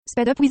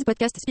Speed up with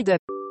podcast Speed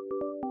Up.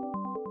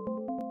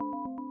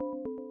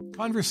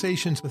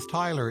 Conversations with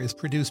Tyler is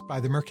produced by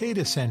the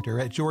Mercatus Center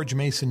at George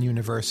Mason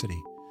University,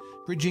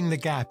 bridging the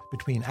gap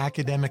between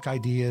academic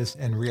ideas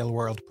and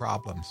real-world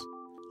problems.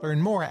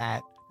 Learn more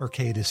at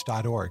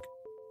mercatus.org.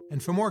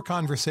 And for more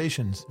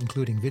conversations,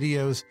 including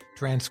videos,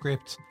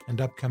 transcripts,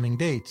 and upcoming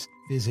dates,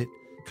 visit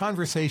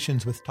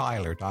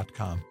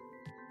conversationswithtyler.com.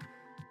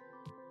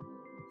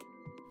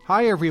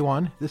 Hi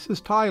everyone, this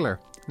is Tyler.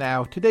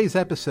 Now, today's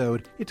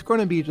episode, it's going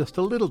to be just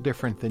a little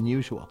different than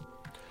usual.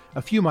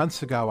 A few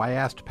months ago, I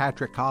asked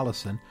Patrick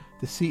Collison,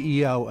 the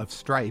CEO of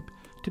Stripe,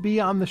 to be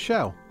on the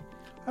show.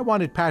 I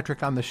wanted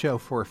Patrick on the show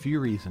for a few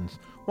reasons.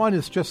 One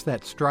is just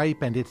that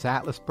Stripe and its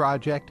Atlas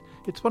project,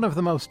 it's one of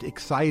the most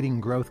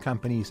exciting growth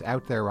companies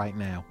out there right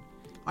now.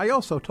 I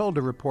also told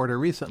a reporter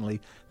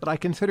recently that I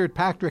considered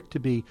Patrick to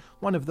be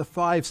one of the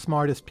 5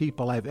 smartest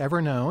people I've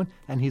ever known,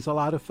 and he's a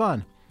lot of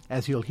fun.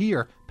 As you'll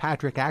hear,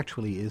 Patrick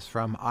actually is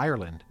from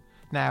Ireland.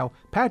 Now,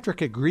 Patrick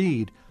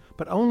agreed,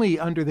 but only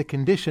under the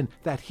condition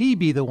that he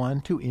be the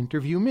one to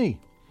interview me.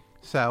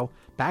 So,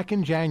 back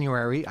in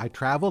January, I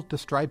traveled to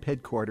Stripe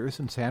headquarters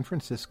in San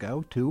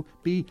Francisco to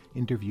be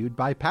interviewed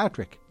by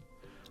Patrick.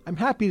 I'm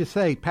happy to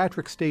say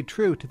Patrick stayed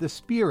true to the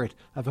spirit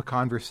of a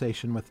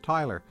conversation with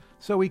Tyler,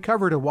 so we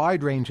covered a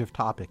wide range of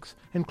topics,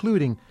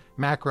 including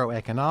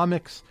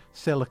macroeconomics,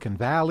 Silicon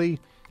Valley,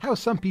 how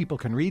some people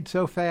can read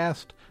so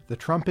fast, the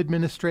Trump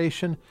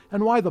administration,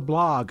 and why the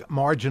blog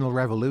Marginal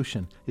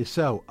Revolution is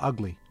so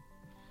ugly.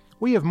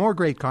 We have more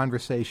great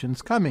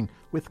conversations coming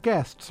with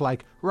guests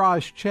like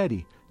Raj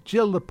Chetty,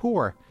 Jill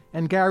Lepore,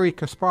 and Gary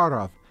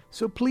Kasparov,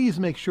 so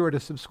please make sure to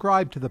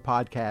subscribe to the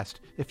podcast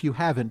if you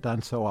haven't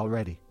done so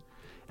already.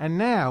 And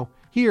now,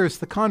 here's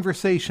the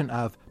conversation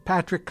of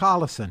Patrick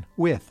Collison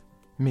with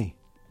me.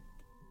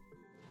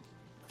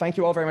 Thank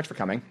you all very much for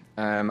coming.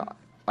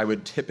 I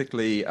would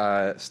typically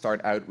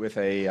start out with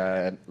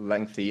a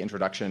lengthy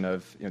introduction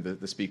of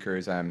the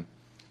speakers'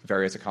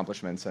 various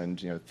accomplishments and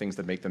things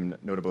that make them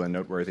notable and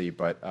noteworthy.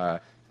 But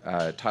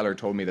Tyler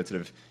told me that sort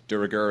of de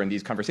rigueur in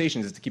these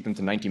conversations is to keep them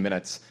to 90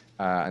 minutes,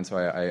 and so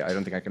I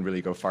don't think I can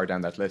really go far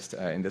down that list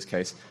in this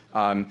case.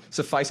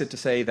 Suffice it to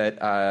say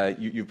that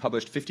you've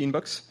published 15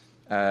 books.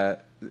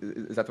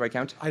 Is that the right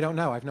count? I don't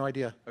know. I have no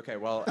idea. Okay,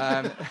 well...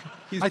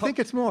 I think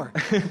it's more.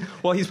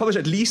 Well, he's published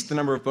at least the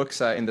number of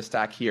books in the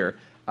stack here,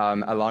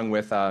 along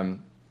with...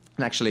 and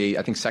actually,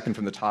 I think second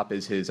from the top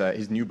is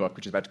his new book,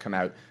 which is about to come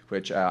out,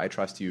 which I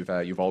trust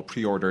you've all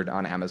pre-ordered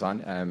on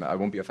Amazon. I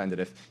won't be offended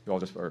if you all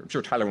just... Or I'm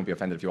sure Tyler won't be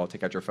offended if you all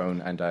take out your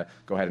phone and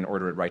go ahead and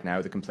order it right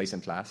now, The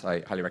Complacent Class.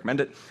 I highly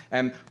recommend it.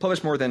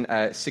 Published more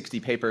than 60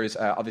 papers.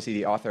 Obviously,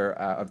 the author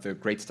of The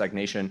Great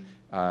Stagnation,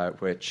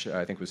 which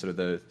I think was sort of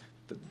the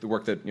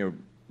work that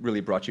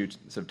really brought you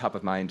sort of top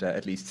of mind,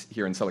 at least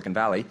here in Silicon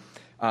Valley.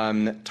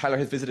 Tyler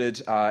has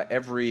visited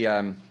every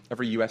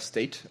U.S.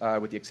 state,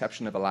 with the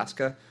exception of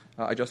Alaska,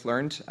 I just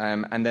learned.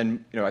 And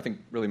then, I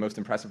think really most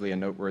impressively and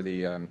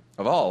noteworthy of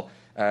all,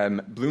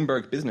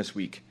 Bloomberg Business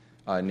Week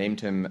named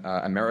him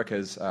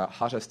America's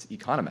hottest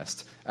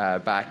economist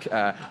back.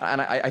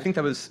 And I think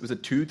that was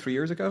it 2-3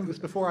 years ago? It was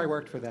before I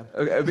worked for them.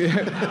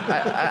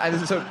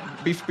 So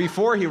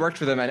before he worked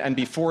for them and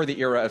before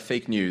the era of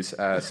fake news.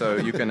 So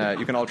you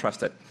can all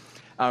trust it.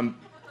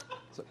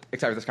 So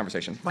excited for this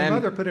conversation. My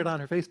mother put it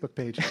on her Facebook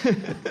page.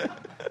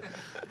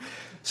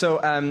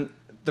 So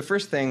the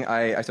first thing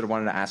I sort of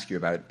wanted to ask you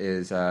about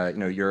is,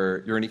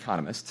 you're an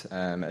economist,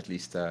 at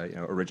least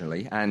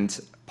originally, and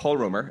Paul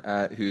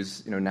Romer,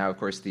 who's now of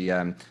course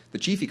the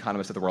chief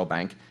economist at the World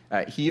Bank,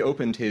 he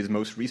opened his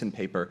most recent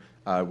paper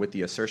with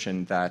the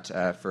assertion that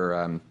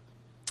for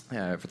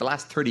the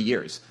last 30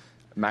 years,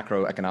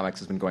 macroeconomics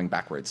has been going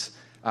backwards.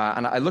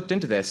 And I looked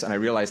into this and I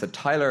realized that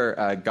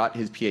Tyler got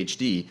his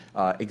PhD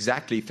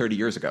exactly 30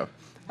 years ago.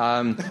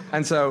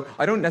 And so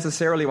I don't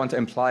necessarily want to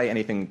imply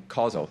anything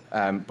causal,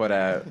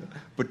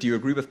 but do you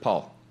agree with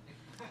Paul?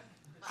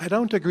 I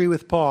don't agree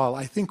with Paul.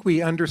 I think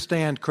we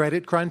understand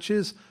credit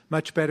crunches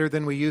much better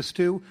than we used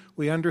to.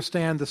 We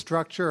understand the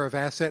structure of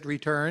asset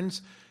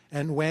returns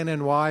and when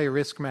and why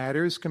risk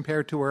matters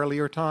compared to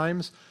earlier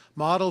times.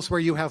 Models where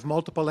you have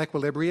multiple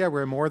equilibria,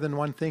 where more than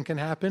one thing can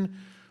happen,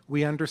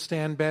 we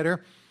understand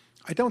better.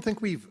 I don't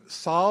think we've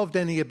solved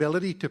any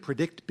ability to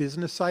predict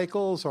business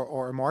cycles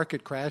or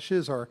market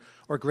crashes or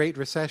great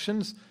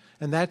recessions.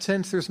 In that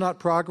sense, there's not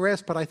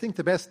progress, but I think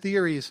the best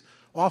theories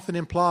often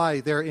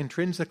imply they're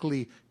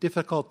intrinsically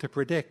difficult to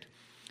predict.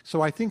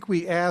 So I think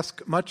we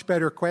ask much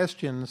better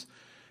questions,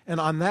 and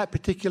on that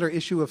particular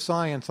issue of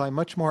science, I'm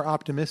much more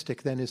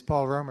optimistic than is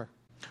Paul Romer.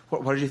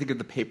 What did you think of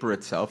the paper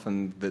itself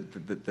and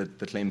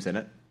the claims in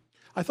it?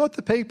 I thought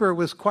the paper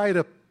was quite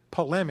a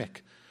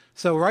polemic.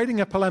 So writing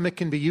a polemic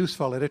can be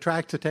useful. It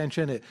attracts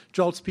attention. It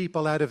jolts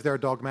people out of their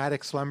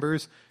dogmatic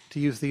slumbers, to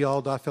use the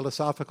old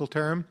philosophical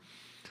term.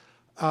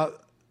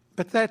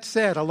 But that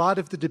said, a lot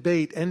of the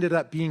debate ended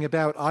up being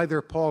about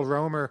either Paul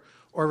Romer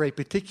or a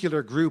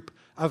particular group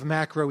of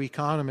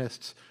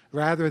macroeconomists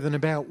rather than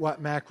about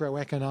what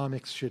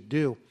macroeconomics should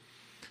do.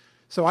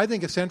 So I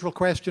think a central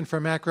question for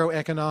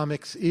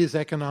macroeconomics is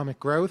economic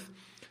growth.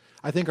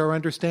 I think our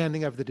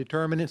understanding of the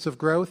determinants of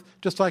growth,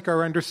 just like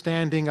our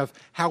understanding of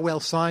how well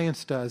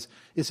science does,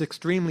 is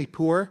extremely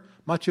poor.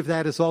 Much of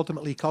that is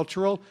ultimately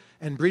cultural,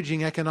 and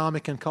bridging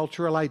economic and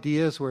cultural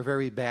ideas we're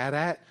very bad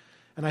at.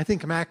 And I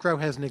think macro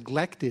has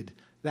neglected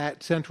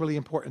that centrally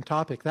important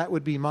topic. That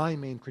would be my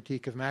main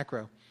critique of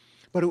macro.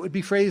 But it would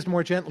be phrased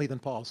more gently than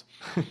Paul's.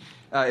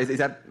 Is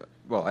that,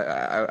 well,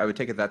 I would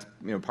take it that's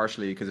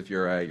partially because of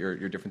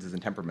your differences in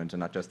temperament and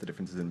not just the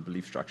differences in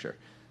belief structure.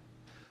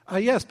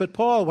 Yes, but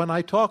Paul, when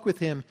I talk with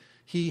him,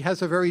 he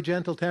has a very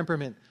gentle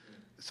temperament.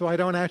 So I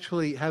don't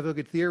actually have a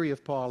good theory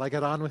of Paul. I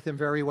get on with him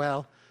very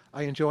well.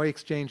 I enjoy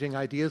exchanging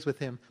ideas with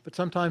him. But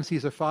sometimes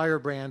he's a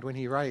firebrand when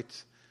he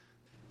writes.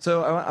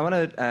 So I want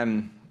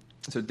to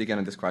sort of dig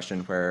into this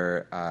question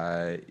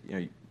where,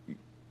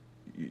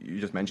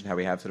 you just mentioned how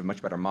we have sort of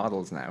much better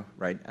models now,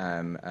 right?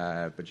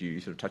 But you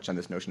sort of touched on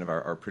this notion of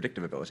our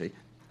predictive ability.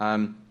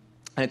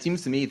 And it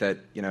seems to me that,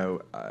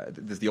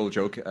 there's the old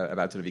joke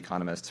about sort of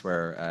economists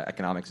where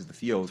economics is the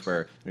field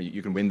where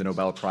you can win the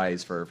Nobel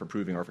Prize for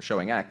proving or for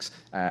showing X,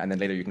 and then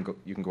later you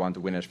can go on to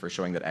win it for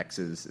showing that X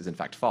is in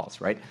fact false,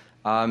 right?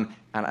 And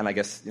I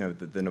guess,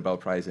 the Nobel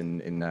Prize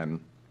in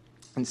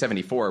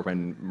 74,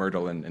 when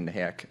Merdel and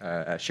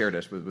Hayek shared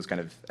it, was kind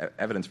of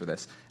evidence for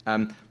this.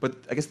 But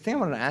I guess the thing I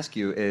wanted to ask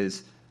you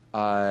is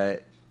how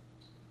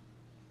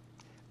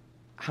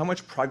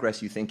much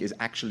progress you think is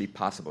actually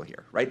possible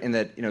here, right? In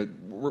that,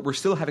 we're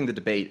still having the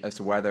debate as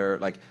to whether,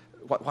 like,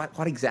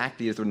 what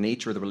exactly is the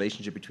nature of the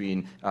relationship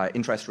between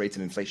interest rates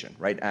and inflation,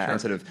 right? Sure.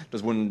 And sort of,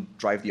 does one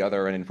drive the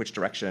other, and in which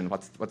direction?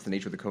 What's the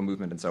nature of the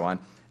co-movement, and so on?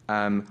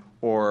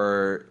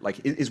 Or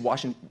like,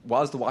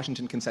 was the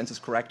Washington consensus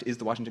correct? Is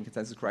the Washington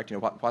consensus correct?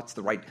 What's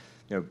the right?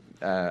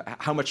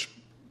 How much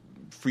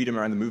freedom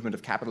around the movement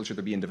of capital should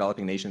there be in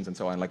developing nations, and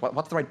so on? Like,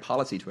 what's the right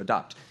policy to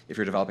adopt if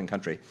you're a developing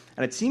country?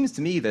 And it seems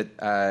to me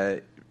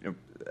that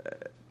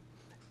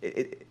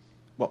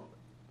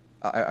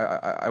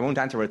I won't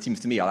answer what it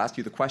seems to me. I'll ask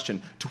you the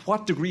question: to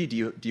what degree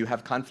do you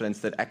have confidence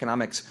that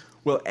economics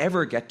will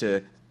ever get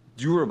to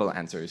durable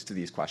answers to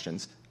these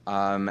questions?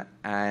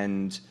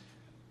 And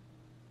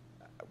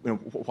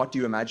what do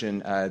you imagine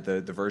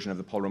the version of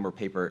the Paul Romer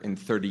paper in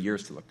 30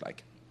 years to look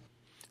like?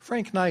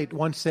 Frank Knight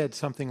once said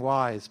something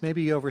wise,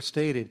 maybe he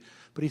overstated,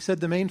 but he said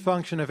the main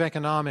function of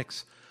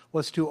economics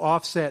was to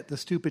offset the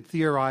stupid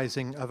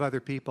theorizing of other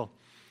people.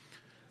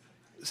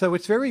 So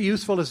it's very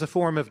useful as a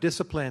form of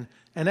discipline,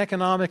 and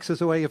economics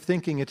as a way of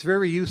thinking. It's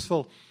very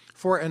useful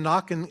for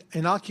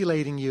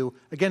inoculating you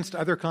against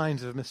other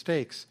kinds of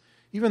mistakes,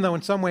 even though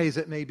in some ways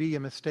it may be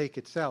a mistake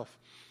itself.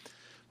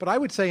 But I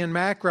would say in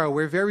macro,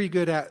 we're very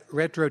good at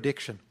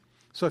retrodiction.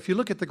 So if you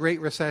look at the Great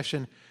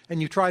Recession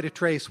and you try to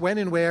trace when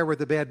and where were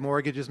the bad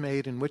mortgages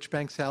made and which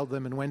banks held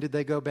them and when did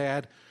they go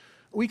bad,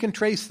 we can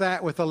trace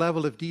that with a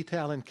level of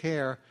detail and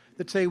care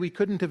that, say, we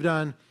couldn't have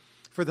done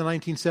for the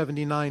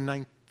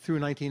 1979 through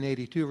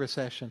 1982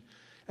 recession.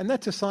 And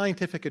that's a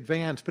scientific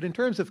advance. But in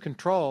terms of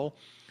control,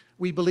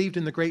 we believed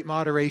in the Great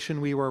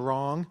Moderation, we were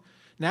wrong.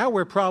 Now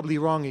we're probably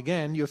wrong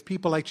again. You have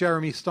people like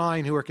Jeremy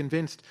Stein who are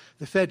convinced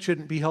the Fed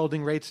shouldn't be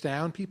holding rates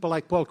down, people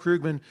like Paul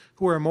Krugman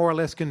who are more or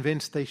less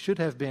convinced they should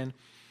have been.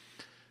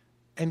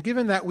 And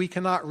given that we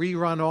cannot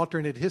rerun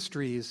alternate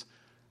histories,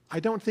 I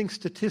don't think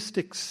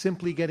statistics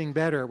simply getting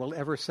better will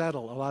ever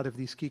settle a lot of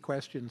these key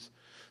questions.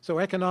 So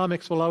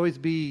economics will always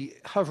be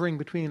hovering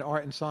between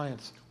art and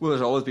science. Will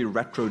it always be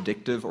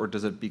retrodictive, or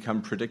does it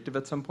become predictive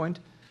at some point?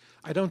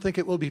 I don't think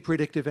it will be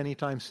predictive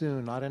anytime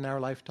soon, not in our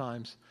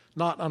lifetimes,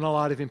 not on a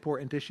lot of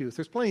important issues.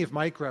 There's plenty of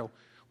micro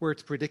where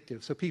it's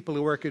predictive. So people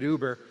who work at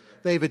Uber,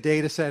 they have a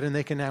data set and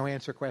they can now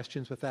answer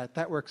questions with that.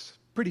 That works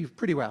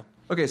pretty well.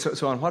 Okay,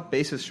 so on what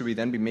basis should we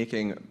then be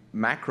making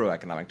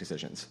macroeconomic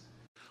decisions?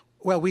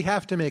 Well, we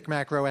have to make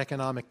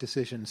macroeconomic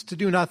decisions. To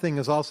do nothing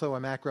is also a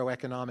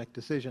macroeconomic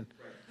decision.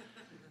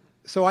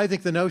 So I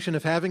think the notion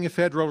of having a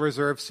Federal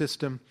Reserve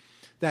System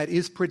that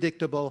is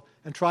predictable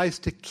and tries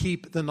to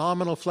keep the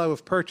nominal flow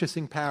of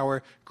purchasing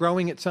power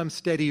growing at some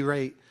steady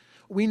rate,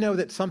 we know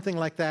that something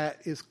like that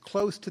is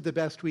close to the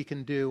best we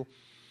can do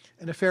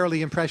in a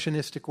fairly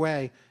impressionistic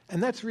way.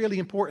 And that's really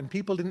important.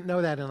 People didn't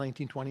know that in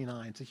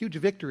 1929. It's a huge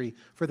victory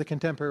for the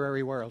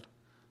contemporary world.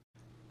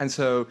 And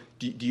so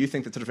do you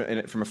think that sort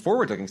of from a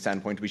forward-looking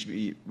standpoint, we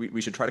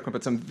should try to come up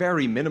with some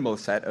very minimal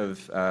set of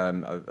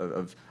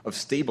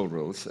stable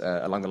rules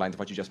along the lines of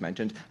what you just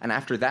mentioned, and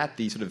after that,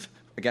 the sort of,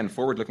 again,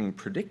 forward-looking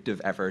predictive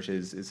effort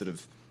is sort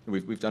of,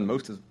 we've done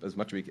most as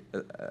much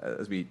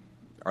as we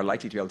are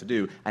likely to be able to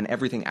do, and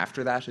everything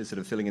after that is sort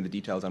of filling in the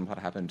details on what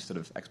happened sort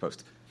of ex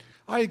post.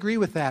 I agree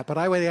with that, but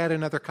I would add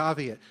another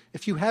caveat.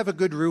 If you have a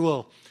good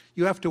rule,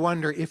 you have to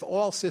wonder if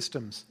all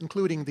systems,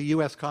 including the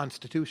U.S.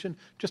 Constitution,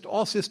 just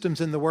all systems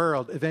in the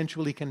world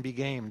eventually can be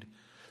gamed.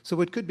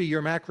 So it could be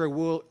your macro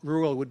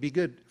rule would be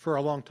good for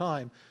a long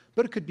time,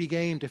 but it could be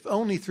gamed if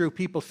only through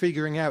people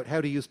figuring out how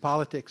to use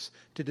politics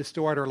to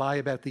distort or lie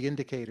about the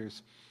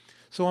indicators.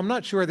 So I'm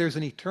not sure there's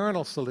an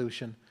eternal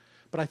solution,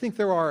 But I think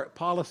there are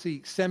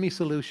policy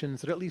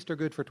semi-solutions that at least are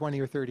good for 20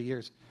 or 30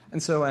 years.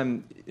 And so,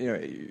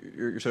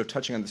 you're sort of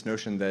touching on this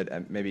notion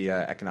that maybe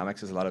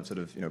economics has a lot of sort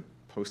of,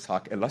 post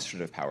hoc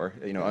illustrative power,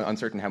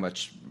 uncertain how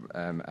much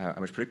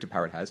predictive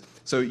power it has.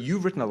 So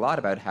you've written a lot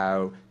about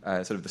how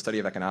sort of the study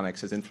of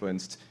economics has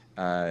influenced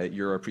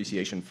your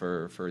appreciation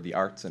for the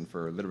arts and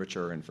for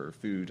literature and for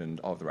food and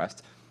all of the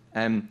rest.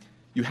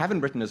 You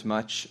haven't written as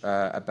much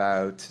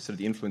about sort of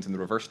the influence in the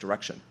reverse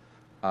direction.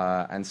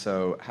 And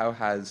so how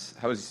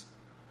has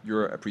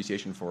your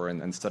appreciation for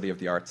and study of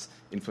the arts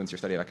influence your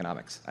study of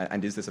economics?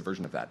 And is this a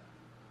version of that?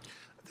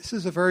 This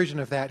is a version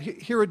of that.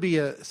 Here would be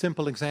a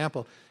simple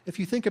example. If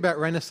you think about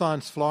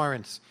Renaissance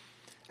Florence,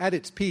 at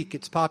its peak,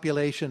 its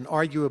population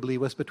arguably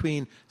was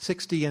between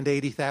 60 and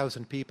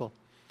 80,000 people.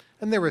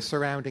 And there were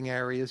surrounding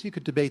areas. You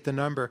could debate the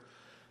number.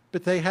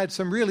 But they had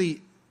some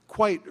really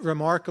quite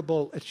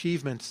remarkable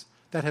achievements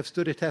that have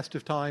stood a test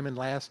of time and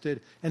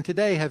lasted, and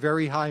today have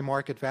very high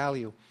market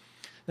value.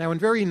 Now, in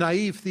very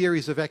naive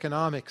theories of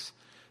economics,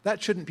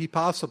 that shouldn't be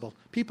possible.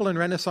 People in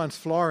Renaissance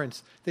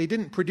Florence, they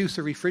didn't produce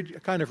a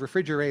kind of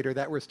refrigerator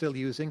that we're still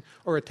using,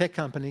 or a tech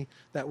company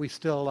that we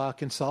still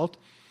consult.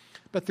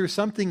 But there's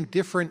something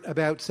different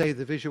about, say,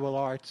 the visual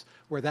arts,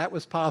 where that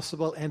was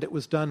possible and it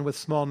was done with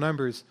small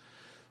numbers.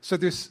 So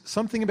there's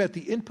something about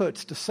the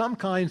inputs to some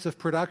kinds of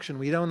production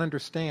we don't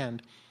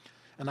understand.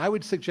 And I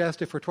would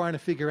suggest, if we're trying to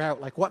figure out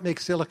like what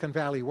makes Silicon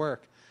Valley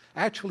work,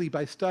 actually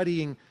by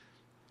studying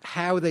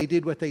how they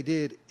did what they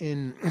did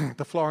in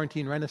the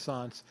Florentine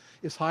Renaissance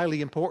is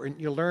highly important.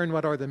 You'll learn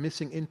what are the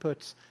missing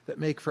inputs that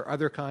make for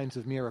other kinds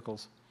of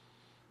miracles.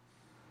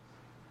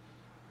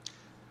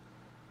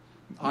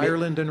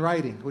 Ireland and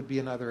writing would be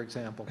another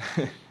example.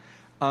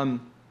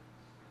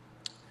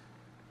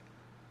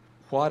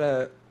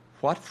 What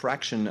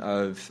fraction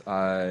of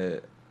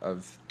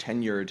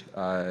tenured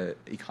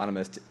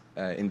economists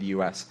in the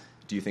U.S.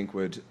 do you think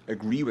would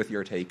agree with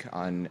your take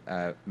on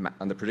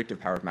the predictive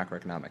power of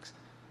macroeconomics?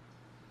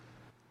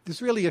 There's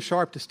really a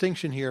sharp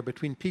distinction here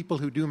between people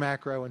who do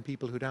macro and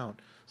people who don't.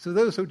 So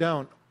those who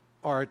don't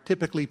are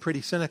typically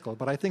pretty cynical,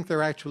 but I think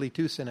they're actually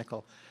too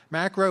cynical.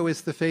 Macro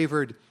is the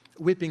favored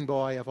whipping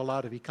boy of a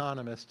lot of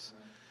economists,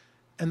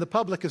 and the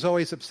public is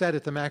always upset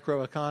at the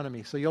macro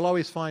economy, so you'll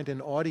always find an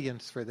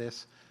audience for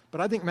this. But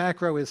I think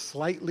macro is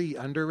slightly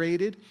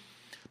underrated.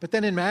 But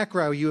then in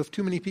macro, you have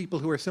too many people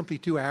who are simply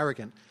too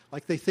arrogant,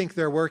 like they think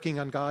they're working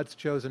on God's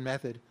chosen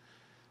method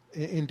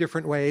in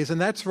different ways,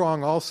 and that's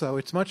wrong also.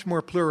 It's much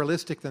more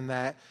pluralistic than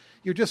that.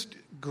 You're just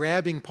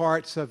grabbing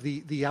parts of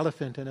the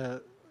elephant in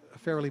a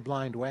fairly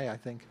blind way, I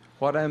think.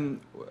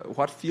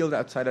 What field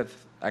outside of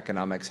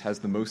economics has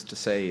the most to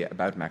say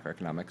about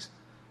macroeconomics?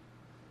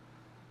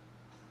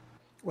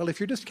 Well, if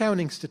you're just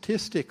counting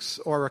statistics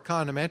or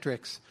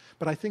econometrics,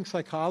 but I think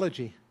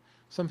psychology,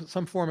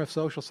 some form of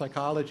social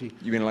psychology.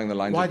 You mean along the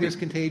lines why of there's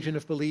contagion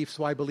of beliefs,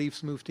 why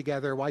beliefs move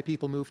together, why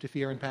people move to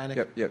fear and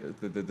panic. Yep,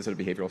 the sort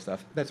of behavioral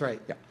stuff. That's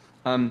right. Yeah.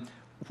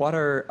 What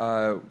are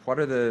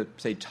the,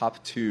 say,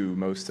 top two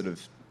most sort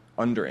of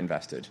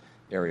underinvested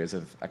areas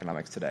of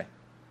economics today?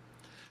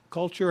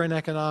 Culture and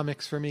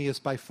economics for me is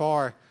by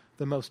far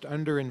the most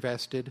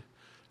underinvested.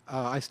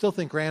 I still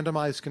think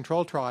randomized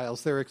control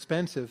trials, they're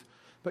expensive,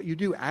 but you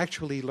do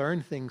actually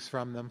learn things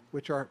from them,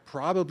 which are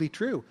probably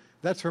true.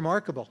 That's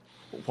remarkable.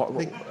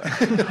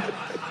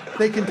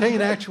 They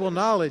contain actual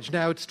knowledge.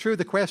 Now, it's true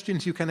the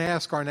questions you can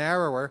ask are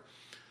narrower,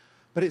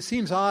 but it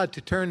seems odd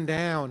to turn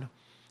down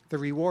the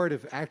reward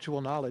of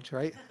actual knowledge,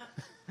 right?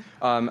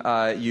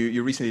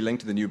 You recently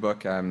linked to the new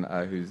book,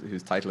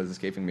 whose title is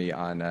escaping me,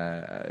 on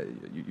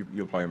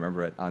you'll probably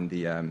remember it, on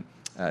the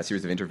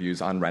series of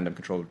interviews on random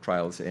controlled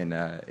trials in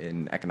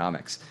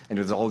economics. And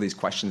there's all these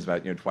questions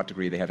about to what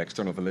degree they have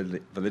external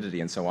validity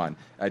and so on.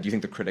 Do you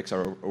think the critics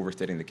are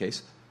overstating the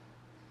case?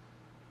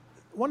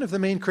 One of the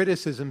main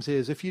criticisms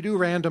is if you do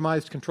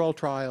randomized control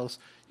trials,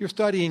 you're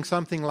studying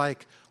something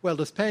like, well,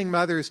 does paying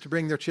mothers to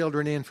bring their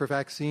children in for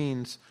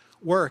vaccines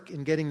work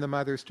in getting the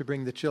mothers to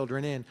bring the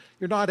children in?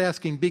 You're not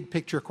asking big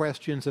picture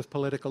questions of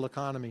political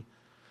economy.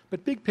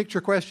 But big picture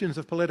questions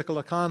of political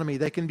economy,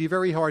 they can be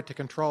very hard to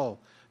control.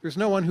 There's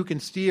no one who can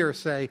steer,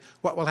 say,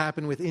 what will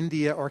happen with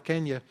India or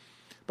Kenya.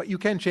 But you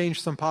can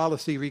change some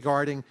policy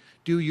regarding,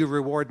 do you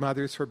reward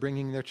mothers for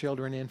bringing their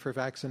children in for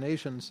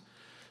vaccinations?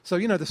 So,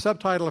 the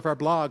subtitle of our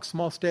blog,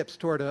 Small Steps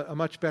Toward a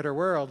Much Better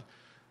World,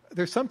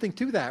 there's something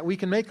to that. We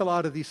can make a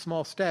lot of these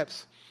small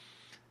steps.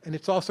 And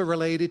it's also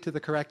related to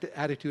the correct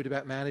attitude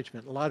about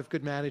management. A lot of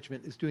good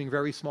management is doing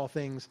very small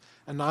things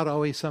and not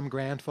always some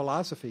grand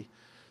philosophy.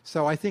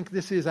 So I think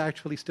this is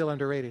actually still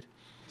underrated.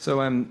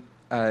 So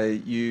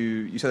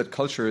you said that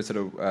culture is sort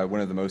of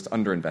one of the most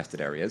underinvested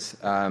areas,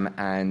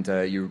 and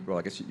I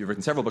guess you've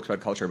written several books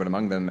about culture, but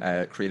among them,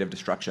 creative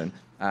destruction.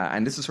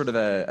 And this is sort of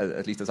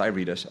at least as I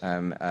read it,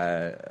 on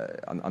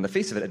the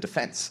face of it, a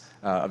defense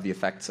of the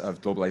effects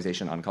of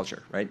globalization on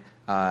culture, right?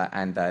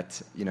 And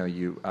that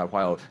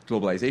while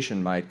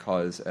globalization might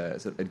cause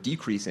a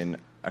decrease in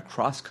a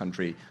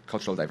cross-country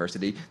cultural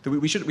diversity, that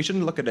we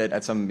shouldn't look at it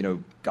at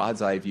some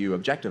God's eye view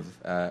objective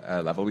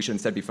level. We should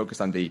instead be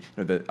focused on the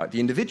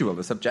individual,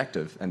 the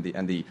subjective, and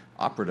the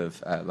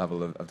operative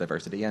level of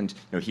diversity. And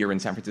here in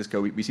San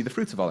Francisco, we see the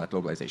fruits of all that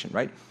globalization,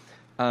 right?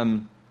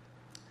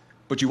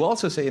 But you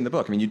also say in the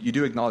book, you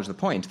do acknowledge the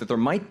point that there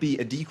might be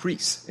a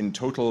decrease in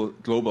total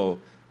global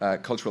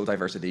cultural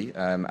diversity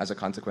as a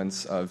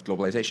consequence of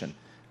globalization.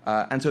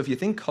 And so if you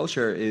think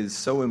culture is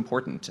so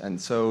important and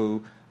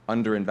so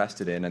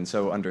underinvested in and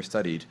so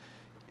understudied,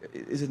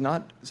 is it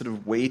not sort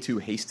of way too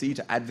hasty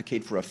to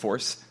advocate for a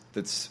force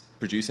that's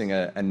producing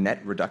a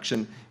net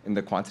reduction in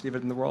the quantity of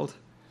it in the world?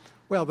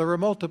 Well, there are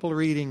multiple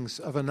readings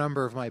of a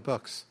number of my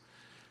books.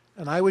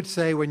 And I would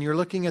say when you're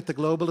looking at the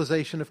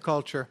globalization of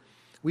culture,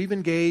 we've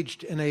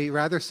engaged in a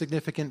rather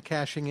significant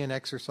cashing in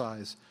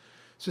exercise.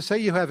 So say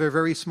you have a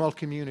very small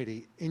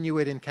community,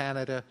 Inuit in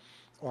Canada,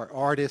 or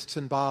artists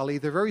in Bali.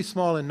 They're very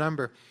small in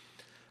number.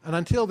 And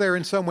until they're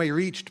in some way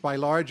reached by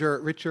larger,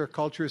 richer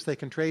cultures they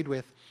can trade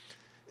with,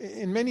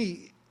 in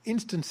many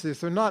instances,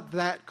 they're not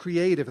that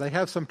creative. They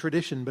have some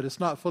tradition, but it's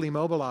not fully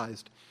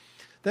mobilized.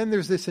 Then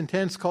there's this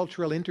intense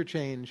cultural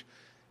interchange,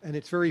 and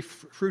it's very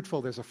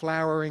fruitful. There's a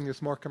flowering,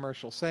 there's more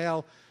commercial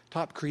sale,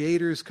 top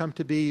creators come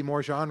to be,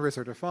 more genres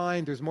are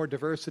defined, there's more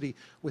diversity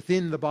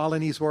within the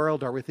Balinese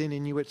world or within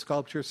Inuit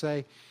sculpture,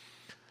 say.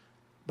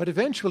 But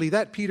eventually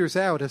that peters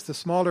out as the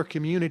smaller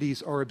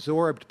communities are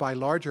absorbed by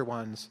larger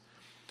ones.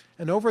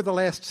 And over the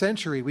last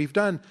century, we've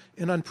done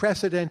an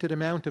unprecedented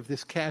amount of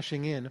this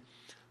cashing in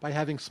by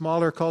having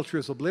smaller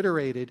cultures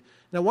obliterated.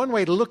 Now, one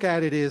way to look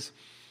at it is,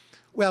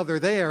 well, they're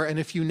there, and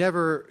if you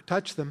never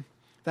touch them,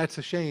 that's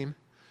a shame.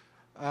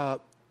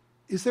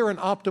 Is there an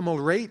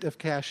optimal rate of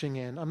cashing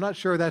in? I'm not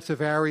sure that's a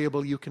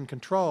variable you can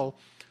control.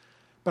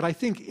 But I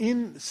think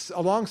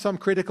along some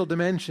critical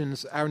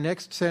dimensions, our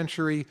next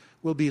century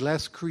will be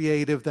less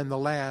creative than the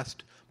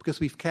last because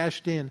we've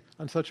cashed in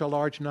on such a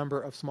large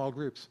number of small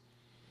groups.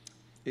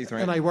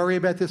 And I worry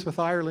about this with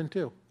Ireland,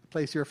 too, a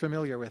place you're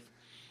familiar with.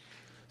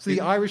 So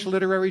the Irish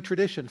literary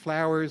tradition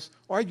flowers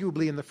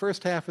arguably in the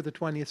first half of the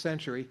 20th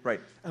century.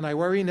 Right. And I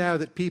worry now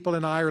that people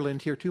in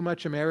Ireland hear too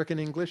much American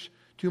English,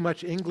 too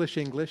much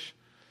English,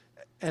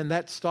 and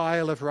that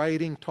style of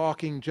writing,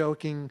 talking,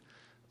 joking,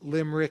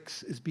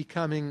 limericks is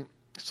becoming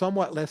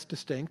somewhat less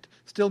distinct.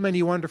 Still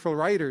many wonderful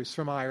writers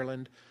from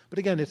Ireland, but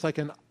again, it's like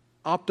an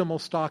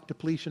optimal stock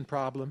depletion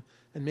problem,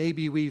 and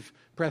maybe we've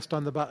pressed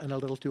on the button a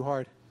little too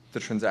hard. The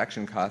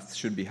transaction costs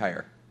should be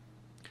higher.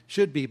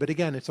 Should be, but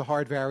again, it's a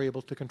hard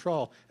variable to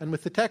control. And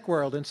with the tech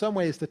world, in some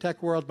ways, the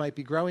tech world might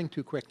be growing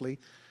too quickly,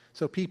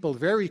 so people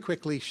very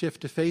quickly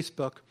shift to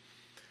Facebook,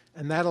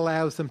 and that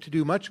allows them to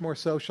do much more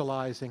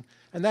socializing.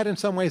 And that in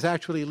some ways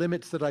actually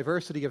limits the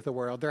diversity of the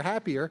world. They're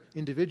happier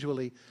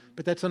individually,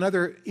 but that's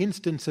another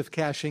instance of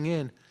cashing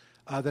in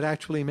that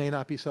actually may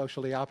not be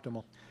socially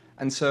optimal.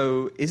 And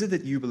so is it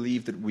that you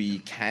believe that we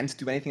can't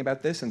do anything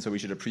about this, and so we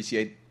should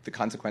appreciate the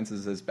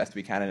consequences as best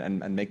we can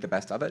and make the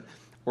best of it?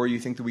 Or you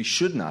think that we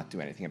should not do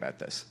anything about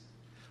this?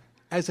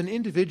 As an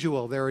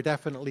individual, there are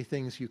definitely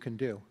things you can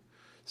do.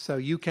 So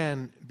you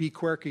can be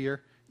quirkier,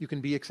 you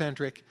can be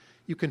eccentric,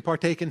 you can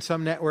partake in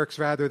some networks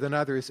rather than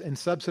others and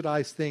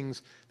subsidize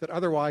things that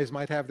otherwise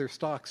might have their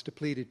stocks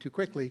depleted too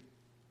quickly.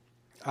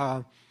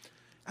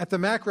 At the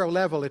macro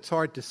level, it's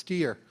hard to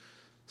steer.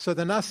 So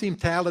the Nassim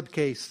Taleb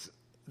case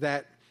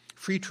that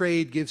free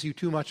trade gives you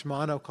too much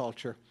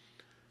monoculture,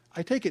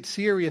 I take it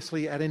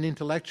seriously at an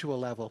intellectual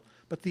level,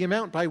 but the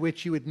amount by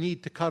which you would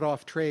need to cut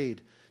off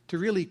trade to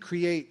really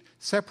create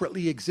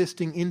separately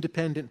existing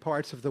independent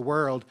parts of the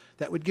world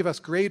that would give us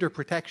greater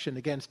protection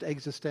against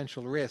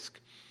existential risk,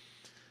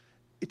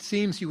 it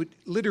seems you would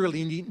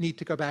literally need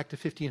to go back to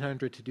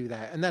 1500 to do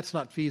that. And that's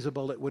not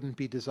feasible. It wouldn't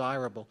be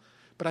desirable.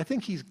 But I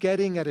think he's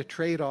getting at a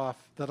trade-off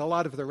that a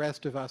lot of the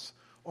rest of us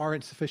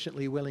aren't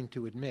sufficiently willing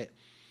to admit.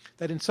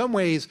 That in some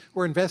ways,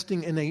 we're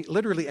investing in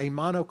literally a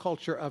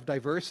monoculture of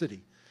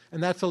diversity.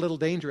 And that's a little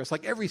dangerous.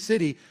 Like every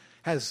city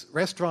has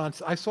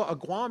restaurants. I saw a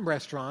Guam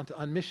restaurant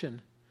on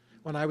Mission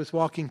when I was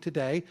walking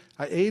today.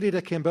 I ate at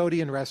a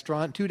Cambodian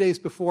restaurant. 2 days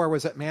before I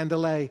was at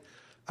Mandalay,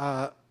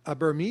 a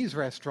Burmese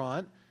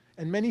restaurant.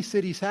 And many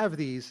cities have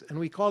these, and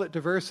we call it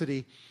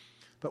diversity,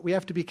 but we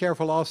have to be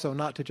careful also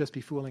not to just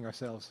be fooling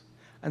ourselves.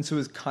 And so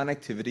is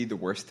connectivity the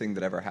worst thing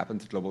that ever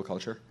happened to global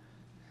culture?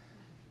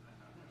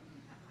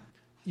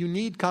 You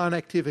need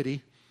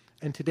connectivity,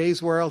 and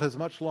today's world has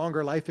much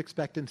longer life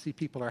expectancy.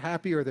 People are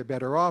happier, they're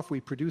better off,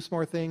 we produce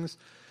more things.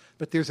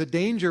 But there's a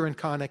danger in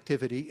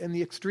connectivity, and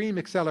the extreme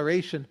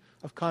acceleration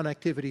of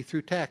connectivity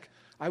through tech,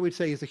 I would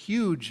say, is a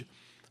huge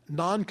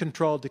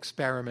non-controlled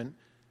experiment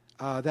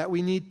that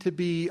we need to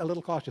be a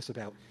little cautious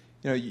about.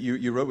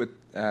 You wrote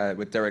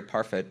with Derek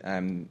Parfit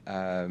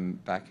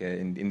back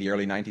in the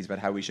early 90s about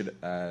how we should,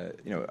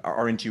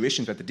 our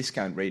intuitions about the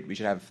discount rate we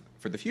should have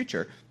for the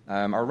future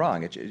are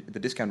wrong. The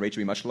discount rate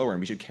should be much lower, and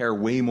we should care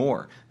way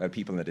more about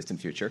people in the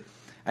distant future.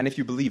 And if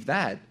you believe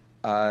that,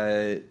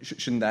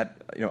 shouldn't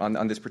that,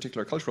 on this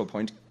particular cultural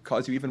point,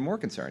 cause you even more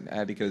concern?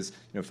 Because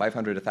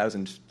 500,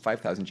 1,000,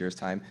 5,000 years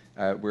time,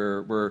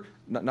 we're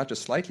not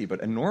just slightly,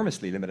 but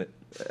enormously limited,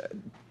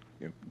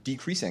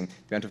 decreasing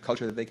the amount of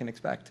culture that they can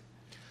expect.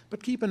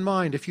 But keep in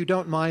mind, if you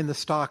don't mine the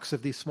stocks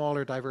of these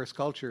smaller, diverse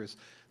cultures,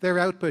 their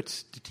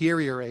outputs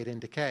deteriorate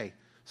and decay.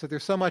 So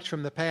there's so much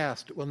from the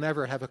past we'll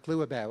never have a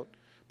clue about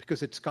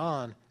because it's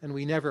gone and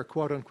we never,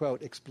 quote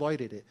unquote,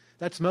 exploited it.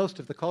 That's most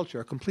of the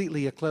culture,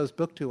 completely a closed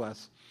book to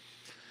us.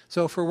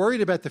 So if we're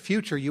worried about the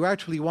future, you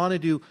actually want to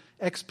do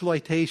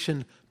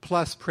exploitation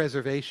plus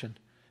preservation.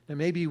 Now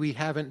maybe we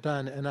haven't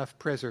done enough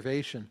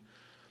preservation,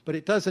 but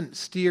it doesn't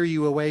steer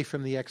you away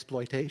from the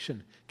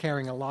exploitation,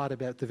 caring a lot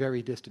about the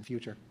very distant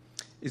future.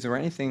 Is there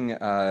anything,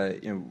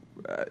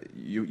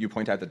 you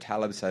point out that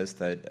Taleb says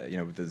that,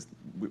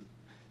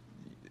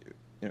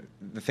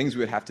 the things we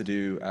would have to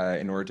do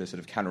in order to sort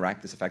of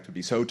counteract this effect would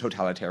be so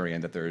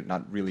totalitarian that they're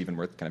not really even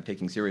worth kind of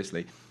taking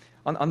seriously.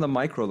 On the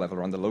micro level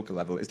or on the local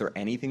level, is there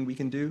anything we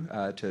can do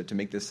to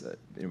make this,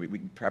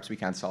 perhaps we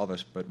can't solve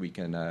it, but we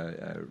can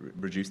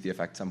reduce the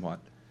effect somewhat?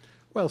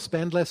 Well,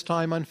 spend less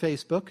time on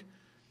Facebook.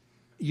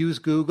 Use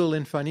Google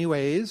in funny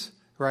ways,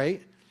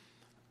 right?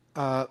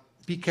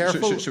 Be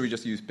careful. Should we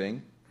just use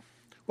Bing?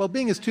 Well,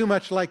 Bing is too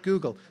much like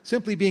Google.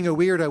 Simply being a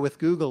weirdo with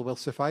Google will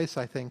suffice,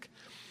 I think.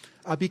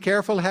 Be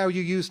careful how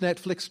you use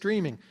Netflix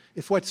streaming.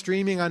 If what's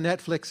streaming on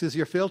Netflix is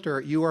your filter,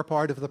 you are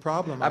part of the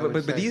problem.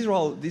 But these are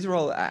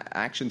all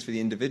actions for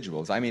the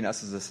individuals. I mean,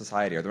 us as a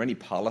society. Are there any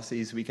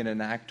policies we can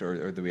enact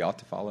or that we ought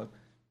to follow?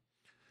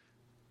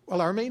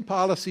 Well, our main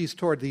policies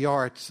toward the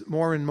arts,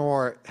 more and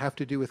more, have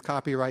to do with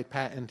copyright,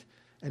 patent,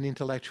 and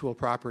intellectual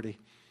property.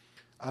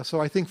 So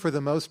I think for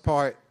the most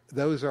part,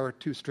 those are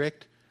too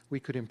strict. We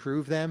could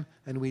improve them,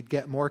 and we'd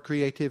get more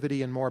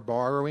creativity and more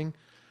borrowing.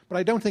 But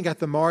I don't think at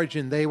the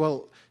margin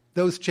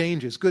those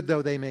changes, good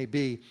though they may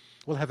be,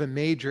 will have a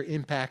major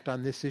impact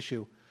on this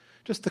issue.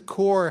 Just the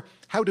core,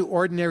 how do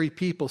ordinary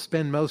people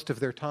spend most of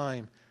their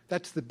time?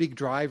 That's the big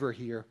driver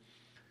here.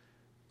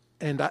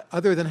 And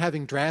other than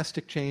having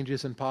drastic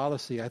changes in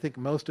policy, I think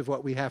most of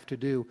what we have to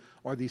do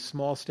are these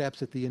small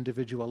steps at the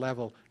individual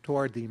level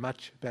toward the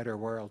much better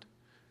world.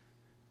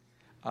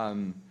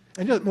 And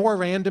more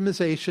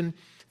randomization.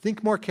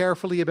 Think more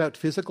carefully about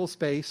physical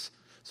space.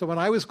 So when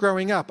I was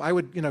growing up, I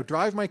would,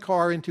 drive my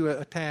car into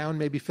a town,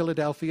 maybe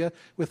Philadelphia,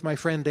 with my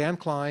friend Dan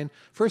Klein.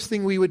 First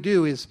thing we would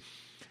do is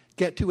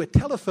get to a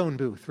telephone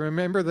booth.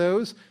 Remember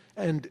those?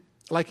 And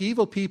like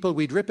evil people,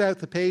 we'd rip out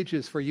the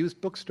pages for used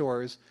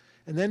bookstores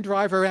and then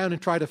drive around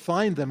and try to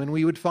find them. And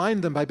we would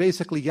find them by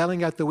basically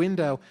yelling out the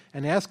window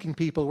and asking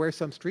people where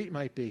some street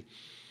might be.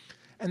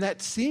 And that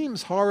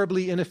seems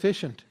horribly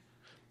inefficient.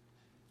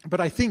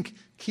 But I think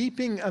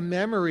keeping a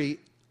memory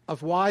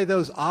of why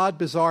those odd,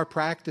 bizarre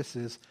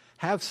practices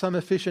have some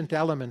efficient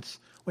elements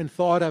when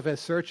thought of as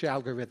search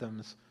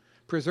algorithms,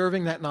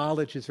 preserving that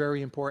knowledge is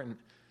very important.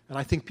 And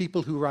I think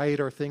people who write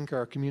or think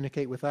or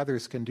communicate with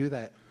others can do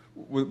that.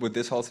 Would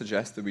this all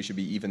suggest that we should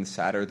be even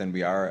sadder than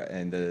we are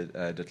in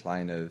the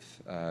decline of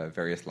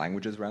various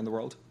languages around the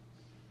world?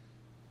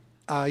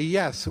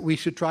 Yes, we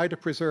should try to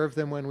preserve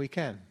them when we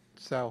can.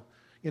 So,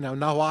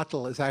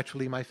 Nahuatl is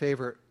actually my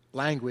favorite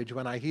language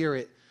when I hear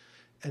it,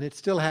 and it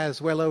still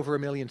has well over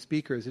 1 million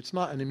speakers. It's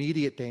not an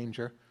immediate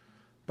danger,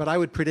 but I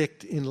would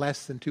predict in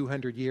less than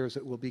 200 years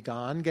it will be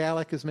gone.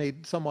 Gaelic has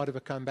made somewhat of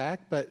a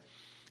comeback, but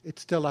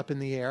it's still up in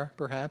the air,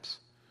 perhaps.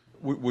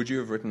 Would you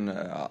have written,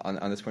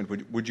 on this point,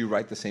 would you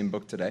write the same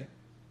book today?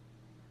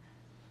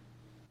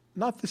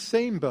 Not the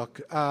same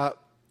book,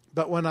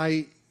 but when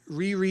I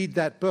reread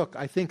that book,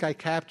 I think I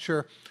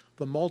capture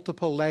the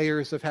multiple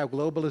layers of how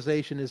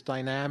globalization is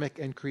dynamic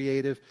and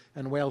creative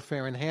and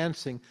welfare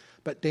enhancing,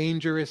 but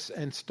dangerous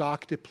and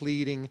stock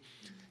depleting,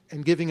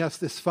 and giving us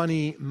this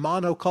funny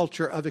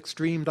monoculture of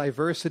extreme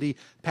diversity,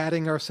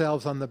 patting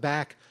ourselves on the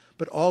back,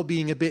 but all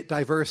being a bit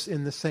diverse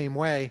in the same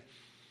way.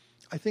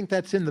 I think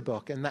that's in the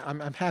book, and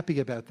I'm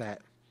happy about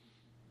that.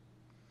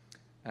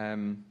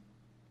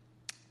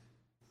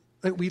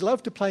 We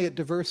love to play at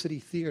diversity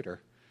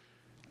theater.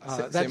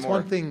 That's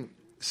one thing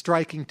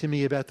striking to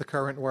me about the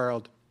current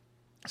world.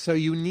 So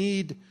you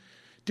need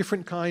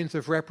different kinds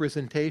of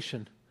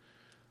representation,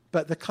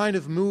 but the kind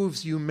of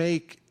moves you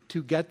make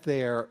to get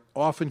there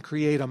often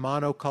create a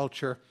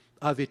monoculture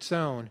of its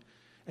own.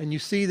 And you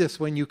see this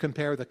when you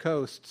compare the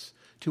coasts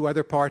to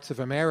other parts of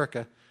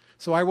America.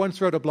 So I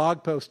once wrote a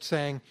blog post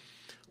saying,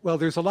 well,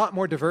 there's a lot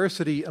more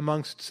diversity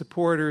amongst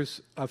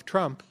supporters of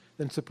Trump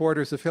than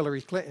supporters of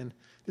Hillary Clinton.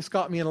 This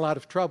got me in a lot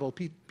of trouble.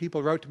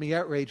 People wrote to me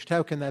outraged,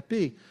 how can that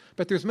be?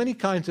 But there's many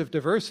kinds of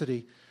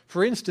diversity.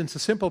 For instance, a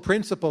simple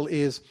principle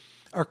is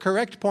our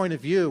correct point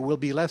of view will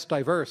be less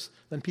diverse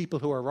than people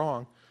who are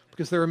wrong,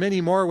 because there are many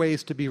more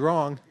ways to be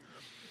wrong.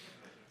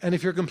 And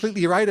if you're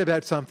completely right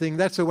about something,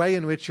 that's a way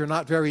in which you're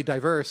not very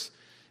diverse,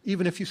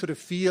 even if you sort of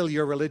feel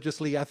you're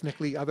religiously,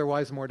 ethnically,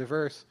 otherwise more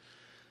diverse.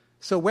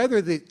 So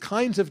whether the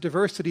kinds of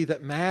diversity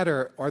that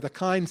matter are the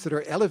kinds that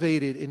are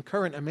elevated in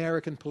current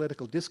American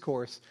political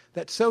discourse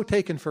that's so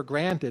taken for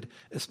granted,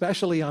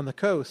 especially on the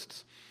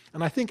coasts,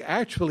 And I think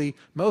actually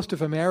most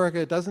of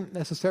America doesn't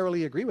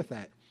necessarily agree with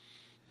that.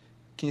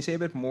 Can you say a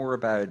bit more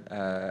about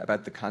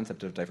the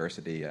concept of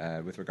diversity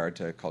with regard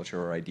to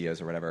culture or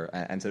ideas or whatever,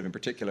 and sort of in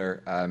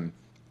particular,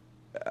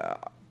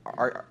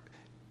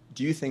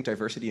 do you think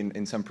diversity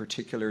in some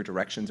particular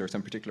directions or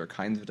some particular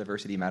kinds of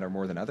diversity matter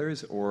more than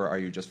others, or are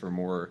you just for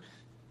more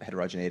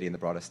heterogeneity in the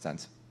broadest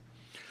sense?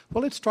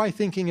 Well, let's try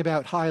thinking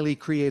about highly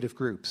creative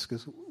groups,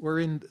 because we're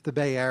in the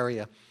Bay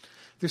Area.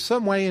 There's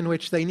some way in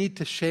which they need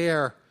to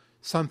share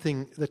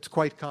something that's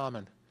quite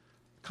common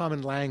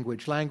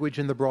language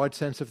in the broad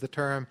sense of the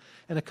term,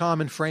 and a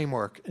common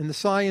framework. In the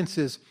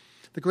sciences,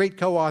 the great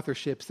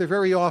co-authorships, they're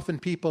very often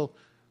people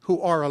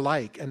who are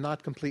alike and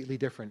not completely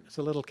different. It's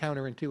a little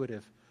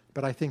counterintuitive,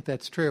 but I think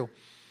that's true.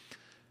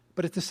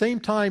 But at the same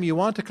time, you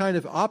want a kind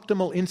of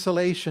optimal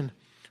insulation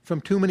from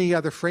too many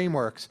other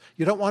frameworks.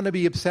 You don't want to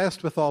be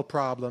obsessed with all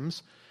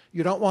problems.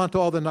 You don't want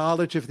all the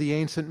knowledge of the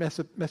ancient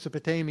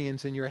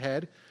Mesopotamians in your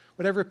head.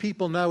 Whatever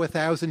people know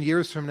 1,000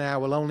 years from now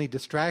will only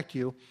distract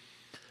you.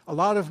 A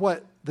lot of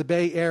what the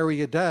Bay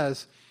Area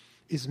does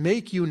is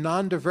make you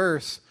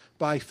non-diverse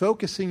by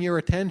focusing your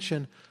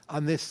attention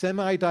on this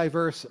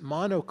semi-diverse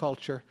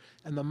monoculture.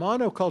 And the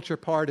monoculture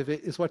part of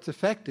it is what's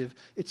effective.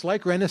 It's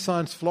like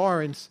Renaissance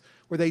Florence,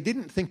 where they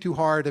didn't think too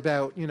hard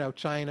about,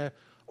 China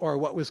or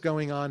what was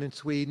going on in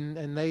Sweden,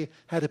 and they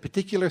had a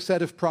particular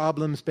set of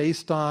problems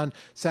based on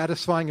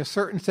satisfying a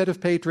certain set of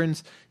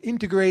patrons,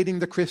 integrating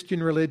the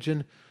Christian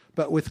religion,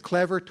 but with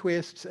clever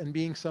twists and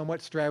being somewhat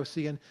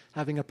Straussian,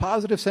 having a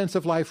positive sense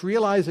of life,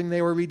 realizing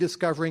they were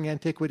rediscovering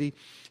antiquity,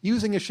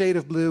 using a shade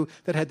of blue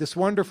that had this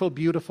wonderful,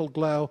 beautiful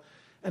glow,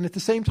 and at the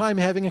same time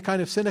having a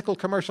kind of cynical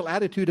commercial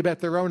attitude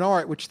about their own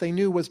art, which they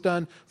knew was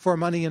done for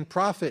money and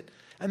profit.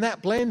 And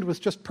that blend was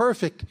just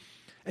perfect.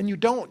 And you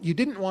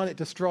didn't want it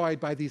destroyed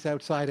by these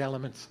outside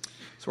elements.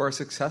 So are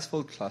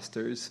successful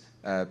clusters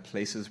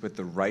places with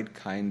the right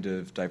kind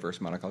of diverse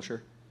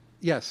monoculture?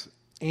 Yes,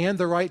 and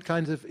the right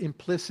kinds of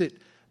implicit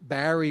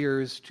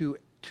barriers to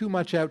too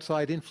much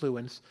outside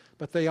influence,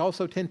 but they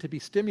also tend to be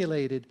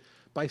stimulated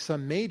by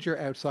some major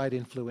outside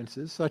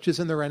influences, such as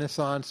in the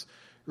Renaissance,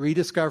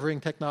 rediscovering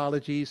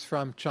technologies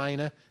from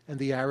China and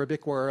the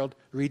Arabic world,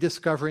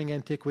 rediscovering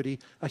antiquity,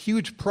 a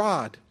huge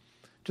prod.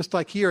 Just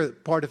like here,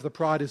 part of the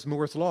prod is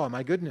Moore's Law.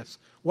 My goodness,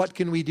 what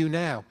can we do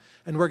now?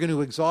 And we're going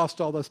to exhaust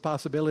all those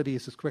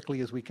possibilities as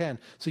quickly as we can.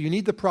 So you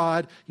need the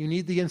prod, you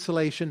need the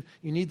insulation,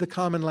 you need the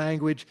common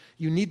language,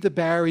 you need the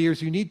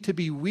barriers, you need to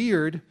be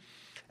weird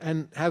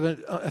and have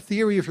a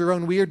theory of your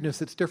own weirdness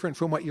that's different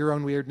from what your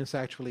own weirdness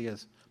actually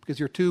is, because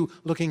you're too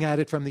looking at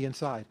it from the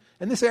inside.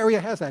 And this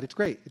area has that. It's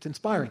great. It's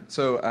inspiring.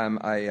 So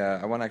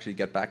I want to actually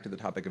get back to the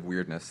topic of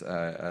weirdness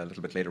a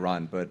little bit later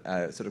on, but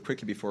sort of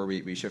quickly before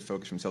we shift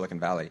focus from Silicon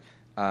Valley,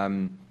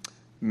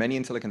 many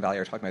in Silicon Valley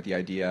are talking about the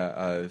idea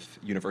of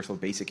universal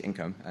basic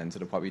income and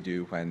sort of what we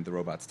do when the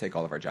robots take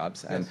all of our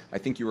jobs. And I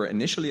think you were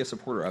initially a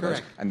supporter of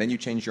it, and then you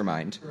changed your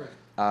mind.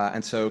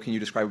 And so can you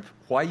describe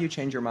why you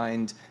changed your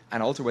mind,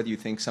 and also whether you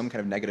think some kind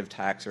of negative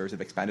tax or sort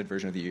of expanded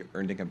version of the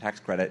earned income tax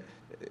credit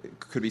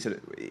could be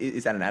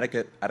is that an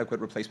adequate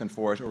replacement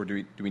for it, or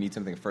do we need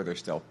something further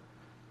still?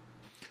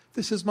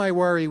 This is my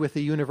worry with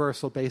the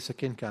universal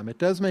basic income. It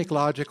does make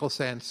logical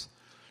sense,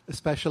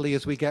 especially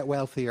as we get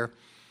wealthier.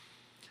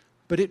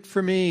 But it,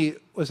 for me,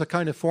 was a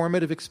kind of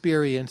formative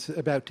experience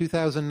about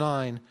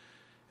 2009.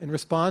 In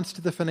response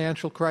to the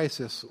financial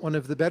crisis, one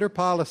of the better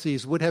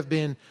policies would have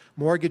been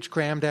mortgage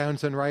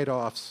cram-downs and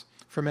write-offs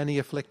for many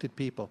afflicted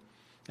people.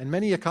 And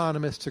many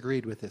economists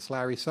agreed with this.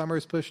 Larry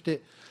Summers pushed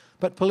it.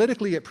 But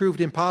politically, it proved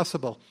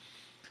impossible.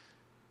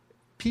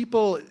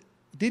 People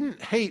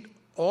didn't hate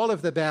all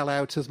of the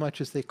bailouts as much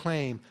as they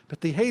claim,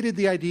 but they hated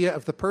the idea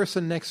of the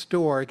person next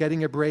door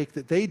getting a break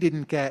that they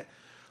didn't get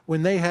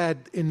when they had,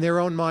 in their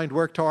own mind,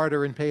 worked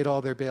harder and paid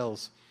all their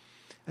bills.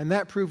 And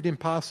that proved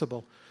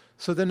impossible.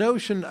 So the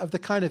notion of the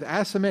kind of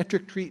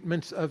asymmetric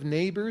treatments of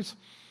neighbors,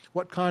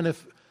 what kind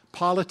of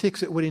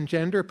politics it would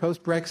engender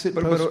post-Brexit,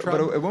 post-Trump.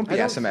 But it won't be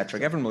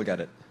asymmetric. Everyone will get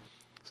it.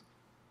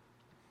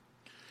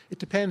 It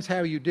depends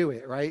how you do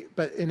it, right?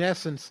 But in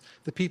essence,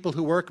 the people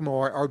who work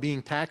more are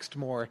being taxed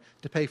more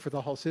to pay for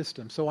the whole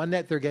system. So on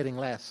net, they're getting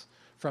less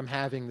from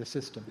having the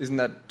system. Isn't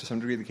that to some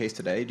degree the case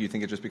today? Do you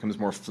think it just becomes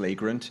more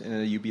flagrant in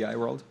a UBI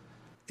world?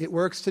 It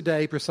works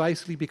today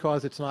precisely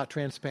because it's not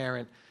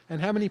transparent.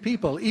 And how many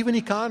people, even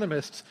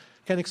economists,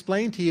 can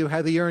explain to you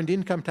how the earned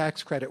income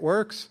tax credit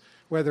works,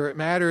 whether it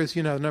matters,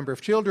 the number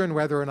of children,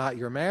 whether or not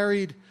you're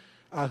married,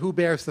 who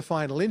bears the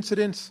final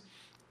incidence.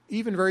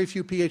 Even very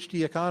few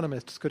PhD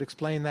economists could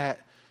explain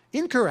that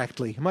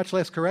incorrectly, much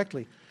less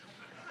correctly.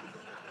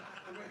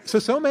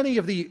 So many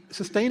of the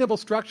sustainable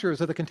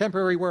structures of the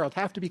contemporary world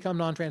have to become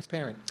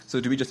non-transparent.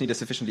 So do we just need a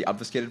sufficiently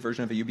obfuscated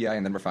version of a UBI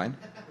and then we're fine?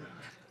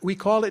 We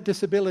call it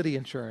disability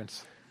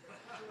insurance.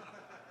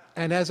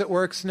 And as it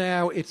works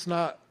now, it's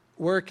not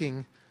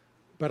working,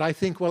 but I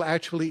think we'll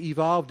actually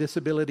evolve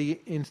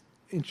disability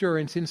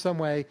insurance in some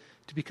way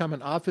to become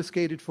an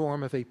obfuscated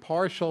form of a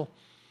partial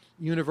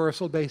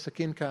universal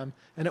basic income.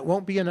 And it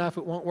won't be enough,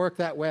 it won't work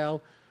that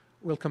well.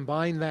 We'll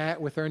combine that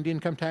with earned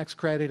income tax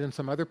credit and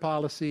some other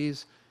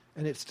policies,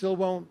 and it still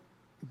won't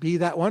be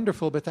that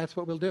wonderful, but that's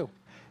what we'll do.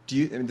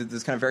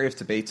 There's kind of various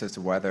debates as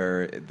to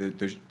whether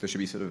there should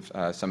be sort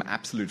of some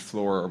absolute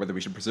floor, or whether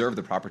we should preserve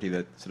the property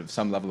that sort of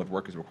some level of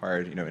work is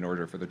required, in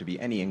order for there to be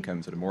any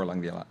income sort of more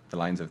along the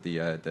lines of the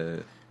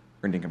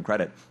earned income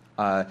credit.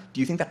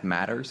 Do you think that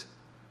matters?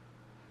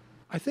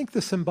 I think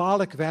the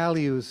symbolic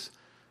values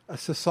a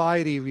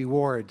society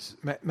rewards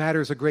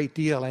matters a great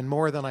deal, and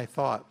more than I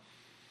thought.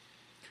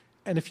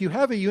 And if you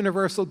have a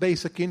universal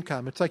basic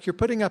income, it's like you're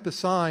putting up a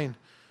sign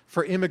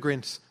for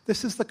immigrants.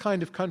 This is the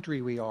kind of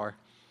country we are.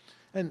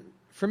 And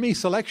for me,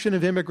 selection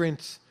of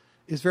immigrants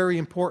is very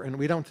important.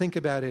 We don't think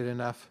about it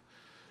enough.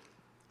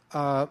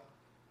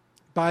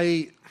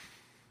 By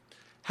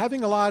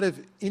having a lot of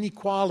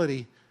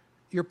inequality,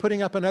 you're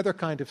putting up another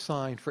kind of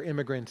sign for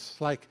immigrants,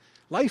 like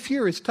life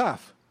here is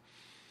tough.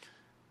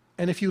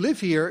 And if you live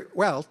here,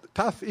 well,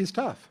 tough is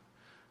tough.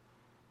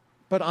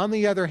 But on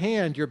the other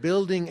hand, you're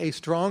building a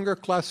stronger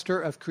cluster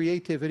of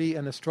creativity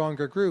and a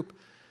stronger group.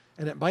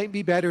 And it might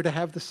be better to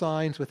have the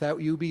signs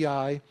without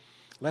UBI,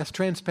 less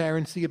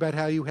transparency about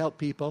how you help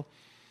people,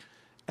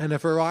 and a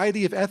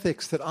variety of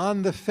ethics that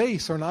on the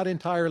face are not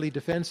entirely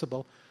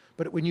defensible.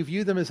 But when you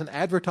view them as an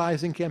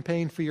advertising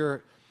campaign for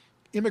your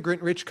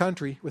immigrant-rich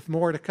country with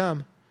more to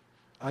come,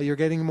 you're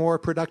getting more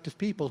productive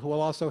people who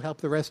will also help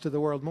the rest of the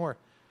world more.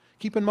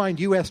 Keep in mind,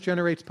 U.S.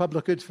 generates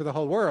public goods for the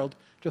whole world,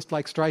 just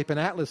like Stripe and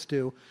Atlas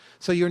do.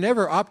 So you're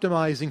never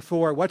optimizing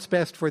for what's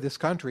best for this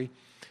country.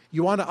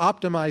 You want to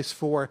optimize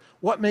for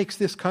what makes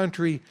this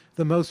country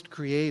the most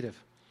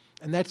creative.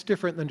 And that's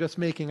different than just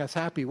making us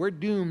happy. We're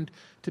doomed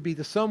to be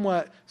the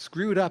somewhat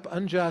screwed up,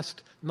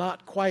 unjust,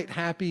 not quite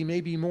happy,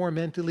 maybe more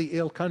mentally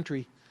ill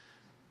country.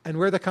 And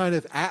we're the kind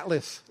of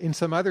Atlas, in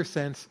some other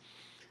sense,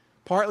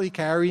 partly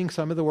carrying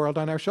some of the world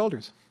on our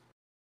shoulders.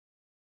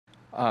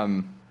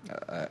 I'm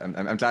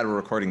glad we're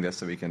recording this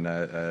so we can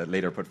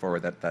later put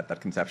forward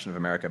that conception of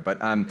America. But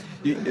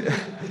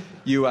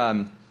you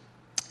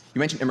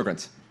mentioned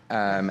immigrants.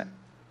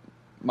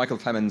 Michael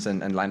Clemens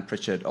and Lan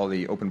Pritchett, all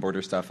the open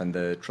border stuff and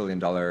the $1 trillion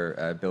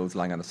bills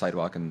lying on the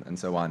sidewalk and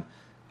so on.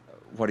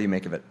 What do you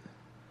make of it?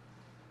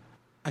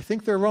 I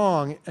think they're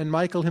wrong, and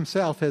Michael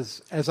himself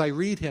has, as I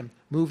read him,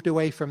 moved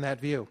away from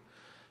that view.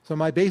 So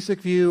my basic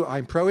view,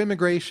 I'm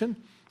pro-immigration.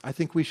 I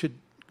think we should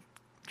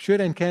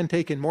and can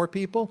take in more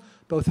people,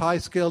 both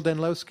high-skilled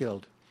and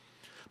low-skilled.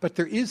 But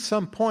there is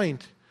some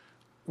point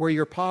where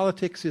your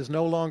politics is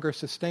no longer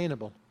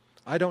sustainable.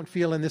 I don't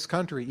feel in this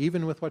country,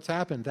 even with what's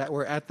happened, that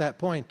we're at that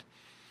point.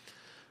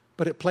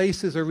 But it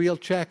places a real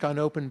check on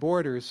open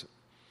borders.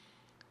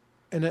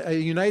 And a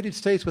United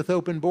States with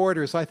open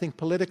borders, I think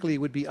politically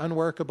would be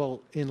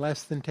unworkable in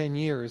less than 10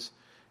 years,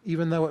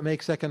 even though it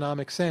makes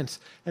economic sense.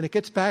 And it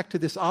gets back to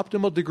this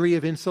optimal degree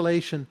of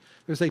insulation.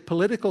 There's a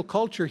political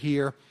culture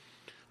here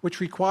which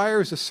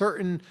requires a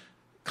certain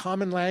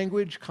common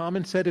language,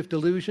 common set of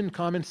delusion,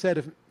 common set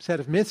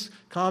of myths,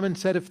 common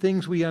set of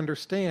things we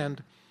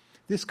understand.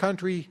 This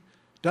country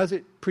does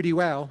it pretty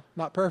well,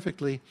 not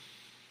perfectly.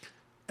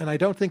 And I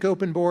don't think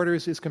open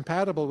borders is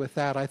compatible with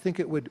that. I think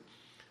it would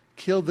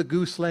kill the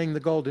goose laying the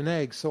golden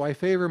egg. So I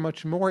favor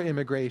much more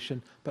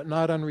immigration, but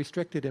not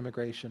unrestricted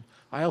immigration.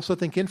 I also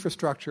think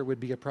infrastructure would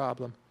be a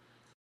problem.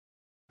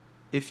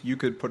 If you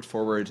could put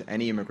forward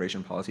any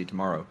immigration policy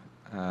tomorrow,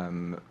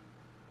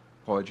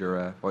 what would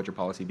your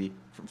policy be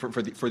for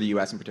the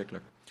U.S. in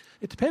particular?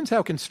 It depends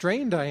how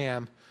constrained I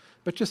am,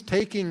 but just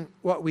taking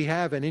what we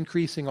have and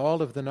increasing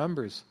all of the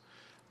numbers.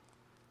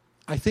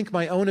 I think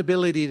my own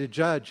ability to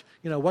judge,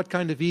 what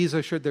kind of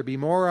visa should there be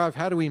more of?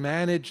 How do we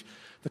manage?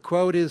 The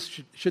quote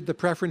is, should the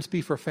preference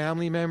be for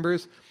family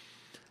members?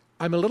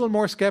 I'm a little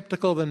more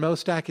skeptical than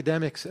most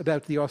academics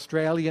about the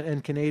Australian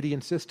and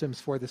Canadian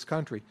systems for this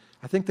country.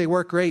 I think they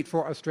work great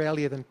for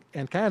Australia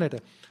and Canada.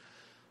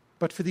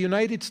 But for the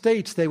United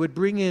States, they would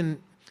bring in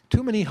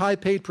too many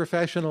high-paid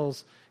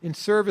professionals in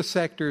service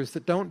sectors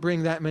that don't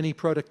bring that many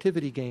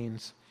productivity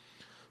gains.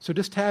 So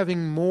just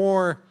having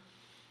more,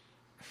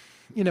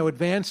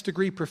 advanced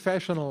degree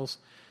professionals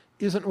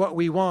isn't what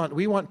we want.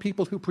 We want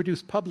people who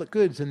produce public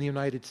goods in the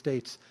United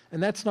States,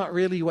 and that's not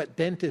really what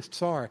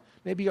dentists are.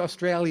 Maybe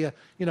Australia,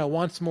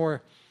 wants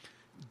more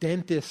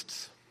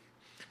dentists,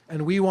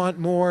 and we want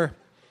more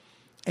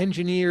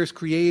engineers,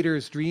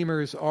 creators,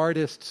 dreamers,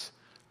 artists,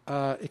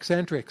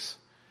 eccentrics.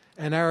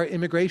 And our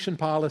immigration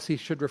policy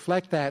should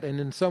reflect that,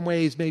 and in some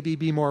ways maybe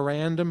be more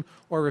random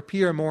or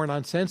appear more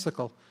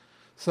nonsensical.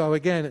 So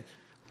again,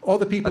 all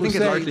the people who say...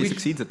 I think it largely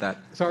succeeds at that.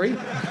 Sorry?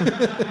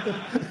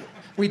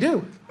 We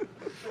do.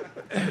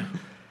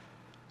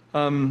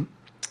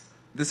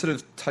 This sort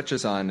of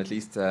touches on, at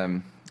least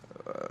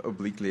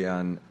obliquely,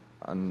 on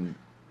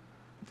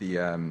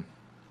the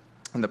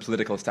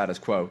political status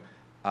quo.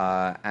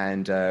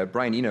 And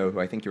Brian Eno, who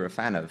I think you're a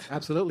fan of.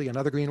 Absolutely.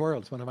 Another Green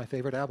World is one of my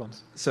favorite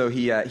albums. So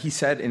he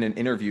said in an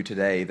interview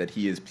today that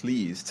he is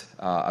pleased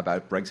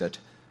about Brexit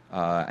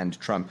and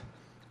Trump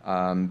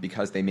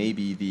because they may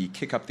be the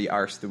kick up the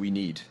arse that we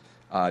need.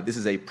 This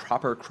is a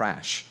proper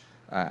crash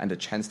and a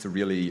chance to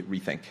really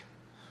rethink,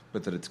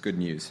 but that it's good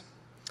news.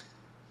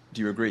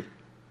 Do you agree?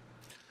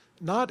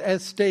 Not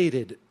as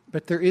stated,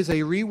 but there is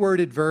a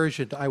reworded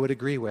version I would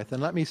agree with.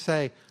 And let me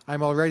say,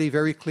 I'm already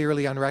very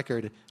clearly on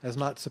record as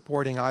not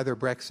supporting either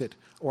Brexit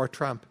or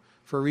Trump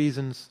for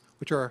reasons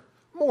which are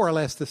more or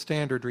less the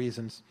standard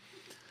reasons.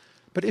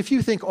 But if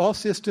you think all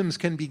systems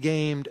can be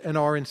gamed and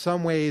are in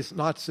some ways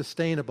not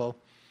sustainable,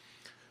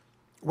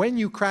 when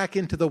you crack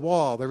into the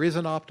wall, there is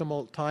an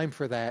optimal time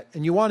for that.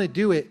 And you want to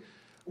do it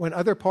when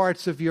other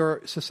parts of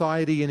your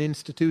society and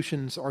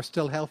institutions are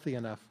still healthy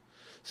enough.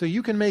 So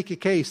you can make a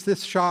case,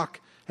 this shock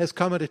has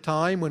come at a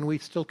time when we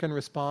still can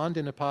respond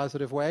in a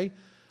positive way.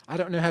 I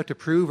don't know how to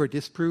prove or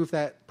disprove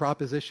that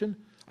proposition.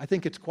 I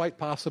think it's quite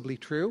possibly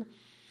true.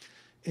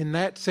 In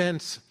that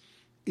sense,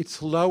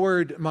 it's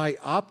lowered my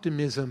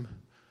optimism,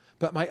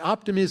 but my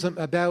optimism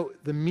about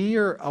the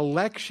mere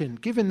election,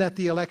 given that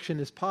the election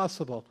is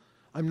possible,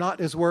 I'm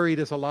not as worried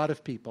as a lot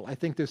of people. I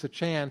think there's a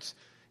chance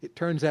it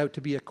turns out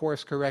to be a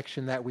course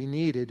correction that we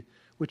needed,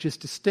 which is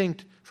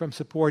distinct from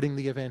supporting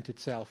the event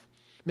itself.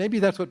 Maybe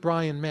that's what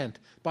Brian meant.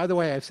 By the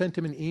way, I've sent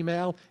him an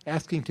email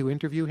asking to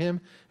interview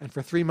him, and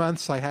for 3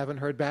 months I haven't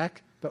heard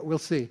back, but we'll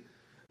see.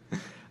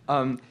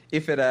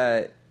 If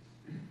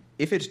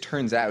it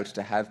turns out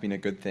to have been a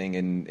good thing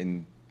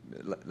in,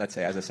 let's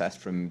say, as assessed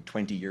from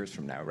 20 years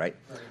from now, right?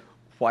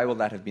 Why will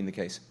that have been the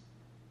case?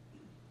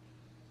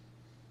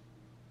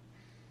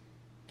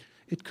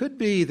 It could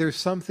be there's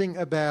something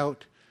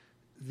about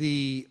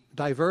the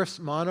diverse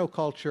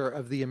monoculture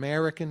of the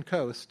American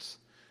coasts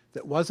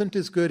that wasn't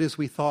as good as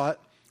we thought,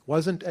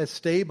 wasn't as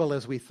stable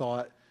as we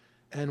thought,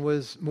 and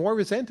was more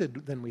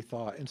resented than we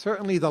thought. And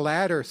certainly the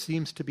latter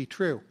seems to be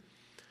true.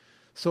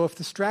 So if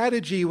the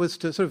strategy was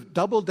to sort of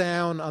double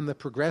down on the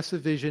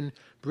progressive vision,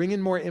 bring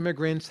in more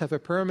immigrants, have a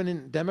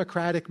permanent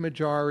democratic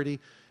majority,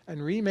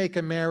 and remake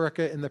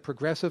America in the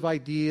progressive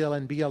ideal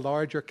and be a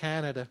larger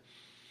Canada,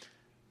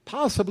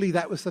 possibly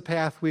that was the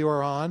path we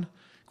were on.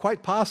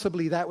 Quite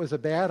possibly that was a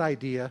bad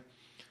idea.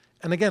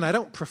 And again, I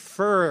don't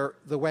prefer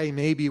the way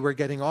maybe we're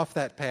getting off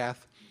that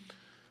path,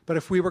 but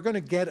if we were going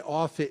to get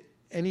off it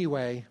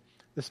anyway,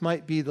 this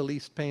might be the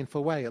least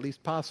painful way, at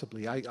least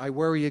possibly. I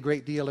worry a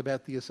great deal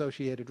about the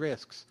associated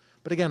risks.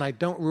 But again, I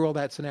don't rule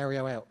that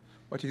scenario out.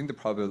 What do you think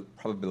the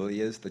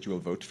probability is that you will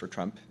vote for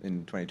Trump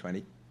in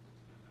 2020?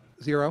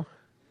 0.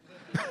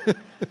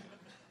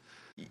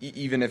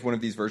 Even if one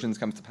of these versions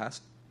comes to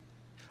pass?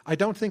 I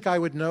don't think I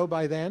would know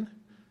by then.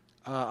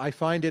 I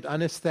find it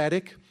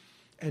unaesthetic.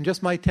 And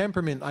just my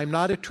temperament, I'm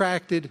not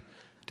attracted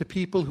to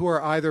people who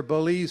are either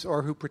bullies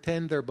or who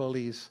pretend they're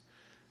bullies.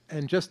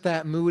 And just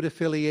that mood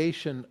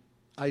affiliation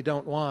I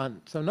don't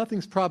want. So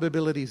nothing's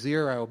probability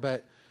 0,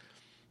 but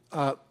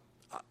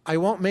I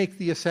won't make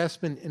the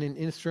assessment in an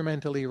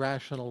instrumentally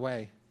rational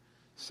way.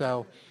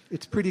 So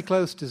it's pretty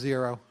close to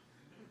 0.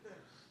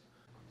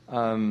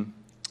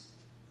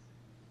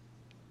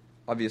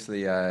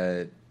 Obviously,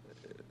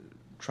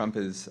 Trump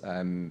is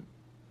in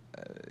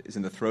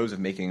the throes of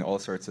making all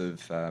sorts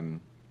of, at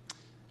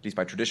least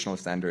by traditional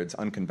standards,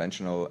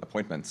 unconventional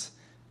appointments.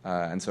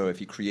 And so if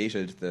he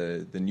created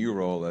the new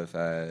role of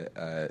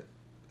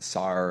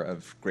Tsar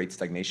of Great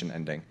Stagnation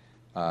Ending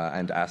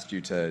and asked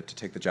you to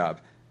take the job,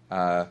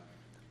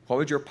 what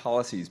would your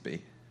policies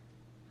be?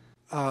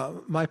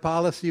 My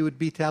policy would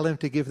be tell him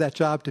to give that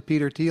job to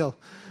Peter Thiel.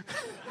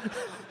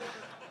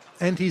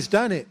 And he's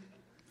done it.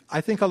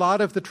 I think a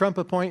lot of the Trump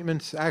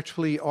appointments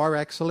actually are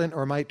excellent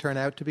or might turn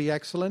out to be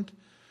excellent.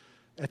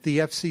 At the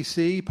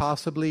FCC,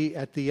 possibly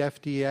at the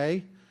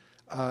FDA.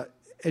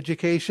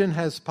 Education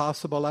has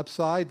possible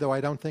upside, though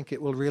I don't think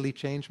it will really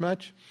change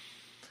much.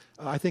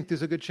 I think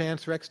there's a good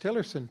chance Rex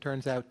Tillerson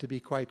turns out to be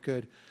quite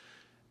good.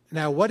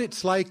 Now, what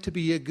it's like to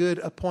be a good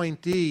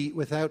appointee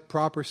without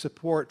proper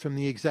support from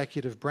the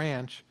executive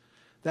branch,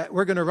 that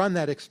we're going to run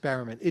that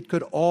experiment. It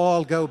could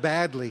all go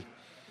badly.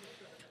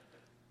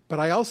 But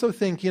I also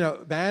think,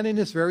 Bannon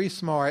is very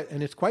smart,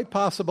 and it's quite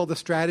possible the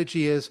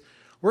strategy is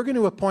we're going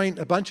to appoint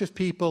a bunch of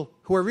people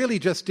who are really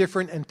just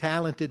different and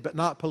talented but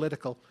not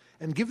political,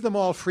 and give them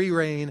all free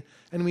rein,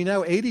 and we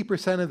know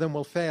 80% of them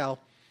will fail,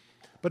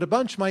 but a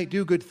bunch might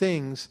do good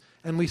things.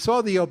 And we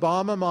saw the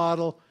Obama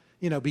model,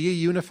 be a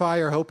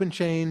unifier, hope and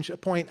change,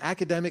 appoint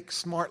academic,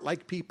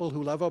 smart-like people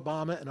who love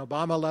Obama, and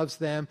Obama loves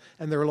them,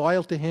 and they're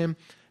loyal to him,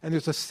 and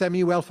there's a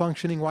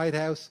semi-well-functioning White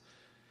House.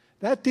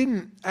 That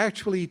didn't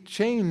actually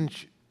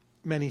change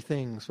many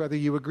things, whether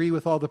you agree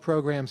with all the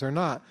programs or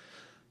not.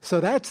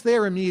 So that's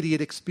their immediate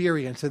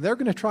experience, and they're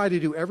going to try to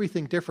do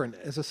everything different.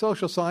 As a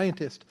social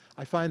scientist,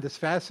 I find this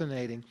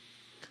fascinating.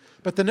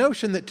 But the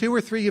notion that 2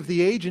 or 3 of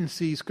the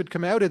agencies could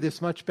come out of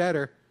this much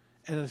better,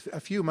 and a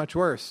few much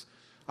worse.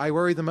 I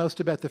worry the most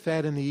about the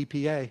Fed and the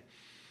EPA.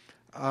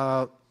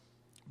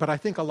 But I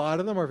think a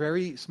lot of them are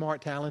very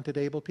smart, talented,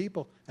 able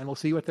people, and we'll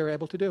see what they're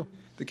able to do.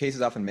 The case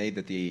is often made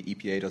that the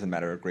EPA doesn't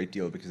matter a great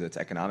deal because it's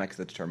economics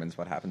that determines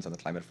what happens on the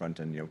climate front,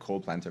 and coal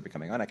plants are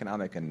becoming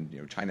uneconomic,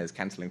 and China is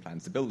cancelling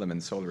plans to build them,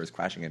 and solar is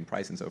crashing in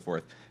price, and so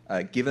forth.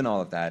 Given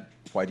all of that,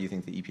 why do you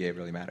think the EPA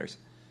really matters?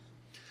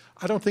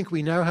 I don't think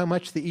we know how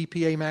much the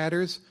EPA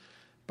matters,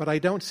 but I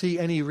don't see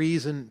any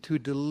reason to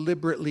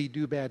deliberately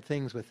do bad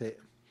things with it.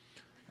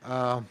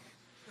 And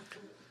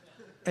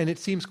it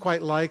seems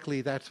quite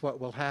likely that's what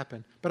will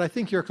happen. But I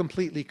think you're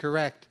completely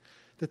correct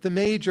that the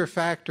major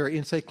factor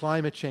in, say,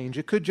 climate change,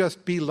 it could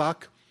just be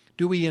luck.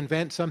 Do we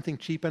invent something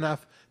cheap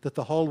enough that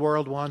the whole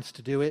world wants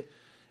to do it?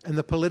 And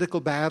the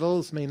political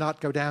battles may not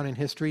go down in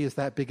history as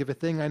that big of a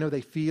thing. I know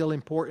they feel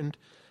important,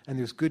 and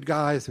there's good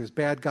guys, there's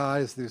bad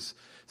guys, there's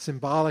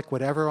symbolic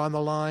whatever on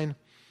the line.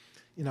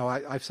 You know,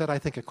 I've said I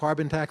think a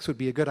carbon tax would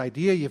be a good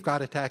idea. You've got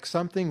to tax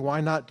something. Why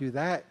not do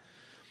that?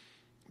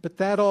 But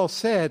that all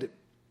said,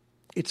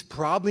 it's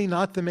probably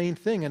not the main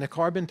thing, and a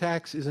carbon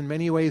tax is in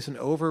many ways an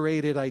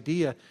overrated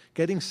idea.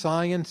 Getting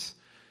science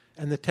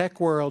and the tech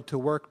world to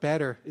work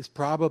better is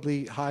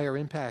probably higher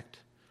impact,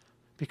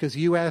 because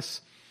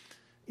U.S.,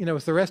 you know,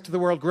 as the rest of the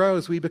world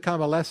grows, we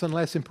become a less and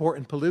less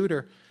important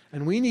polluter,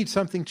 and we need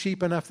something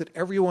cheap enough that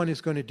everyone is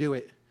going to do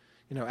it.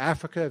 You know,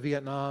 Africa,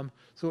 Vietnam.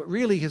 So it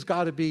really has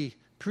got to be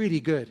pretty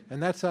good,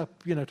 and that's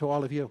up, you know, to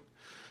all of you.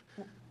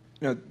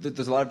 You know,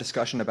 there's a lot of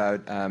discussion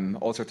about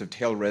all sorts of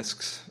tail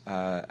risks,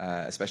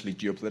 especially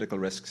geopolitical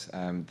risks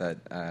that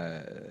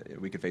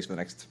we could face for the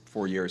next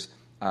 4 years.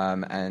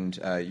 And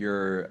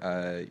your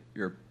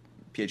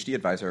PhD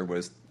advisor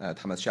was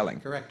Thomas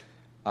Schelling. Correct.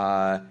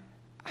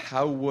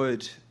 How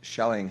would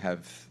Schelling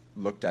have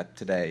looked at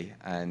today?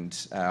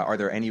 And are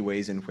there any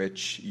ways in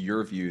which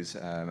your views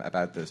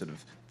about the sort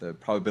of the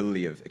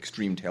probability of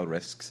extreme tail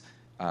risks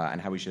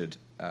and how we should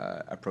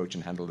approach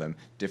and handle them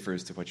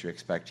differs to what you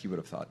expect he would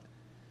have thought?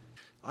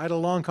 I had a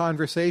long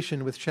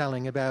conversation with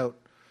Schelling about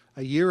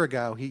a year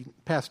ago. He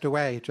passed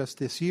away just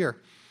this year.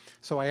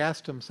 So I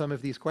asked him some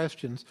of these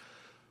questions.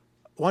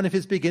 One of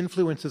his big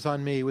influences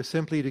on me was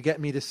simply to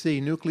get me to see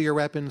nuclear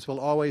weapons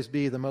will always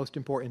be the most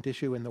important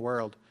issue in the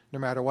world, no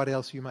matter what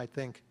else you might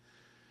think.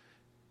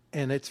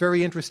 And it's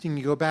very interesting.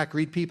 You go back,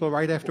 read people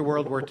right after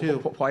World War II.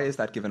 Why is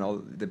that, given all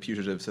the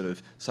putative sort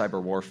of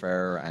cyber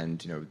warfare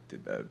and, you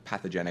know,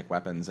 pathogenic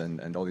weapons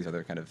and all these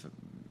other kind of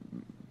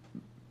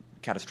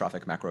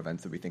catastrophic macro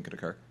events that we think could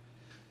occur?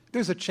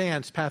 There's a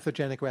chance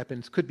pathogenic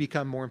weapons could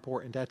become more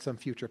important at some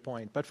future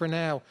point. But for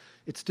now,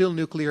 it's still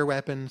nuclear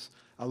weapons.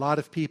 A lot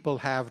of people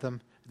have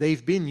them.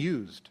 They've been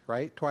used,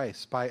 right,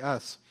 twice by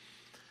us.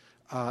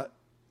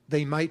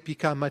 They might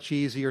become much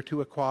easier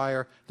to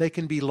acquire. They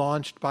can be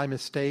launched by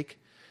mistake.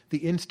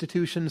 The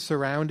institutions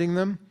surrounding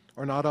them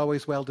are not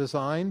always well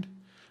designed.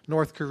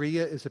 North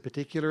Korea is a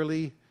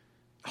particularly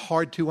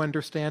hard to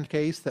understand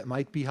case that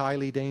might be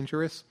highly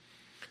dangerous.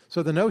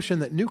 So the notion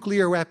that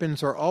nuclear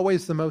weapons are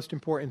always the most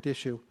important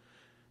issue,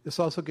 this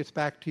also gets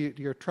back to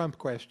your Trump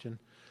question.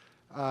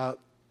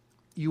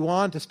 You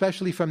want,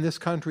 especially from this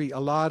country, a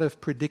lot of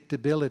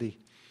predictability.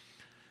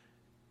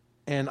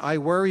 And I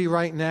worry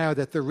right now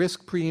that the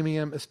risk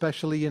premium,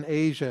 especially in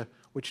Asia,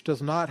 which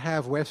does not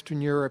have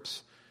Western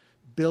Europe's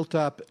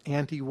built-up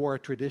anti-war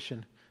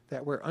tradition,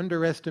 that we're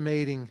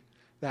underestimating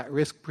that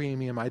risk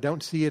premium. I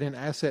don't see it in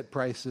asset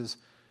prices.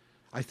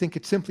 I think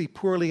it's simply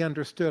poorly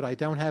understood. I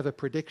don't have a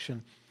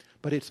prediction.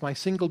 But it's my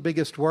single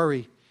biggest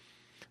worry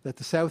that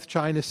the South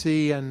China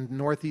Sea and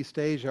Northeast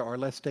Asia are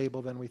less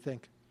stable than we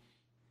think.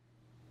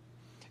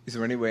 Is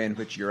there any way in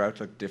which your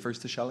outlook differs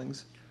to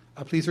Schelling's?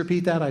 Please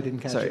repeat that. I didn't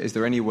catch it. Is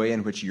there any way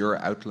in which your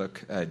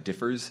outlook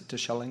differs to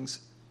Schelling's?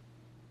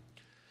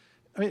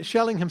 I mean,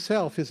 Schelling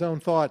himself, his own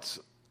thoughts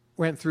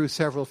went through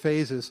several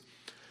phases.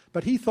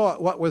 But he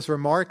thought what was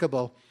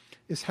remarkable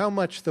is how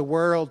much the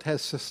world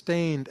has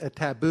sustained a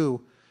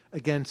taboo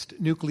against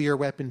nuclear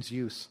weapons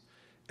use.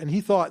 And he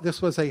thought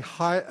this was a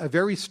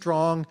very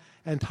strong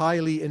and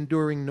highly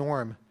enduring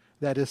norm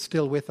that is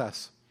still with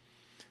us.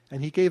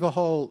 And he gave a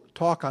whole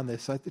talk on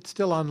this. It's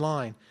still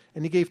online.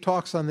 And he gave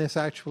talks on this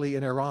actually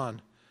in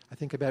Iran, I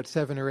think about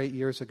 7 or 8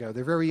 years ago.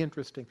 They're very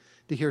interesting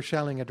to hear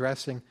Schelling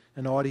addressing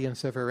an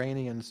audience of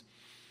Iranians.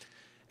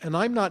 And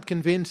I'm not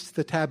convinced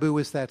the taboo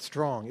is that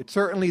strong. It's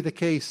certainly the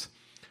case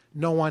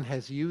no one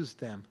has used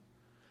them.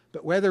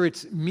 But whether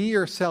it's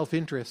mere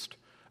self-interest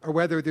or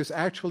whether there's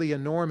actually a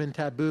norm and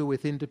taboo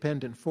with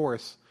independent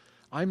force,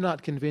 I'm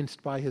not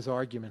convinced by his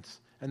arguments.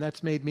 And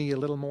that's made me a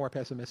little more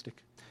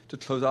pessimistic. To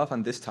close off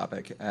on this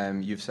topic,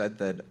 you've said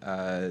that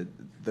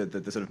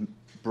the sort of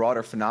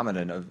broader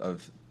phenomenon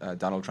of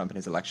Donald Trump and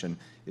his election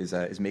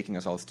is making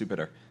us all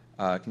stupider.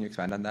 Can you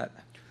expand on that?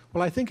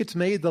 Well, I think it's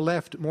made the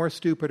left more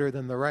stupider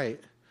than the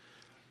right.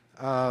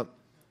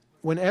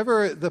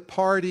 Whenever the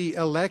party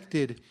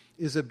elected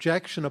is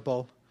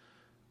objectionable,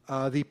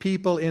 the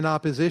people in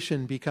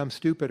opposition become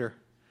stupider,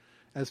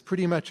 as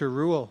pretty much a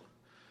rule.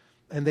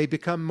 And they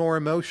become more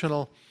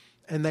emotional,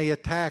 and they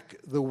attack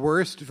the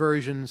worst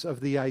versions of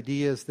the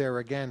ideas they're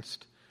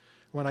against,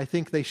 when I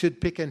think they should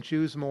pick and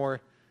choose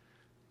more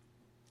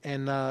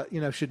and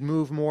should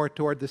move more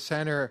toward the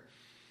center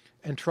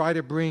and try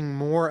to bring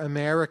more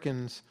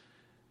Americans.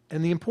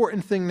 And the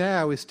important thing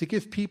now is to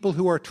give people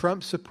who are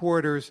Trump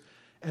supporters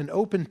an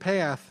open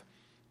path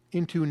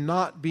into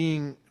not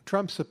being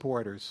Trump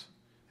supporters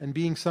and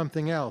being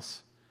something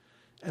else.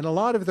 And a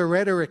lot of the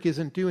rhetoric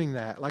isn't doing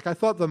that. Like, I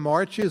thought the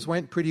marches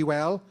went pretty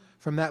well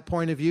from that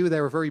point of view. They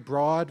were very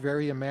broad,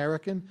 very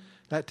American.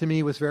 That to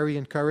me was very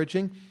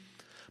encouraging.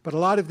 But a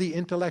lot of the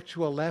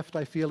intellectual left,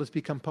 I feel, has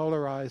become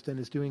polarized and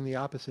is doing the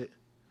opposite.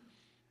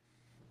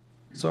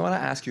 So I want to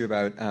ask you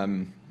about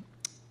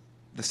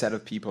the set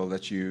of people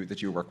that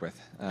you work with,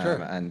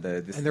 Sure. and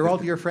they're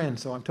all your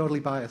friends, so I'm totally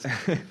biased.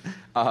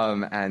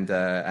 and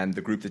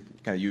the group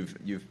that kind of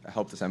you've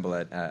helped assemble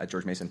at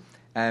George Mason.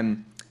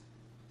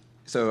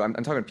 So I'm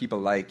talking people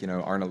like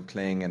Arnold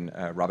Kling and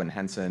Robin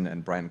Hanson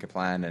and Brian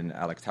Kaplan and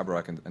Alex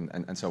Tabarrok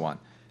and so on.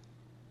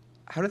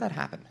 How did that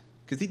happen?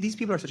 Because these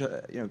people are such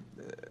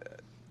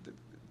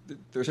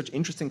there are such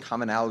interesting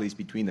commonalities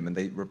between them, and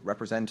they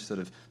represent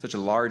sort of such a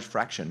large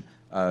fraction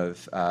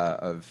of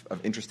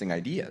interesting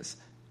ideas.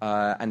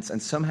 And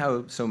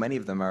somehow so many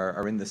of them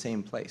are in the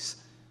same place.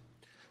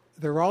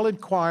 They're all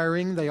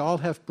inquiring. They all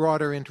have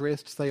broader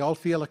interests. They all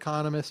feel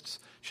economists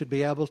should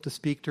be able to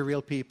speak to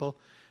real people.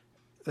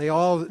 They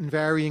all, in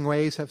varying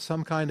ways, have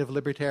some kind of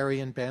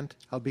libertarian bent,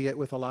 albeit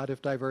with a lot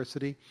of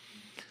diversity.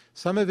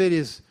 Some of it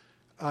is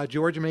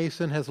George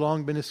Mason has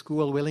long been a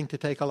school willing to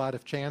take a lot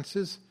of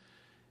chances.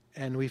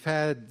 And we've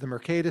had the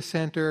Mercatus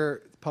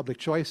Center, the Public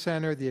Choice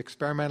Center, the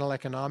Experimental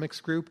Economics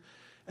Group,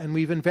 and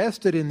we've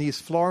invested in these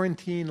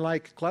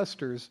Florentine-like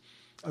clusters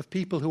of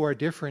people who are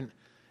different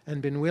and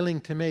been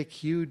willing to make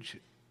huge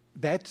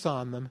bets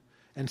on them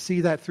and see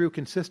that through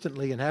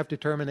consistently and have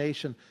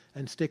determination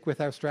and stick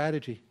with our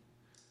strategy.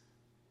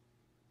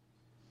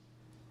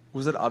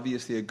 Was it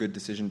obviously a good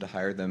decision to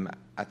hire them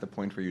at the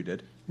point where you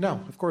did?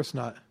 No, of course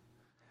not.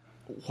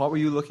 What were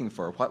you looking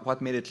for?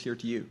 What made it clear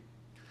to you?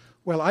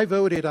 Well, I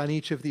voted on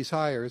each of these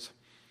hires.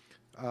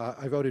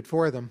 I voted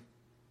for them.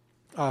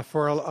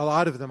 For a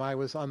lot of them, I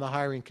was on the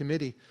hiring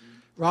committee.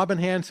 Robin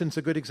Hanson's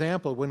a good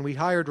example. When we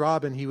hired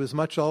Robin, he was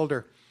much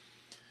older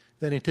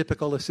than a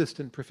typical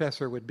assistant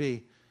professor would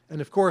be. And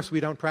of course,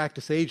 we don't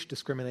practice age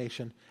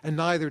discrimination, and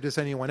neither does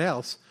anyone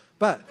else.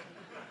 But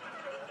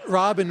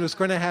Robin was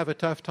going to have a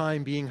tough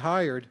time being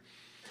hired.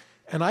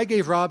 And I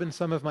gave Robin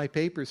some of my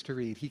papers to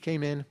read. He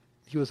came in.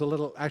 He was a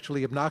little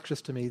actually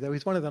obnoxious to me, though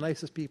he's one of the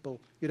nicest people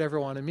you'd ever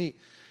want to meet.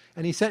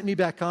 And he sent me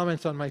back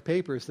comments on my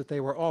papers that they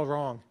were all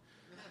wrong.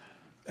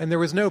 And there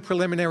was no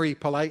preliminary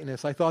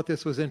politeness. I thought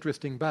this was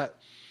interesting,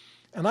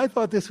 and I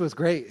thought this was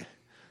great.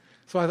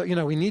 So I thought,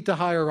 we need to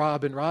hire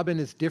Robin. Robin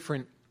is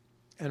different.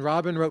 And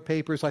Robin wrote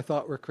papers I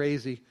thought were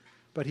crazy,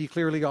 but he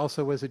clearly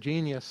also was a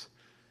genius.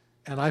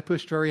 And I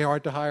pushed very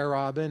hard to hire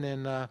Robin,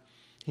 and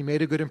he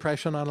made a good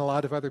impression on a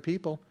lot of other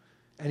people.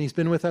 And he's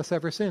been with us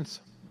ever since.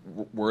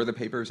 Were the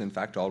papers, in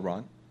fact, all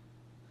wrong?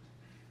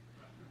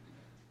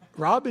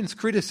 Robin's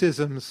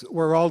criticisms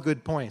were all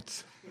good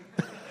points.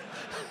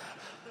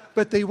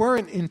 But they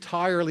weren't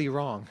entirely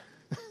wrong.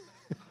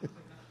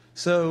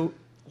 So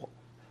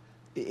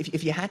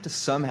if you had to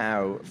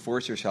somehow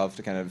force yourself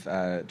to kind of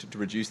to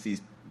reduce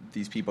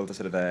these people to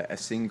sort of a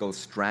single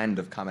strand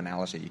of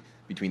commonality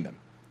between them,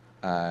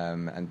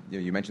 and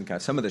you mentioned kind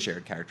of some of the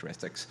shared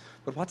characteristics,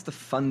 but what's the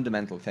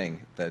fundamental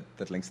thing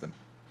that links them?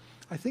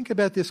 I think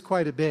about this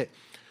quite a bit.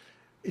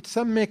 It's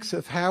some mix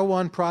of how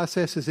one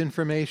processes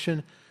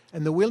information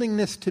and the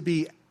willingness to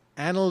be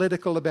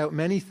analytical about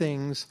many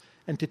things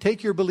and to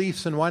take your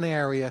beliefs in one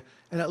area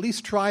and at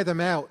least try them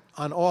out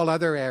on all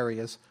other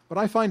areas. What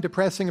I find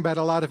depressing about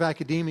a lot of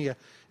academia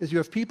is you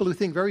have people who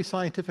think very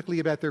scientifically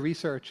about their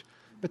research,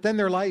 but then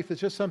their life is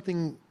just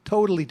something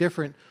totally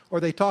different, or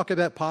they talk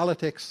about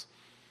politics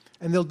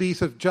and they'll be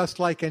sort of just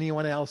like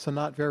anyone else and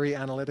not very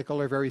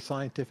analytical or very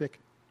scientific.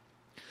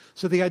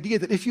 So the idea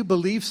that if you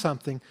believe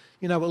something,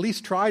 at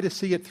least try to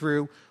see it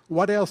through.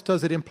 What else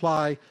does it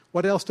imply?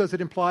 What else does it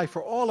imply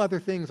for all other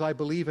things I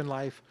believe in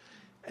life?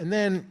 And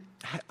then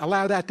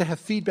allow that to have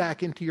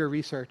feedback into your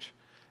research.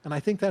 And I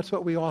think that's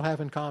what we all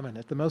have in common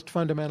at the most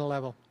fundamental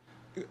level.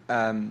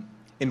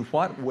 In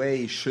what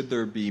way should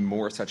there be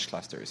more such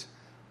clusters?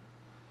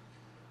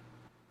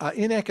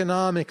 In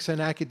economics and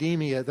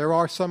academia, there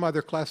are some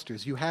other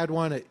clusters. You had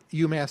one at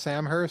UMass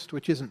Amherst,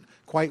 which isn't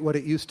quite what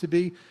it used to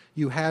be.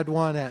 You had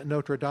one at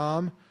Notre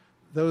Dame.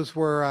 Those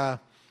were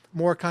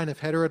more kind of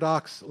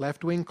heterodox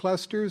left-wing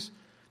clusters.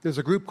 There's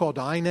a group called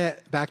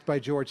INET, backed by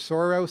George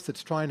Soros,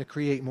 that's trying to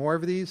create more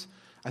of these.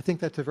 I think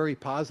that's a very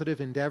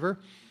positive endeavor.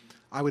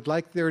 I would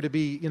like there to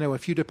be, a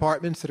few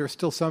departments that are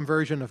still some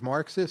version of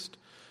Marxist,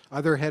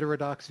 other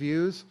heterodox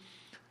views.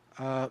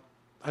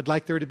 I'd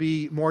like there to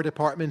be more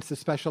departments that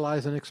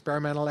specialize in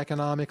experimental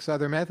economics,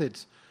 other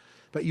methods.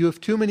 But you have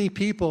too many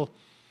people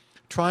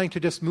trying to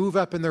just move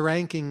up in the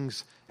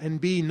rankings and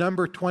be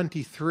number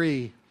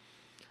 23,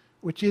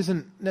 which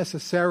isn't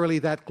necessarily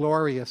that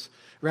glorious,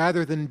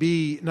 rather than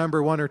be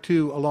number 1 or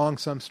 2 along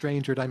some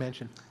stranger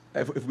dimension.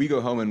 If we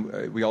go home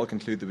and we all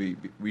conclude that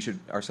we should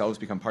ourselves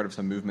become part of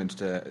some movement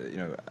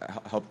to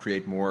help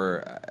create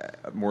more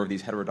of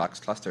these heterodox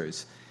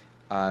clusters,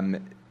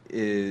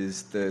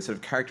 is the sort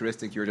of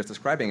characteristic you were just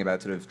describing about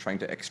sort of trying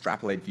to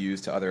extrapolate views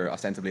to other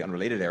ostensibly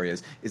unrelated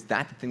areas, is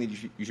that the thing that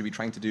you should be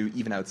trying to do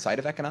even outside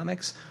of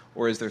economics?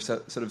 Or is there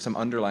sort of some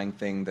underlying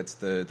thing that's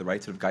the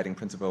right sort of guiding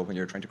principle when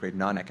you're trying to create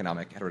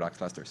non-economic heterodox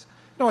clusters?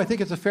 No, I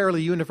think it's a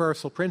fairly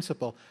universal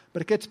principle,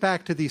 but it gets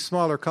back to these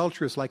smaller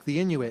cultures like the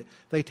Inuit.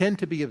 They tend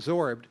to be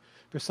absorbed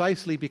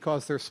precisely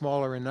because they're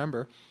smaller in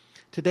number.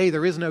 Today,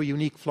 there is no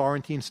unique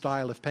Florentine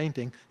style of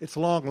painting. It's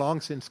long, long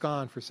since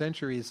gone for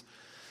centuries.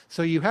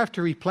 So you have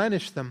to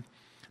replenish them.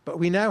 But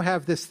we now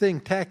have this thing,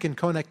 tech and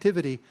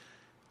connectivity,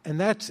 and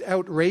that's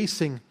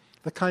outracing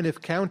the kind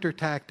of counter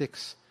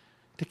tactics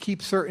to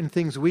keep certain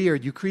things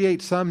weird. You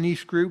create some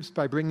niche groups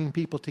by bringing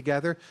people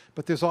together,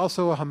 but there's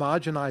also a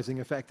homogenizing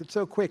effect. It's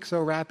so quick,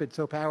 so rapid,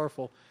 so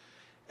powerful.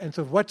 And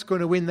so what's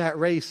going to win that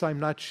race, I'm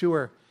not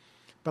sure.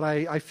 But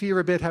I fear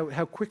a bit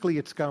how quickly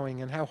it's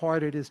going and how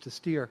hard it is to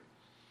steer.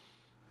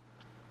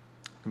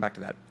 Come back to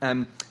that.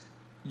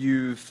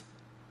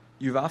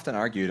 You've often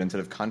argued, and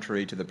sort of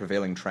contrary to the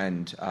prevailing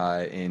trend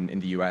in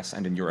the US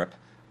and in Europe,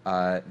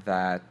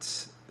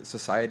 that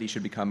society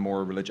should become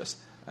more religious,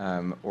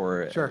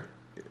 or Sure.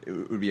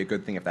 It would be a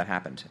good thing if that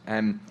happened.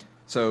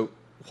 So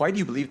why do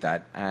you believe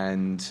that,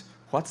 and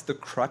what's the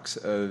crux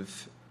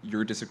of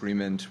your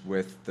disagreement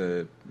with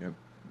the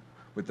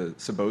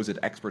supposed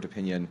expert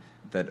opinion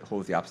that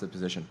holds the opposite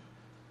position?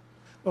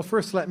 Well,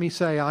 first let me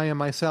say I am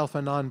myself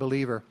a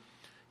non-believer.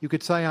 You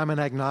could say I'm an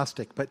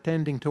agnostic, but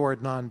tending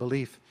toward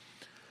non-belief.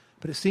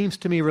 But it seems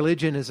to me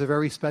religion is a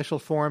very special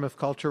form of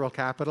cultural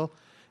capital.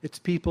 It's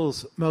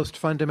people's most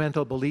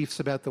fundamental beliefs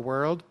about the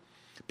world.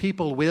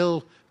 People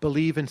will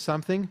believe in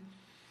something.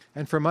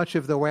 And for much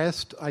of the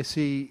West, I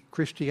see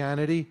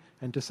Christianity,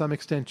 and to some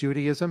extent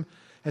Judaism,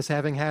 as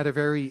having had a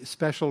very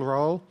special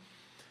role.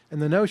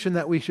 And the notion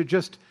that we should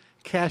just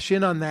cash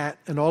in on that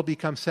and all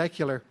become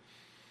secular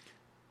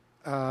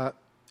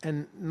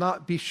and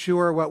not be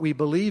sure what we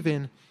believe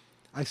in,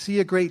 I see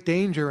a great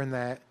danger in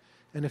that.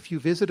 And if you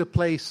visit a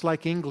place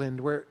like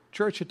England, where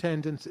church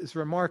attendance is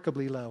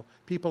remarkably low,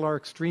 people are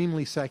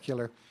extremely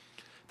secular,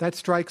 that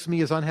strikes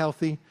me as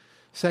unhealthy.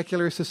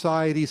 Secular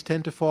societies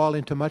tend to fall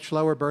into much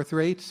lower birth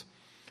rates.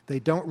 They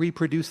don't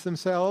reproduce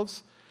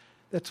themselves.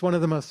 That's one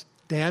of the most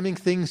damning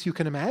things you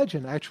can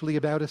imagine, actually,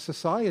 about a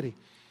society.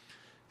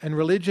 And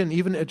religion,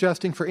 even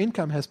adjusting for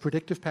income, has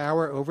predictive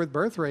power over the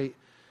birth rate.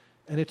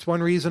 And it's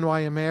one reason why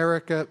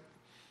America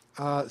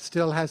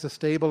still has a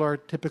stable or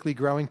typically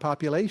growing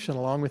population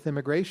along with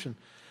immigration.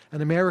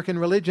 And American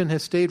religion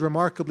has stayed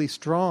remarkably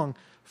strong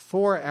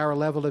for our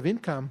level of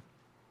income.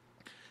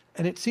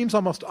 And it seems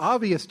almost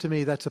obvious to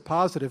me that's a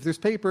positive. There's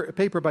a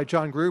paper by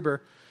John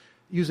Gruber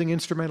using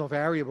instrumental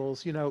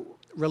variables.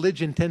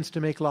 Religion tends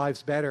to make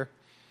lives better,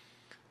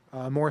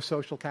 more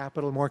social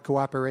capital, more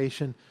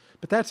cooperation.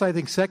 But that's, I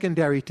think,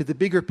 secondary to the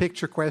bigger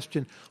picture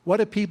question. What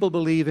do people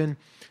believe in?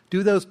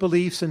 Do those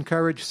beliefs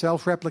encourage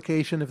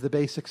self-replication of the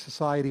basic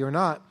society or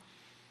not?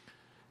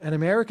 And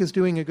America's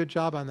doing a good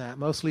job on that,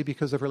 mostly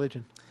because of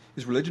religion.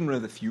 Is religion one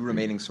of the few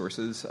remaining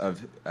sources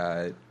of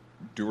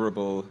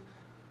durable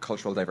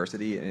cultural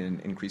diversity in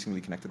an increasingly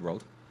connected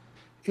world?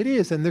 It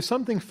is, and there's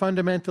something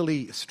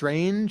fundamentally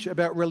strange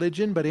about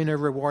religion, but in a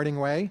rewarding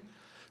way.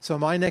 So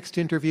my next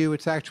interview,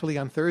 it's actually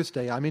on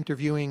Thursday. I'm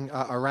interviewing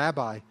a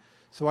rabbi.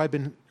 So I've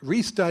been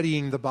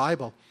restudying the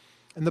Bible.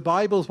 And the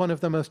Bible is one of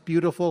the most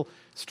beautiful,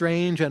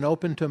 strange, and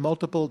open to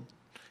multiple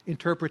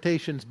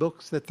interpretations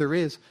books that there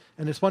is.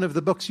 And it's one of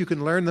the books you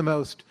can learn the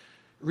most,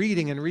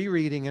 reading and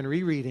rereading and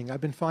rereading.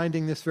 I've been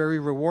finding this very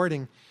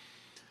rewarding.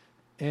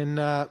 And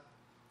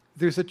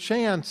there's a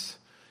chance,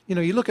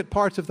 you look at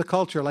parts of the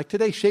culture, like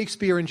today,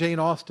 Shakespeare and Jane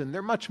Austen,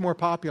 they're much more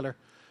popular.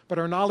 But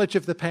our knowledge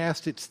of the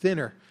past, it's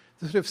thinner.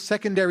 The sort of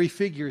secondary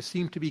figures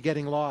seem to be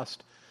getting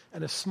lost.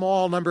 And a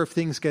small number of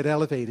things get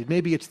elevated.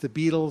 Maybe it's the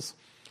Beatles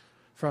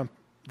from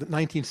the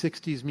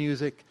 1960s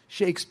music,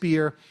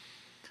 Shakespeare.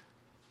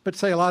 But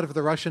say a lot of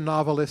the Russian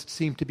novelists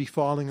seem to be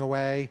falling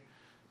away.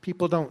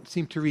 People don't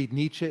seem to read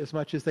Nietzsche as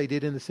much as they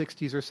did in the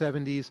 60s or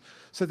 70s.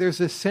 So there's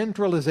this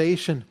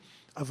centralization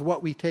of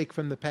what we take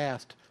from the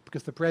past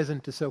because the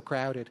present is so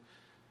crowded.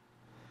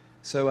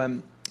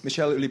 So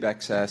Michel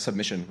Houellebecq's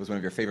Submission was one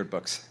of your favorite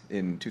books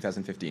in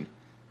 2015.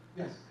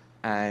 Yes.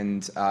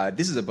 And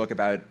this is a book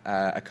about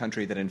a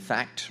country that, in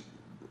fact,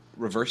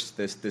 reversed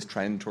this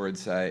trend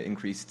towards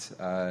increased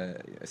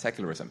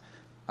secularism.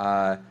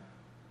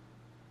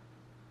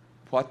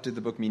 What did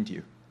the book mean to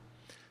you?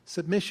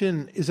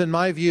 Submission is, in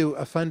my view,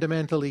 a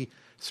fundamentally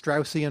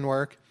Straussian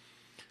work.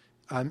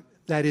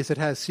 That is, it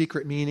has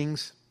secret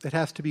meanings. It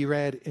has to be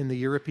read in the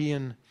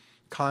European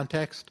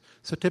context.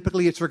 So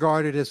typically it's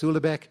regarded as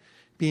Houellebecq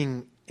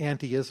being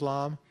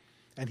anti-Islam,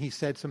 and he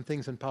said some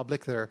things in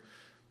public that are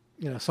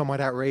somewhat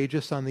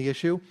outrageous on the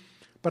issue.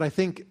 But I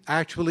think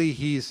actually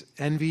he's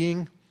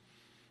envying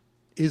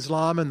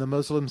Islam and the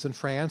Muslims in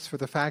France for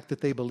the fact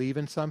that they believe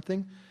in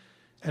something.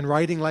 And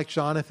writing like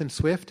Jonathan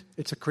Swift,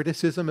 it's a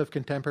criticism of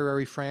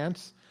contemporary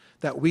France,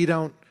 that we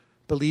don't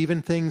believe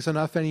in things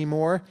enough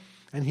anymore.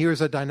 And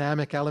here's a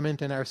dynamic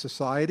element in our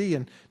society,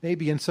 and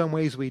maybe in some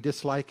ways we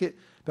dislike it,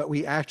 but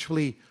we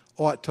actually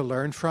ought to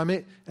learn from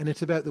it. And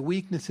it's about the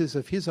weaknesses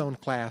of his own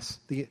class,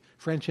 the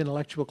French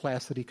intellectual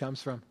class that he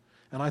comes from.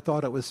 And I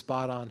thought it was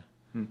spot on.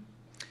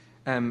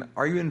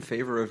 Are you in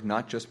favor of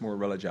not just more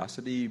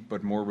religiosity,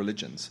 but more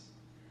religions?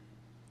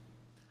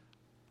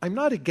 I'm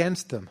not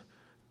against them.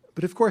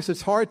 But of course,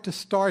 it's hard to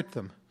start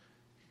them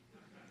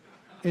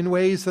in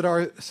ways that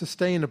are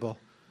sustainable.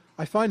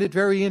 I find it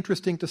very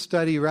interesting to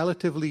study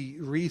relatively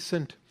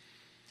recent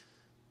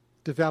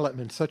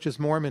developments, such as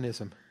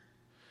Mormonism.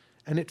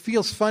 And it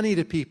feels funny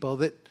to people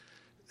that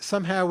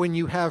somehow when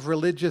you have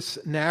religious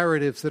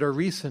narratives that are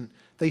recent,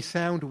 they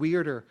sound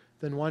weirder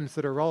than ones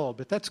that are old.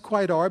 But that's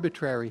quite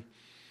arbitrary.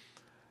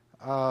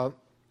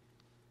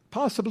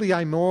 Possibly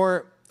I'm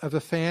more of a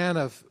fan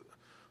of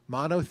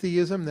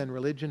monotheism than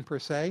religion per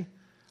se.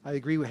 I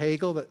agree with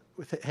Hegel that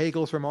with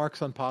Hegel's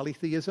remarks on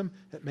polytheism,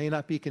 it may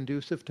not be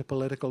conducive to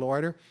political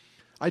order.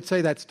 I'd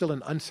say that's still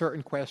an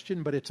uncertain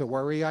question, but it's a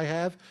worry I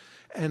have.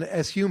 And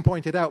as Hume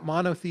pointed out,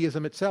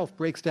 monotheism itself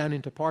breaks down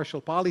into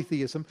partial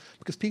polytheism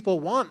because people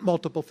want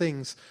multiple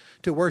things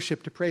to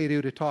worship, to pray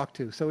to talk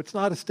to. So it's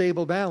not a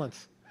stable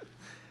balance.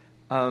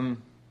 Why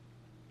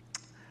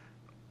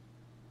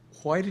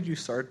did you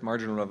start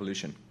Marginal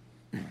Revolution?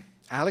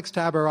 Alex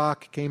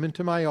Tabarrok came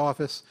into my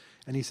office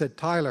and he said,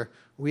 "Tyler,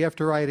 we have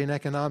to write an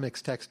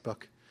economics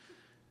textbook."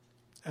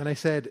 And I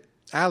said,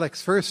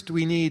 "Alex, first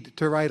we need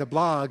to write a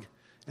blog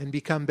and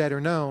become better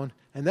known,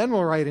 and then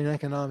we'll write an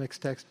economics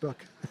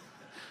textbook."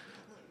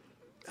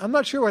 I'm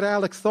not sure what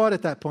Alex thought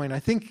at that point. I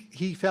think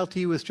he felt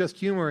he was just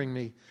humoring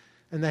me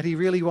and that he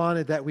really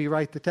wanted that we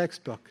write the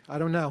textbook. I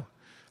don't know.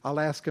 I'll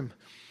ask him.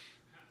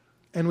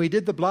 And we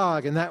did the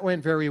blog, and that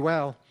went very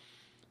well.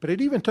 But it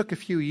even took a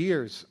few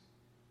years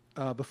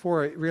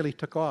before it really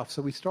took off.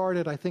 So we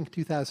started, I think,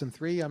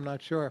 2003. I'm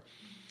not sure.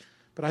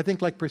 But I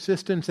think like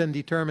persistence and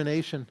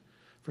determination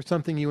for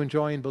something you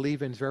enjoy and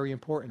believe in is very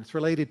important. It's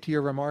related to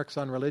your remarks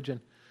on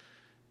religion.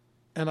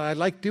 And I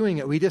liked doing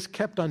it. We just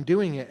kept on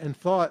doing it and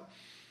thought,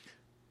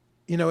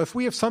 if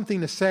we have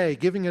something to say,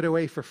 giving it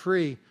away for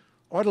free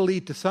ought to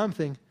lead to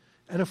something.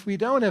 And if we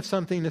don't have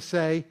something to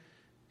say,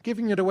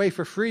 giving it away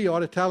for free ought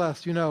to tell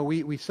us,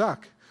 we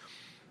suck.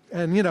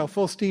 And,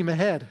 full steam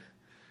ahead.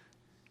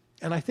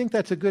 And I think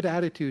that's a good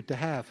attitude to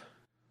have.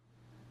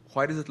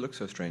 Why does it look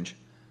so strange?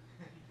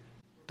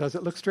 Does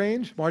it look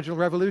strange? Marginal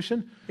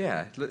Revolution?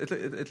 Yeah,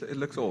 it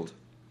looks old.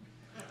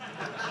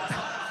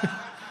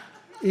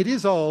 It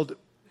is old.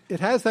 It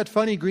has that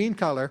funny green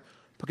color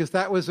because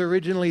that was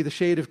originally the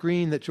shade of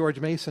green that George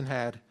Mason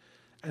had.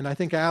 And I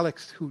think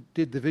Alex, who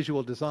did the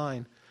visual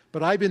design,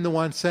 but I've been the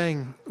one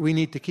saying we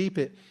need to keep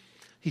it.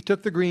 He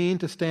took the green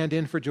to stand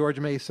in for George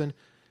Mason.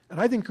 And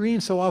I think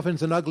green so often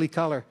is an ugly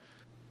color.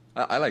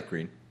 I like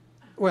green.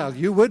 Well,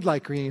 you would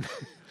like green.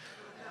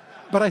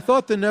 But I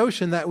thought the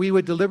notion that we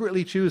would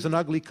deliberately choose an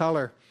ugly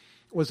color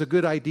was a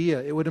good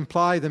idea. It would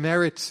imply the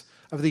merits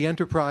of the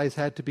enterprise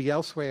had to be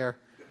elsewhere.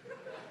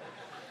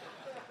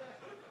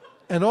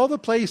 And all the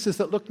places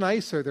that look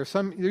nicer, they're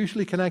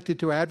usually connected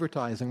to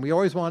advertising. We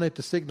always wanted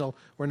to signal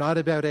we're not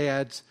about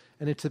ads,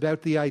 and it's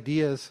about the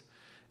ideas,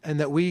 and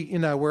that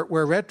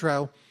we're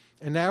retro,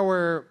 and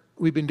now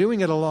we've been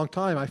doing it a long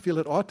time. I feel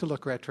it ought to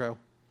look retro.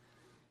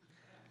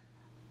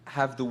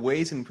 Have the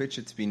ways in which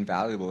it's been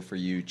valuable for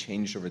you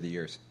changed over the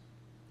years?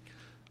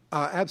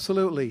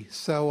 Absolutely.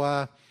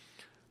 So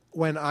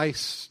when I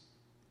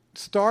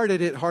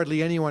started it,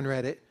 hardly anyone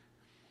read it.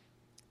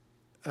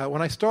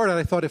 When I started,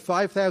 I thought if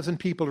 5,000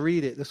 people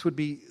read it, this would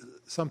be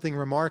something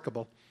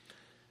remarkable.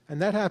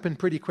 And that happened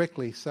pretty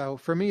quickly. So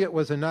for me, it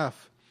was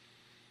enough.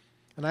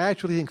 And I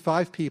actually think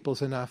 5 people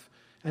is enough.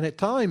 And at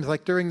times,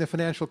 like during the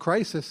financial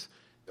crisis,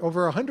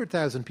 over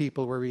 100,000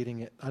 people were reading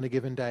it on a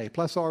given day,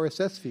 plus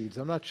RSS feeds.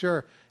 I'm not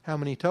sure how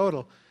many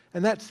total.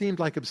 And that seemed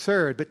like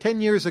absurd. But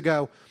 10 years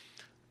ago,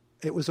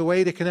 it was a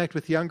way to connect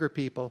with younger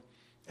people.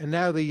 And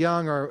now the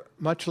young are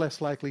much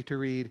less likely to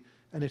read.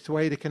 And it's a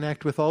way to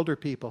connect with older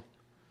people.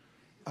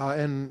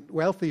 And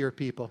wealthier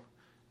people,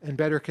 and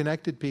better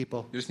connected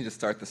people. You just need to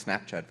start the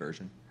Snapchat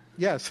version.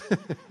 Yes,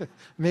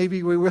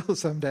 maybe we will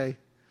someday.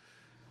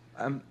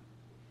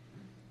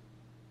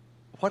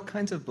 What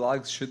kinds of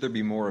blogs should there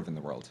be more of in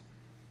the world?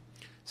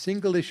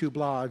 Single-issue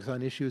blogs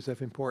on issues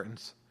of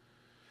importance.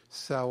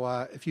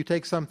 So if you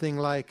take something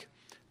like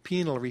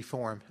penal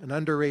reform, an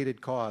underrated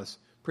cause,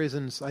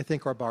 prisons, I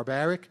think, are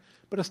barbaric,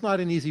 but it's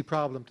not an easy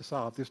problem to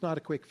solve. There's not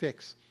a quick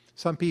fix.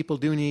 Some people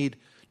do need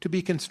to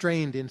be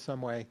constrained in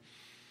some way.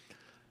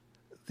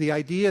 The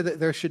idea that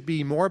there should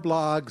be more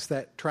blogs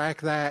that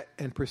track that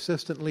and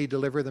persistently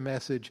deliver the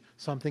message,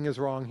 something is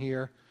wrong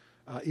here,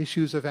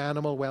 issues of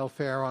animal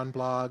welfare on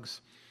blogs.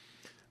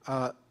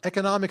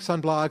 Economics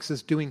on blogs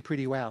is doing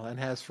pretty well and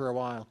has for a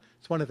while.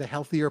 It's one of the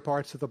healthier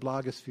parts of the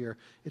blogosphere.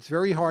 It's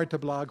very hard to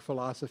blog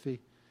philosophy.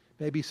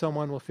 Maybe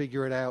someone will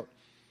figure it out.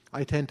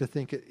 I tend to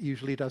think it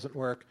usually doesn't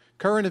work.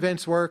 Current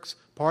events works,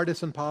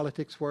 partisan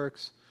politics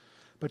works,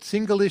 but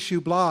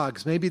single-issue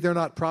blogs, maybe they're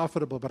not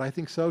profitable, but I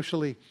think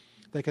socially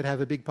they could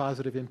have a big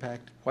positive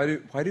impact. Why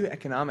do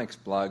economics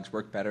blogs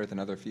work better than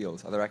other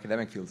fields, other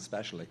academic fields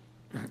especially?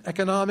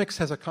 Economics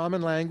has a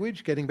common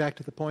language, getting back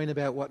to the point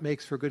about what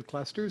makes for good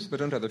clusters. But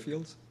don't other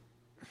fields?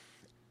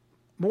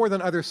 More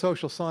than other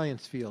social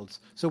science fields.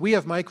 So we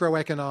have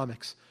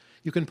microeconomics.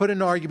 You can put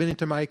an argument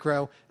into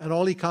micro, and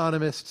all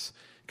economists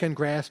can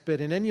grasp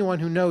it, and anyone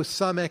who knows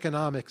some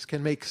economics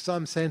can make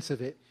some sense of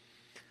it.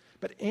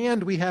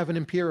 And we have an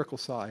empirical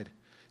side.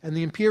 And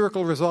the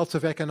empirical results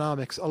of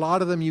economics, a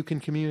lot of them you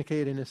can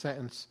communicate in a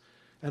sentence.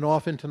 and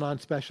often to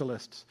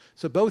non-specialists.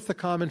 So both the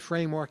common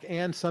framework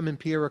and some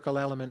empirical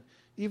element,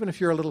 even if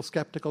you're a little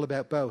skeptical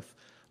about both.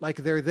 Like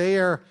they're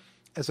there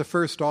as a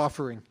first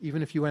offering,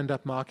 even if you end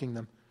up mocking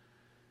them.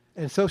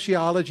 And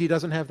sociology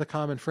doesn't have the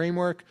common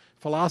framework.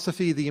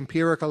 Philosophy, the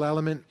empirical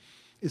element,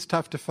 is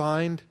tough to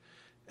find.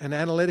 And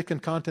analytic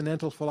and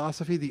continental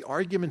philosophy, the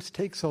arguments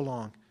take so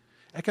long.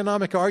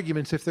 Economic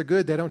arguments, if they're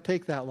good, they don't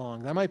take that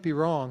long. That might be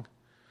wrong.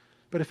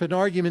 But if an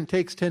argument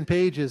takes 10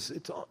 pages,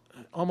 it's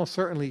almost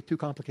certainly too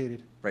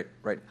complicated. Right.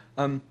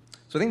 So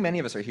I think many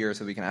of us are here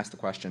so we can ask the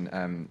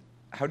question,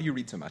 how do you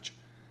read so much?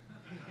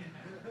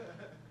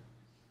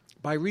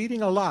 By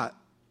reading a lot.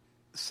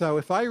 So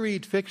if I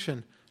read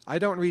fiction, I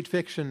don't read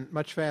fiction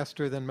much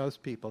faster than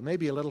most people,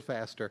 maybe a little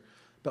faster,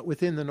 but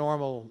within the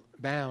normal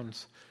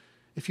bounds.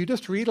 If you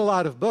just read a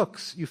lot of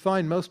books, you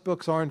find most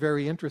books aren't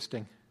very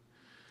interesting.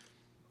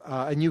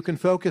 And you can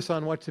focus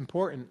on what's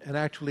important and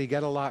actually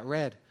get a lot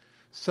read.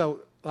 So,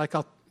 like,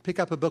 I'll pick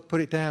up a book,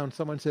 put it down.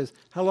 Someone says,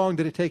 how long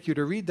did it take you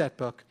to read that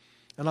book?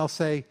 And I'll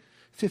say,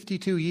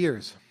 52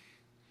 years,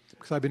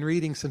 because I've been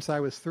reading since I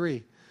was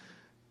 3.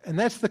 And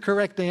that's the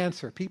correct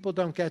answer. People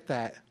don't get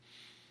that.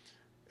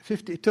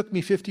 It took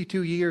me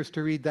 52 years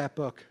to read that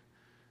book.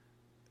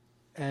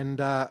 And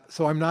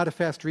so I'm not a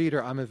fast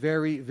reader. I'm a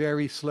very,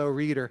 very slow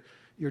reader.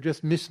 You're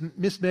just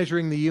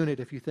mismeasuring the unit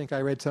if you think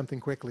I read something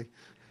quickly.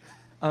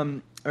 I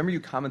remember you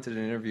commented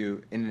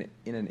in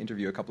an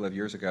interview a couple of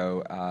years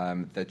ago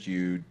that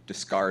you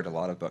discard a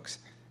lot of books.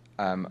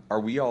 Are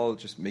we all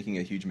just making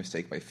a huge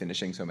mistake by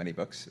finishing so many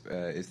books?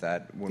 Is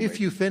that one if way?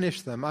 You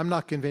finish them? I'm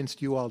not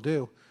convinced you all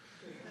do.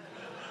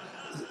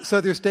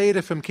 So there's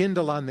data from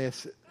Kindle on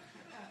this.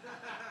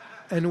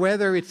 And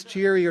whether it's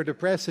cheery or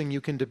depressing,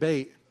 you can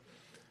debate.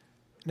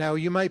 Now,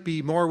 you might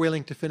be more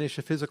willing to finish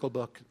a physical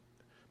book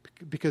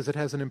because it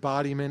has an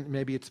embodiment,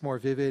 maybe it's more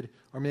vivid,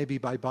 or maybe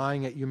by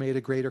buying it you made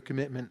a greater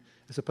commitment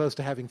as opposed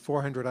to having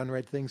 400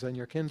 unread things on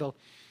your Kindle.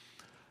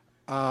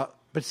 But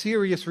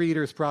serious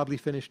readers probably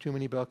finish too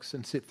many books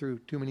and sit through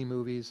too many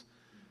movies.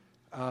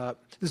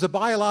 There's a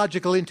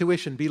biological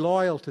intuition, be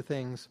loyal to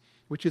things,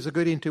 which is a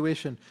good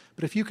intuition.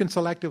 But if you can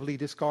selectively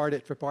discard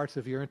it for parts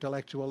of your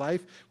intellectual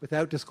life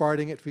without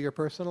discarding it for your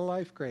personal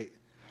life, great.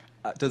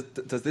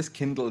 Does this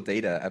Kindle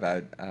data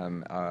about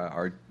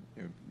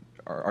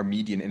our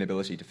median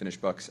inability to finish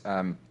books,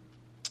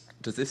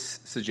 does this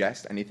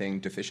suggest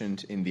anything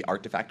deficient in the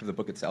artifact of the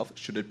book itself?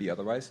 Should it be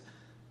otherwise?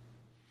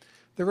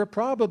 There are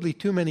probably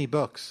too many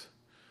books.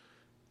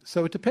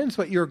 So it depends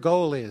what your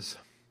goal is.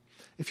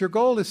 If your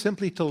goal is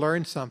simply to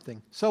learn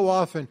something, so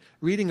often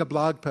reading a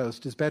blog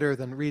post is better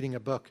than reading a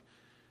book,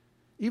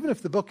 even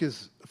if the book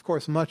is, of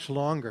course, much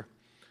longer.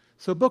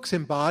 So books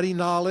embody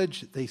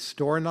knowledge, they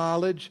store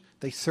knowledge,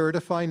 they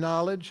certify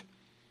knowledge.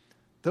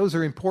 Those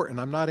are important.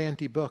 I'm not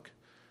anti-book.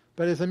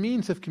 But as a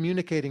means of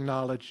communicating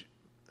knowledge,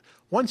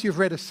 once you've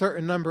read a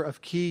certain number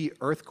of key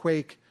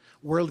earthquake,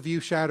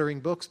 worldview-shattering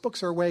books,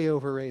 books are way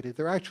overrated.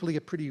 They're actually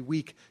a pretty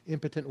weak,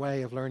 impotent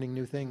way of learning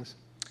new things.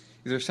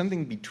 Is there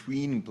something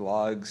between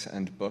blogs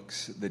and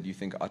books that you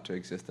think ought to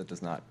exist that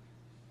does not?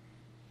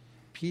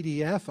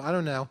 PDF? I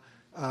don't know.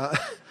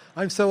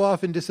 I'm so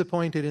often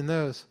disappointed in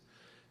those.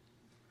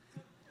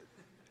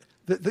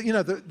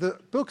 The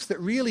books that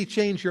really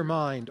change your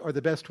mind are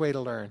the best way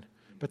to learn.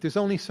 But there's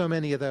only so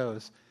many of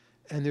those.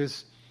 And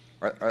there's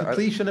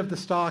completion of the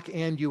stock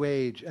and you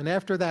age. And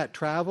after that,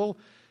 travel,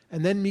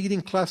 and then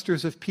meeting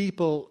clusters of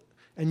people,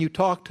 and you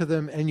talk to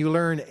them, and you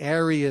learn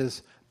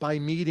areas by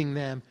meeting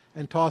them,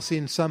 and toss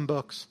in some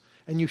books.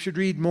 And you should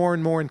read more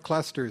and more in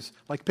clusters,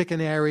 like pick an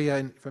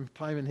area from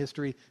time in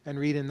history and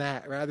read in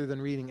that, rather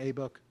than reading a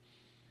book.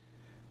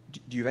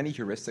 Do you have any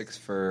heuristics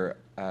for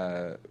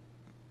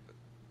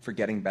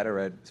getting better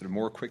at sort of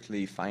more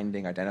quickly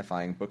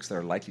identifying books that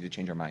are likely to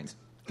change our minds?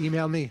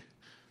 Email me.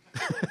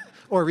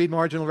 Or read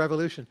Marginal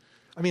Revolution.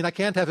 I mean, I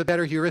can't have a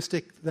better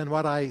heuristic than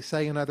what I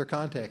say in other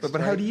contexts. But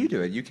right? How do you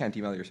do it? You can't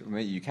email yourself.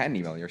 Maybe you can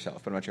email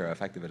yourself, but I'm not sure how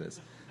effective it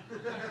is.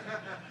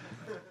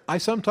 I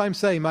sometimes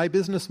say my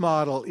business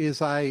model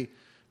is I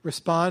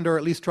respond, or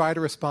at least try to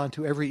respond,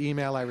 to every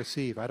email I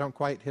receive. I don't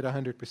quite hit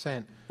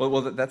 100%.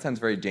 Well, that sounds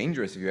very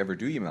dangerous if you ever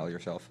do email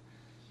yourself.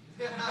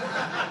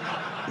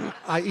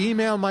 I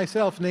email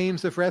myself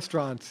names of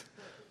restaurants,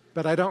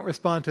 but I don't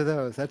respond to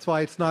those. That's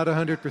why it's not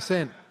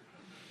 100%.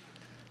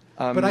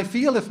 But I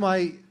feel if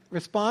my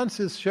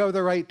responses show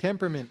the right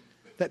temperament,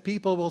 that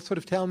people will sort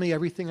of tell me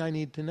everything I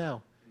need to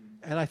know.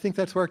 And I think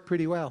that's worked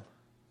pretty well.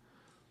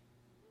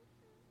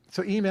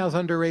 So email's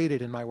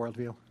underrated in my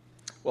worldview.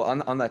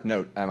 Well, on that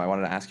note, I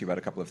wanted to ask you about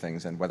a couple of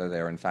things and whether they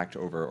are in fact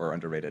over or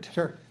underrated.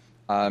 Sure.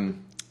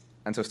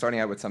 And so starting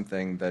out with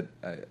something that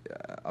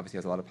obviously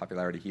has a lot of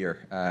popularity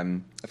here,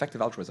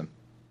 effective altruism.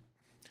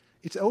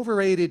 It's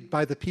overrated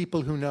by the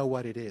people who know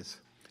what it is.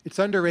 It's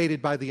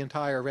underrated by the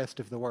entire rest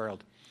of the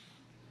world.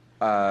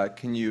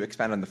 Can you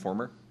expand on the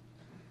former?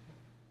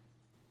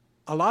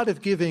 A lot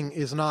of giving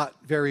is not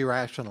very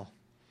rational.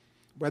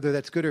 Whether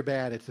that's good or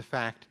bad, it's a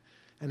fact.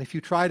 And if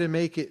you try to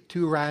make it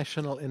too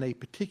rational in a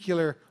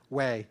particular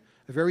way,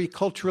 a very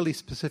culturally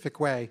specific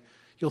way,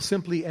 you'll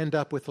simply end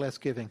up with less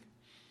giving.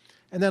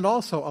 And then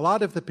also, a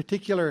lot of the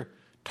particular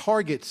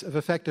targets of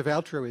effective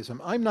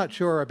altruism, I'm not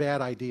sure are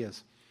bad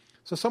ideas.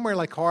 So somewhere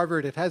like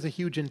Harvard, it has a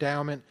huge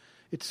endowment.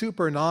 It's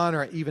super non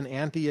or even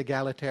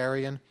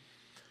anti-egalitarian.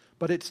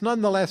 But it's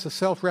nonetheless a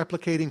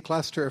self-replicating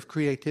cluster of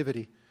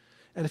creativity.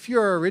 And if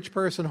you're a rich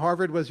person,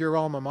 Harvard was your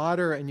alma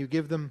mater, and you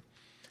give them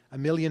 $1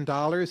 million,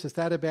 is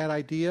that a bad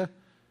idea?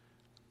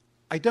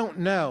 I don't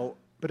know,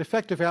 but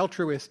effective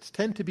altruists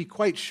tend to be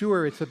quite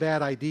sure it's a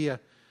bad idea.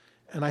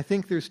 And I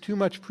think there's too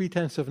much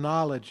pretense of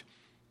knowledge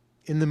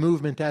in the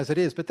movement as it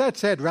is. But that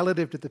said,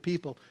 relative to the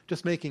people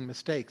just making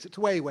mistakes, it's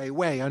way, way,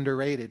 way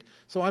underrated.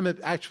 So I'm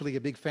actually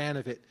a big fan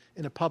of it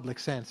in a public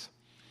sense.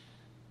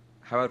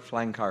 How about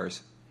flying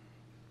cars?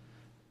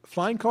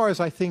 Flying cars,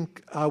 I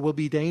think, will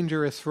be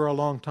dangerous for a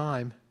long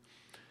time.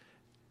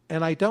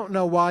 And I don't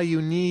know why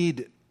you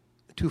need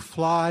to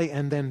fly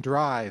and then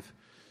drive.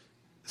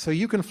 So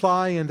you can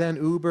fly and then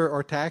Uber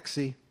or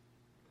taxi,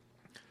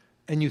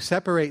 and you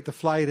separate the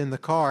flight and the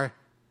car.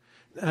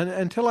 And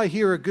until I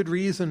hear a good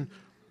reason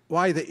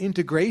why the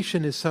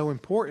integration is so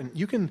important,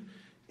 you can,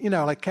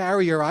 like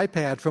carry your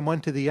iPad from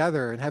one to the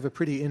other and have a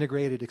pretty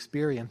integrated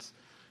experience.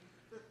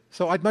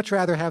 So I'd much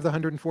rather have the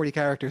 140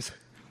 characters.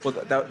 Well,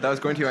 that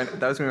was going to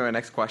be my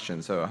next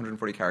question. So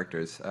 140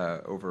 characters,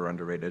 over or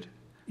underrated?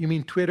 You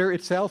mean Twitter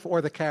itself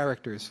or the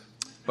characters?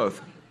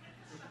 Both.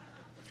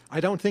 I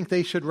don't think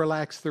they should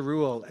relax the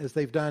rule, as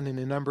they've done in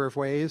a number of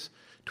ways.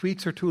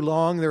 Tweets are too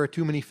long. There are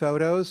too many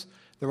photos.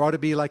 There ought to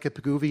be like a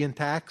Pigouvian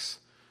tax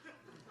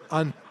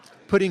on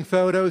putting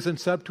photos and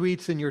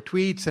subtweets in your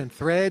tweets and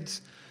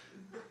threads.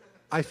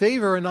 I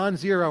favor a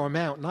non-zero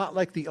amount, not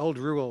like the old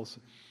rules,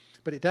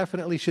 but it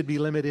definitely should be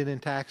limited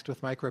and taxed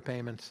with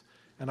micropayments.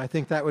 And I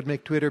think that would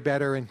make Twitter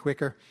better and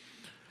quicker.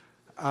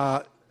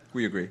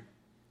 We agree.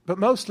 But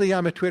mostly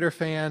I'm a Twitter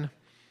fan,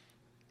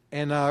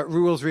 and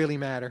rules really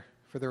matter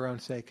for their own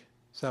sake.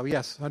 So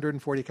yes,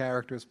 140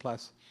 characters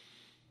plus.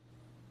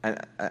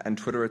 And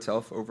Twitter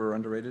itself, over or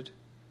underrated?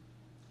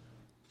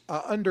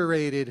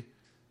 Underrated.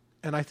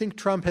 And I think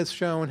Trump has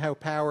shown how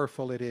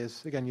powerful it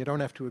is. Again, you don't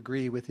have to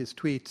agree with his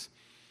tweets.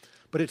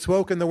 But it's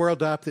woken the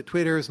world up that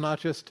Twitter is not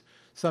just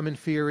some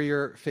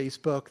inferior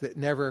Facebook that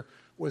never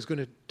was going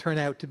to turn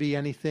out to be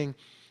anything.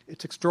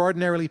 It's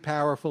extraordinarily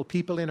powerful.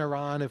 People in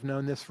Iran have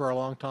known this for a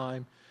long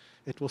time.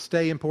 It will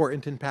stay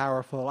important and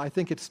powerful. I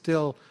think it's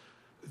still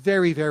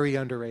very, very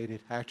underrated,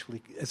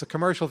 actually. As a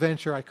commercial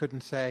venture, I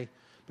couldn't say,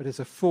 but as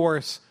a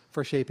force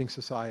for shaping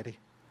society.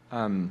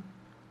 You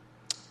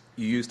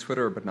use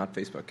Twitter but not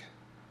Facebook.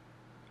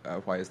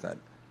 Why is that?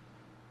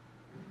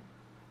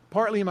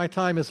 Partly my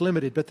time is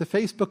limited, but the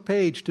Facebook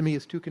page to me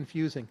is too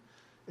confusing.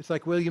 It's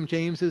like William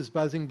James's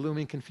buzzing,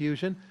 blooming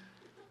confusion,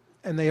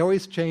 and they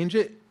always change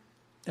it,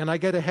 and I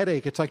get a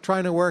headache. It's like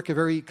trying to work a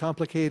very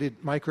complicated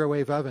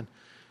microwave oven,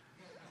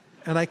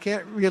 and I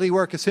can't really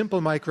work a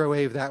simple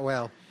microwave that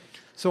well.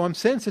 So I'm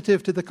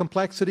sensitive to the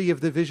complexity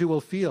of the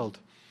visual field.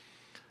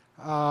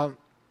 But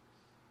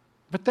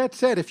that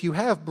said, if you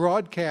have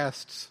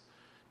broadcasts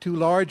to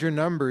larger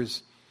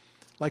numbers,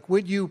 like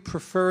would you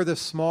prefer the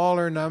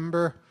smaller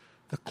number,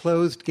 the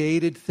closed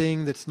gated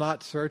thing that's not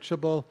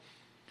searchable?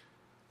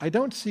 I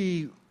don't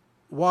see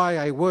why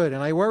I would.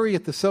 And I worry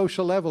at the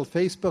social level,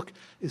 Facebook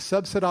is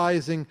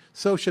subsidizing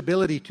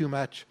sociability too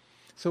much.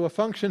 So a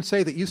function,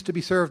 say, that used to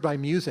be served by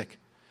music,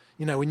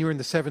 when you were in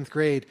the 7th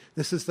grade,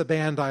 this is the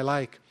band I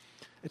like.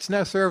 It's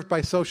now served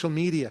by social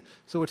media.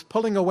 So it's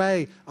pulling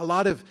away a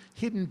lot of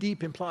hidden,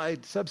 deep,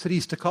 implied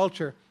subsidies to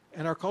culture.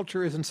 And our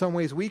culture is in some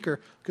ways weaker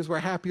because we're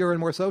happier and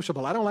more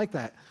sociable. I don't like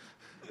that.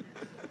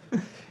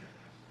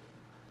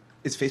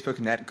 Is Facebook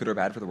net good or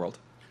bad for the world?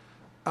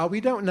 We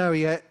don't know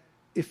yet.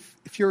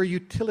 If you're a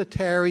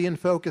utilitarian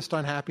focused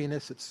on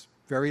happiness, it's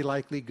very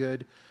likely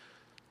good.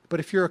 But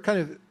if you're a kind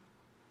of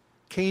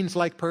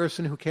Keynes-like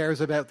person who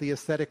cares about the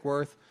aesthetic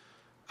worth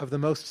of the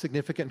most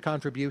significant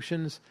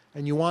contributions,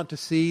 and you want to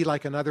see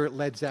like another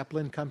Led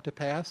Zeppelin come to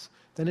pass,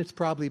 then it's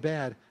probably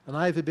bad. And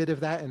I have a bit of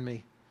that in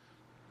me.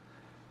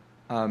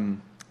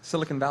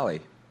 Silicon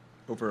Valley,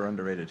 over or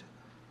underrated?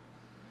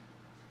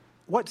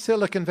 What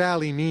Silicon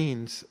Valley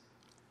means,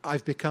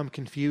 I've become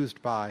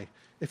confused by.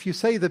 If you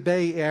say the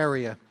Bay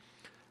Area,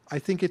 I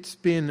think it's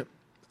been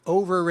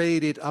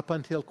overrated up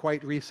until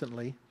quite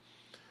recently.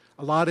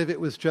 A lot of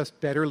it was just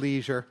better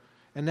leisure.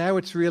 And now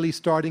it's really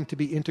starting to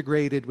be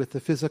integrated with the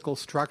physical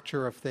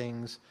structure of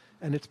things,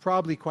 and it's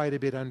probably quite a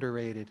bit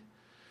underrated.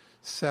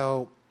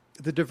 So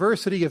the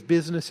diversity of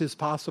businesses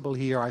possible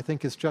here, I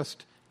think, is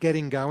just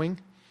getting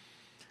going,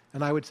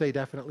 and I would say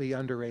definitely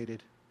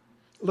underrated.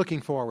 Looking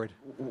forward.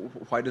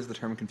 Why does the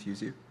term confuse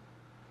you?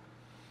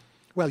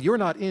 Well, you're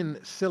not in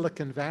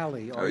Silicon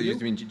Valley, are you? You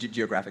mean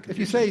geographic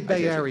confusion? If you say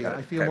Bay Area,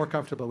 I feel more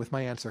comfortable with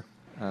my answer.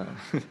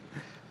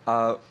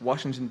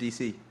 Washington,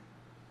 D.C.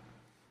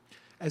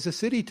 As a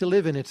city to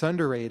live in, it's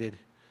underrated.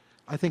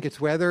 I think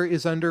its weather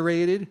is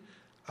underrated.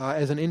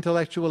 As an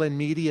intellectual and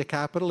media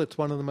capital, it's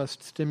one of the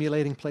most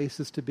stimulating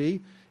places to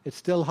be. It's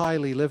still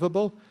highly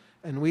livable,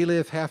 and we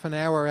live half an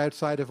hour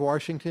outside of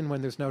Washington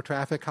when there's no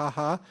traffic,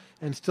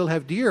 and still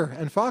have deer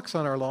and fox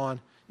on our lawn,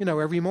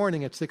 every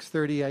morning at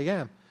 6:30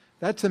 a.m.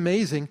 That's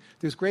amazing.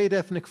 There's great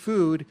ethnic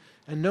food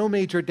and no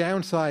major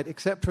downside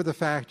except for the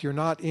fact you're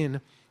not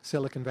in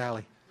Silicon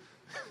Valley.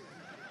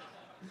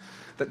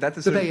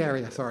 That's the Bay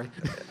Area, sorry.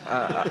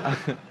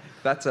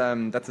 That's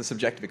a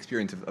subjective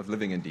experience of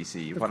living in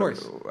DC. Of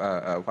course.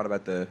 What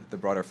about the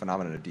broader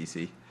phenomenon of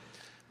DC?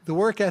 The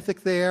work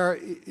ethic there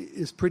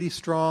is pretty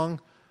strong.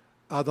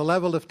 The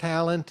level of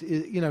talent,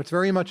 it's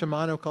very much a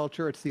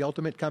monoculture. It's the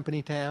ultimate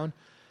company town.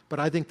 But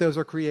I think those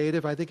are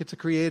creative. I think it's a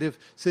creative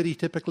city,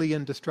 typically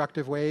in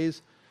destructive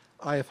ways.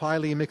 I have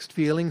highly mixed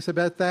feelings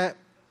about that.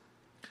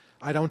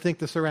 I don't think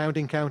the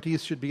surrounding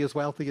counties should be as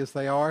wealthy as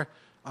they are.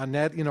 On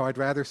net, I'd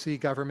rather see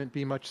government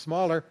be much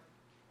smaller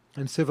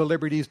and civil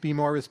liberties be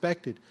more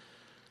respected.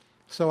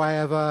 So I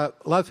have a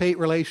love-hate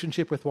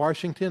relationship with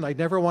Washington. I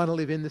never want to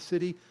live in the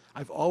city.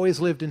 I've always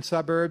lived in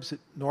suburbs.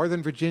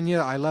 Northern Virginia,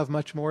 I love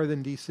much more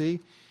than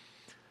D.C.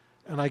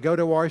 And I go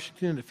to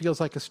Washington, it feels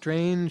like a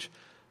strange,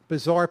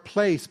 bizarre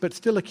place, but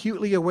still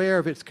acutely aware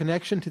of its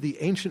connection to the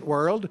ancient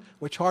world,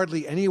 which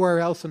hardly anywhere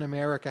else in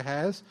America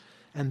has.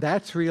 And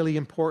that's really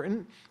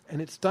important.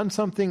 And it's done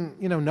something,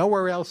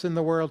 nowhere else in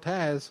the world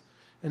has.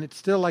 And it's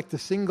still like the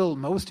single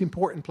most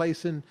important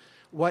place in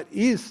what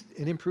is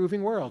an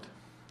improving world.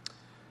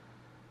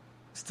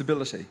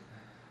 Stability.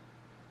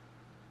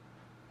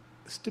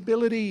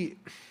 Stability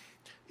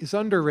is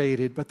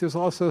underrated, but there's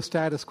also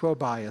status quo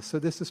bias, so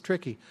this is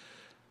tricky.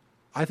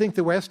 I think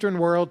the Western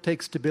world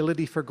takes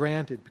stability for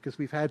granted because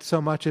we've had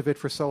so much of it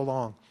for so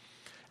long.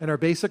 And our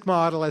basic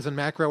model, as in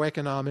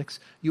macroeconomics,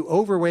 you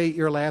overweight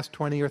your last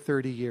 20 or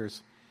 30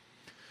 years.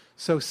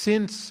 So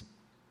since,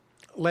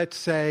 let's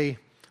say,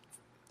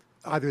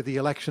 either the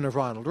election of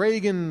Ronald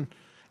Reagan,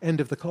 end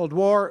of the Cold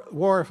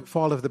War,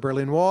 fall of the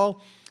Berlin Wall,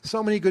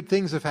 so many good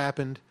things have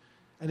happened,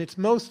 and it's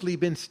mostly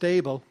been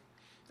stable,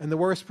 and the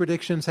worst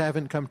predictions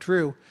haven't come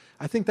true.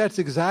 I think that's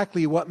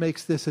exactly what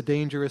makes this a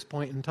dangerous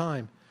point in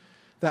time,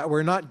 that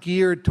we're not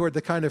geared toward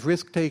the kind of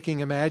risk-taking,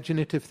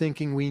 imaginative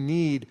thinking we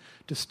need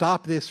to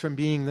stop this from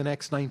being the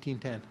next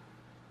 1910. Can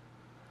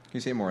you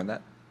say more on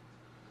that?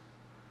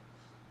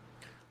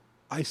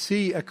 I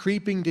see a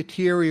creeping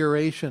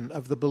deterioration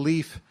of the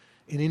belief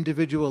in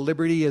individual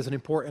liberty as an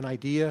important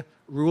idea,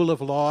 rule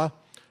of law,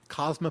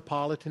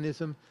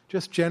 cosmopolitanism,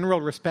 just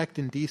general respect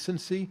and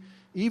decency,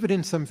 even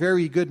in some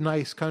very good,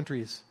 nice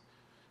countries.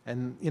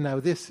 And,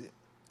 this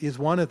is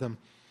one of them.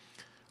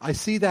 I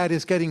see that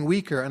as getting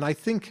weaker, and I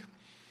think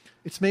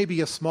it's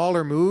maybe a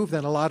smaller move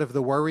than a lot of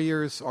the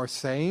worriers are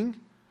saying.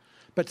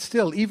 But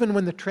still, even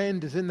when the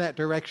trend is in that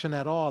direction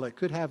at all, it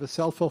could have a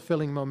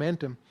self-fulfilling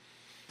momentum.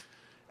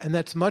 And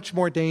that's much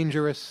more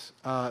dangerous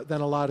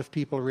than a lot of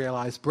people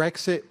realize.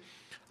 Brexit,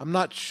 I'm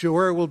not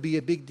sure will be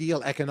a big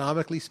deal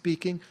economically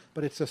speaking,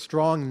 but it's a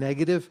strong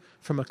negative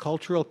from a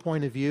cultural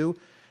point of view.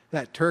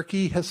 That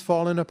Turkey has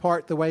fallen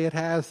apart the way it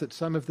has, that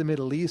some of the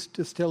Middle East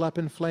is still up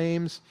in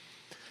flames,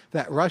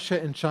 that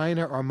Russia and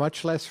China are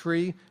much less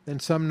free than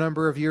some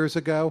number of years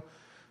ago.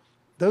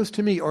 Those,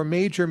 to me, are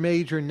major,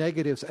 major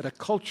negatives at a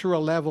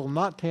cultural level,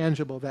 not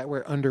tangible, that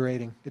we're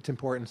underrating its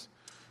importance.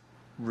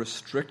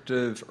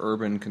 Restrictive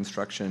urban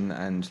construction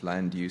and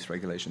land use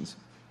regulations.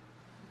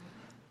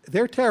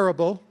 They're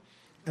terrible,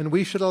 and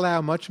we should allow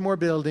much more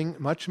building.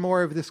 Much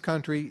more of this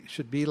country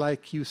should be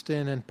like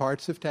Houston and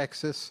parts of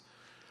Texas.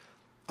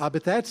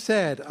 But that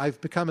said,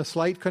 I've become a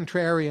slight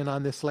contrarian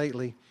on this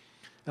lately,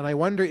 and I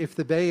wonder if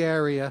the Bay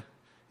Area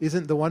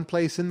isn't the one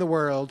place in the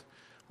world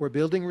where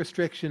building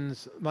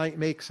restrictions might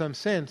make some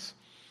sense,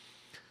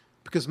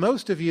 because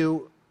most of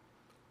you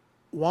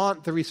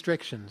want the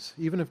restrictions,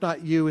 even if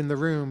not you in the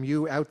room,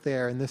 you out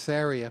there in this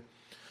area.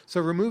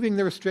 So removing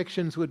the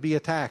restrictions would be a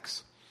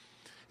tax.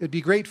 It would be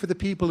great for the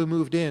people who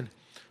moved in,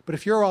 but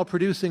if you're all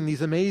producing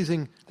these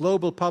amazing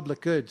global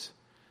public goods,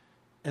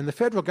 and the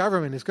federal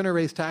government is going to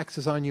raise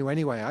taxes on you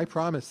anyway. I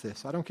promise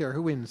this. I don't care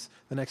who wins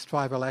the next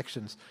 5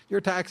 elections. Your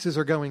taxes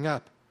are going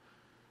up.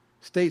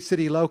 State,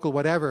 city, local,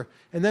 whatever.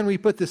 And then we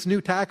put this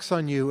new tax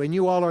on you, and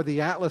you all are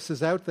the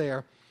atlases out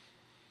there.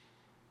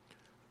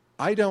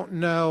 I don't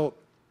know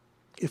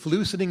if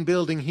loosening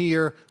building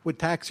here would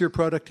tax your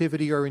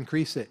productivity or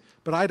increase it.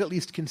 But I'd at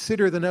least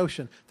consider the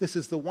notion. This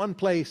is the one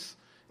place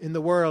in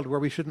the world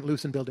where we shouldn't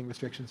loosen building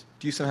restrictions.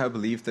 Do you somehow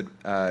believe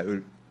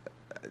that...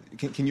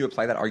 Can you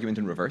apply that argument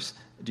in reverse?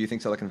 Do you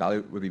think Silicon Valley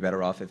would be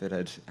better off if it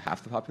had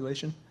half the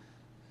population?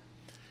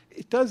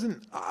 It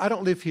doesn't. I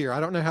don't live here. I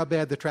don't know how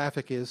bad the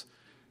traffic is.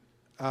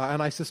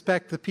 And I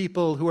suspect the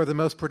people who are the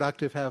most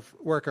productive have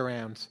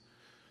workarounds.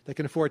 They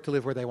can afford to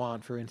live where they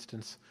want, for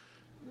instance.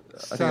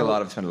 I think a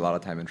lot of spend a lot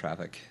of time in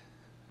traffic.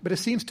 But it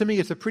seems to me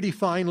it's a pretty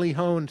finely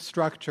honed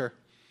structure.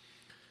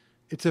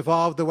 It's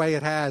evolved the way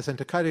it has, and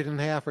to cut it in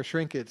half or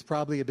shrink it's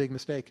probably a big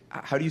mistake.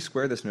 How do you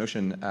square this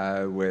notion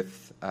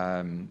with,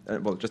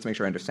 well, just to make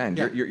sure I understand,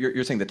 yeah.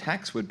 you're saying the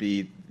tax would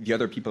be the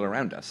other people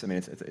around us. I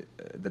mean,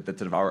 that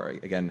sort of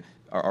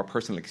our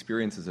personal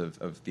experiences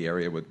of the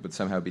area would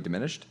somehow be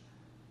diminished?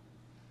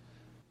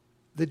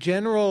 The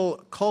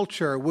general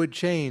culture would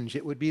change.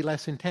 It would be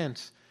less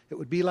intense. It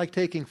would be like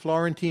taking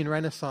Florentine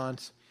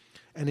Renaissance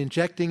and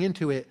injecting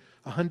into it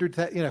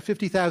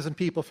 50,000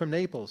 people from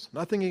Naples.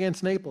 Nothing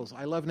against Naples.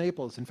 I love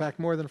Naples, in fact,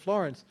 more than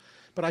Florence.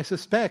 But I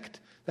suspect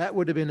that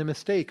would have been a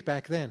mistake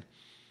back then.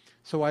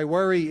 So I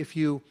worry if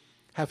you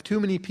have too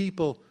many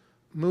people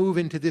move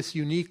into this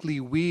uniquely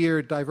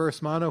weird, diverse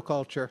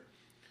monoculture,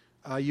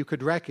 you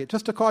could wreck it.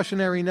 Just a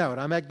cautionary note.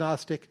 I'm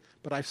agnostic,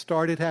 but I've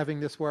started having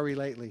this worry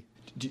lately.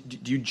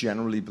 Do you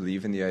generally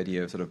believe in the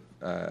idea of sort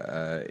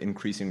of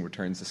increasing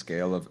returns to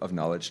scale of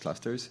knowledge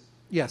clusters?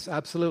 Yes,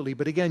 absolutely.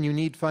 But again, you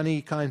need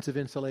funny kinds of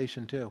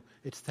insulation too.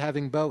 It's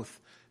having both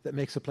that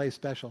makes a place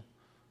special.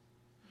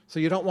 So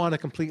you don't want a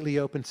completely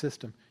open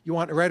system. You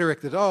want a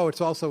rhetoric that,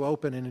 it's also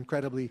open and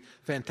incredibly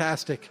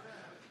fantastic,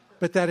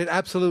 but that it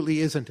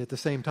absolutely isn't at the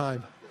same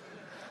time.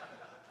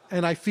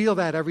 And I feel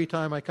that every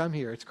time I come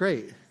here. It's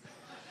great.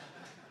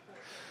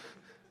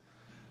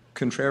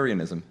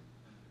 Contrarianism.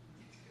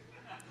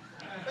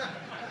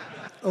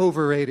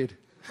 Overrated.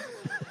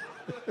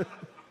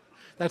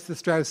 That's the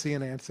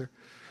Straussian answer.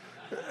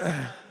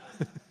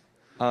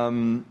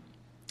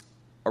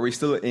 Are we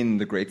still in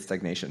the great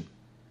stagnation?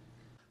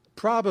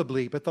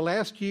 Probably, but the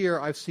last year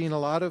I've seen a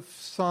lot of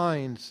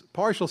signs,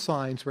 partial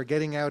signs, we're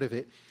getting out of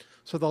it.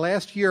 So the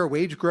last year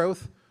wage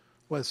growth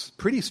was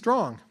pretty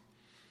strong,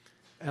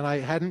 and I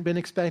hadn't been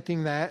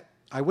expecting that.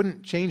 I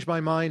wouldn't change my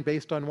mind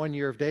based on 1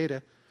 year of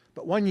data,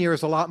 but 1 year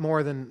is a lot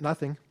more than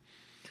nothing.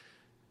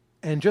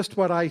 And just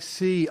what I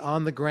see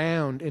on the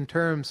ground in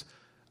terms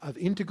of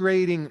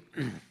integrating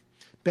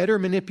better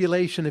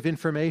manipulation of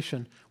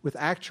information with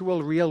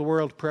actual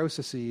real-world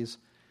processes.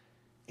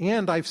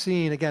 And I've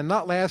seen, again,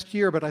 not last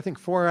year, but I think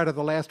 4 out of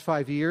the last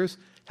 5 years,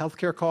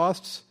 healthcare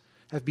costs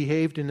have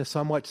behaved in a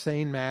somewhat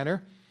sane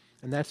manner.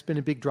 And that's been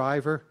a big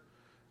driver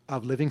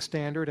of living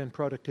standard and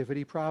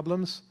productivity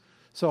problems.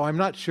 So I'm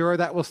not sure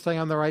that will stay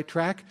on the right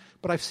track,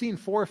 but I've seen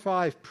 4 or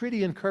 5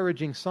 pretty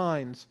encouraging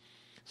signs.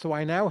 So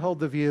I now hold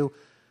the view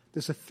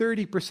there's a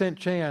 30%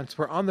 chance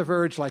we're on the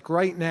verge, like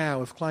right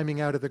now, of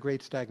climbing out of the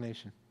great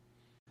stagnation.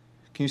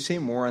 Can you say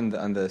more on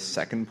the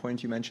second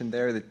point you mentioned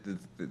there,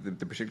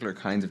 the particular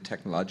kinds of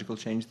technological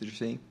change that you're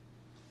seeing?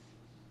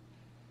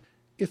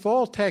 If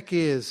all tech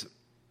is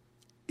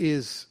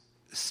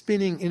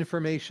spinning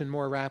information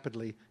more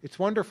rapidly, it's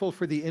wonderful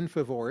for the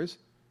infovores,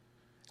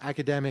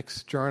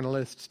 academics,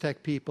 journalists,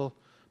 tech people,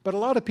 but a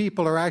lot of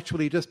people are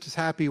actually just as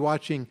happy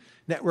watching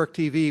network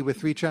TV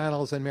with 3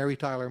 channels and Mary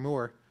Tyler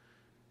Moore.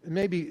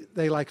 Maybe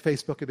they like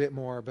Facebook a bit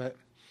more, but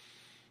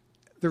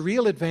the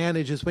real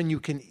advantage is when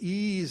you can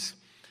ease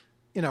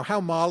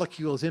how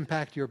molecules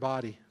impact your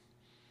body.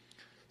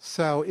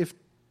 So if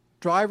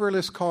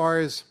driverless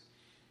cars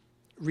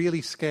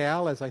really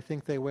scale, as I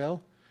think they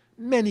will,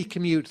 many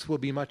commutes will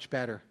be much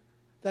better.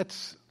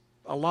 That's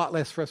a lot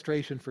less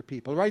frustration for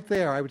people. Right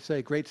there, I would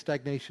say great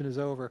stagnation is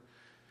over.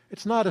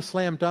 It's not a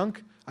slam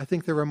dunk. I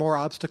think there are more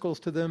obstacles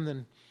to them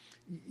than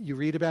you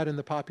read about in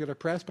the popular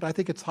press, but I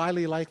think it's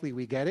highly likely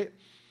we get it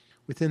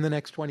within the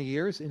next 20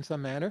 years in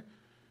some manner.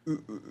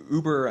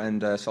 Uber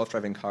and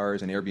self-driving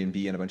cars and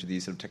Airbnb and a bunch of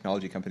these sort of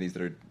technology companies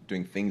that are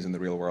doing things in the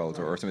real world,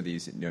 or some of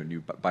these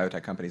new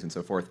biotech companies and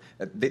so forth,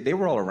 they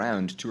were all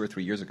around 2 or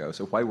 3 years ago.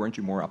 So why weren't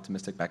you more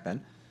optimistic back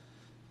then?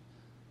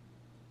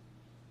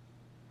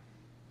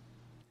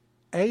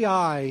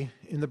 AI,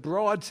 in the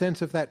broad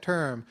sense of that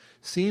term,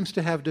 seems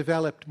to have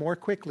developed more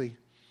quickly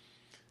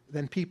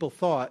than people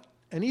thought.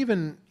 And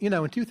even,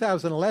 in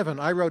 2011,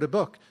 I wrote a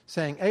book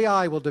saying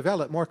AI will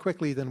develop more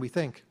quickly than we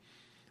think.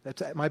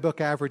 My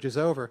book Average is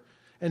over.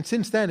 And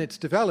since then, it's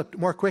developed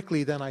more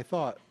quickly than I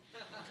thought.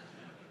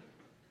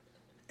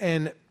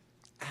 And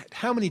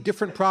how many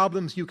different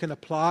problems you can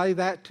apply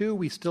that to,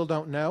 we still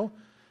don't know.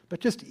 But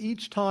just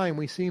each time,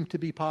 we seem to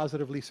be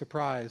positively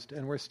surprised,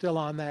 and we're still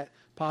on that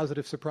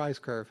positive surprise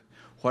curve.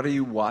 What are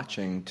you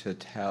watching to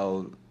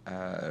tell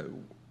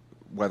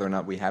whether or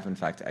not we have, in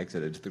fact,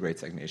 exited the Great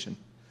Stagnation?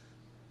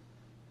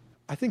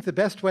 I think the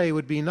best way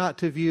would be not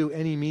to view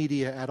any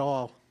media at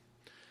all.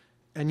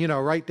 And,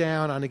 write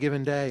down on a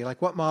given day,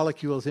 like what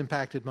molecules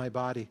impacted my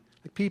body.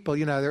 Like people,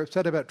 they're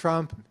upset about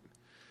Trump.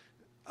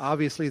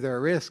 Obviously, there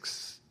are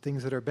risks,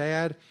 things that are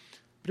bad.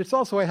 But it's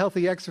also a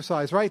healthy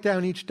exercise. Write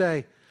down each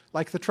day,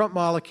 like the Trump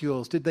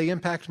molecules, did they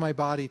impact my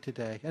body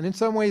today? And in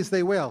some ways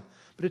they will.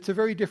 But it's a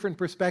very different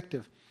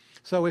perspective.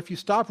 So if you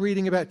stop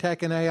reading about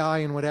tech and AI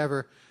and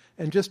whatever,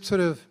 and just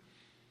sort of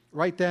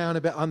write down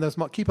on those,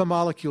 keep a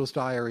molecules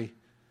diary,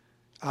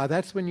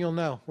 that's when you'll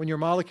know, when your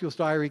molecules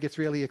diary gets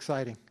really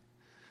exciting.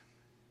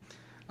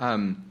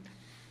 I'll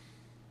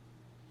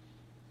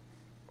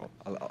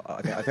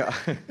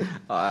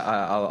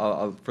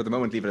for the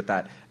moment leave it at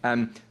that.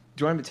 Do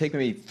you want to take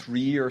maybe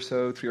 3 or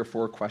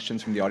 4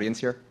 questions from the audience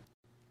here?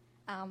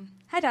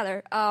 Hi,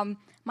 Tyler.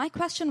 My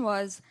question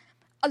was,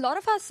 a lot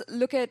of us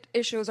look at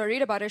issues or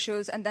read about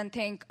issues and then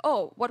think,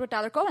 oh, what would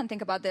Tyler Cohen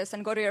think about this?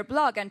 And go to your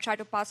blog and try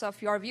to pass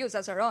off your views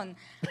as our own.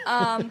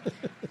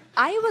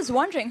 I was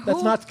wondering who...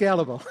 That's not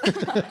scalable.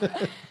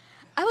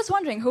 I was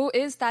wondering who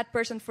is that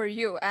person for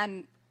you,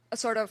 and a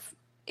sort of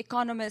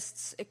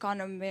economist,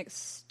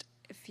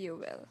 if you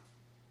will.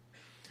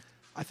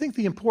 I think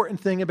the important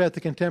thing about the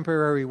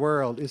contemporary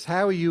world is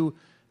how you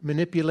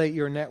manipulate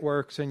your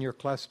networks and your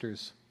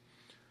clusters.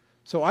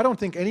 So I don't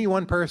think any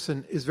one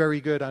person is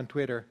very good on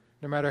Twitter,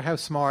 no matter how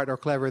smart or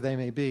clever they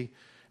may be.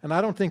 And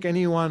I don't think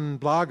any one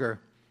blogger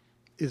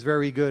is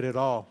very good at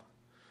all.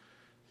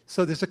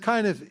 So there's a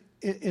kind of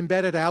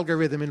embedded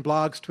algorithm in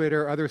blogs,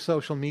 Twitter, other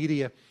social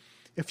media.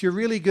 If you're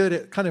really good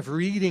at kind of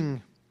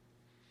reading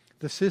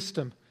the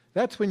system,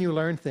 that's when you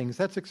learn things.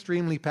 That's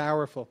extremely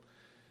powerful.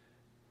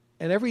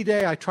 And every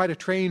day I try to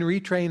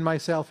retrain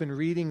myself in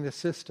reading the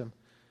system.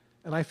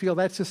 And I feel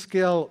that's a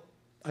skill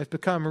I've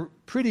become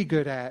pretty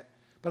good at.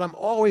 But I'm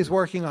always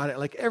working on it,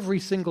 like every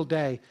single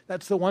day.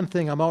 That's the one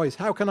thing I'm always,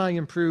 how can I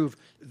improve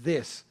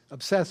this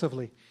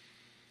obsessively?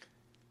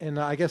 And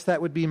I guess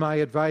that would be my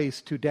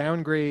advice, to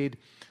downgrade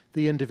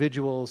the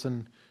individuals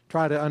and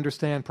try to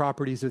understand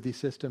properties of these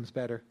systems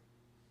better.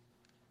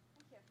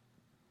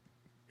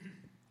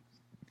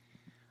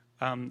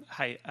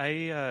 Hi,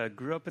 I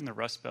grew up in the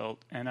Rust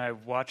Belt, and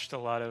I've watched a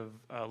lot of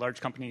large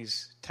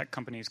companies, tech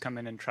companies, come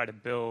in and try to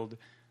build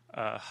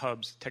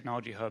hubs,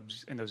 technology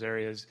hubs in those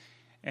areas.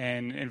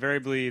 And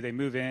invariably, they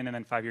move in, and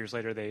then 5 years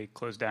later, they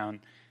close down.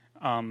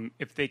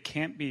 If they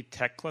can't be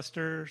tech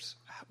clusters,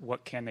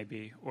 what can they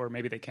be? Or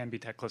maybe they can be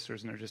tech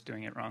clusters, and they're just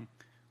doing it wrong.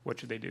 What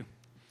should they do?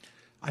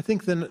 I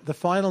think the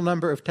final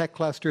number of tech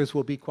clusters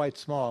will be quite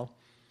small.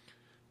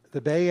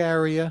 The Bay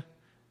Area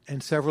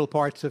and several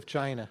parts of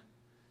China.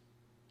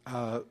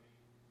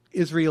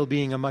 Israel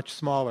being a much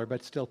smaller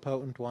but still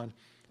potent one.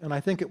 And I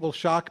think it will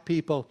shock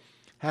people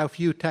how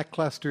few tech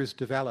clusters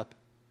develop.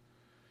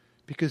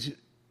 Because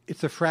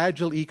it's a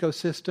fragile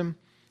ecosystem.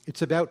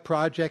 It's about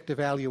project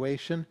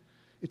evaluation.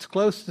 It's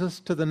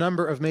closest to the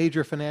number of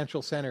major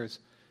financial centers,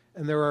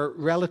 and there are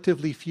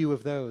relatively few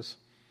of those.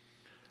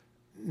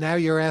 Now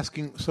you're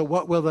asking, so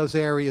what will those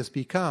areas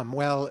become?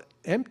 Well,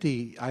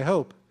 empty, I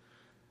hope.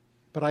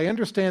 But I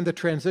understand the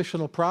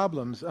transitional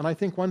problems, and I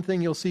think one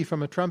thing you'll see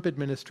from a Trump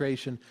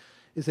administration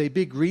is a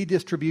big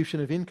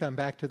redistribution of income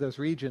back to those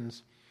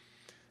regions.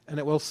 And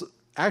it will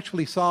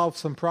actually solve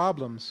some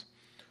problems.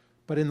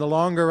 But in the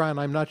longer run,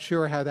 I'm not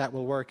sure how that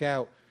will work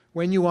out.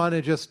 When you want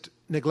to just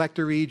neglect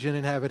a region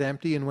and have it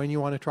empty, and when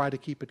you want to try to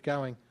keep it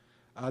going,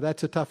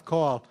 that's a tough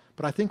call.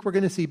 But I think we're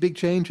going to see big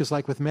changes,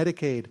 like with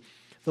Medicaid.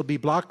 There'll be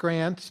block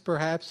grants,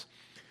 perhaps,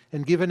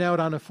 and given out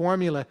on a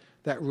formula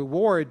that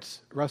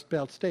rewards Rust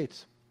Belt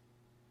states.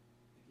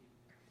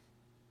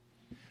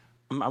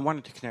 I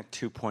wanted to connect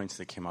 2 points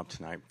that came up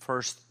tonight.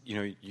 First,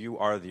 you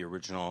are the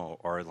original,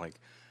 or like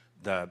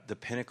the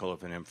pinnacle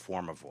of an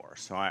informavore.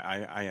 So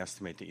I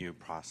estimate that you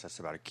process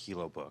about 1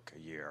 kilo book a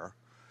year.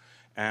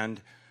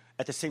 And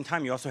at the same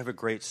time, you also have a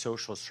great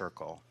social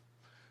circle.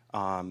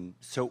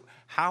 So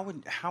how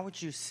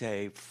would you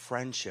say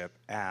friendship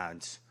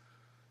adds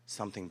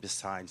something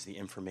besides the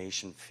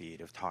information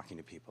feed of talking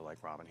to people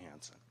like Robin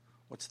Hanson?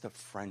 What's the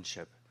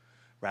friendship,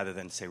 rather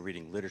than, say,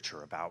 reading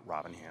literature about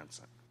Robin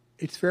Hanson?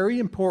 It's very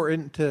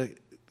important to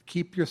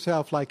keep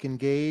yourself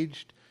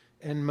engaged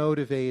and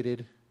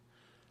motivated.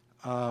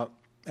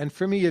 And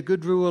for me, a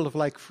good rule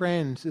of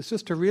friends is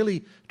just to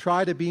really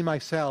try to be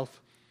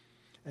myself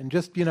and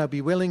just,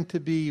 be willing to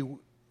be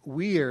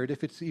weird,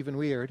 if it's even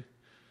weird,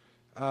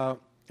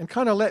 and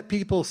kind of let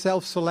people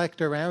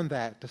self-select around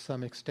that to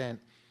some extent.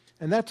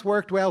 And that's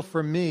worked well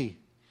for me,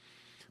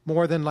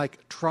 more than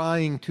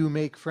trying to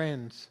make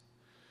friends.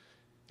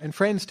 And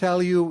friends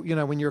tell you,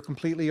 when you're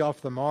completely off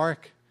the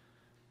mark.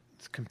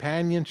 It's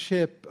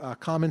companionship,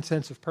 common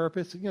sense of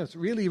purpose. It's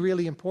really,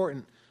 really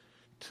important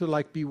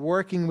to be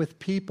working with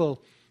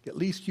people at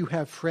least you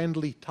have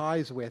friendly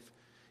ties with,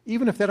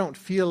 even if they don't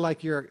feel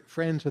like you're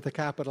friends with a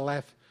capital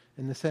F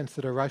in the sense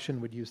that a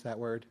Russian would use that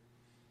word.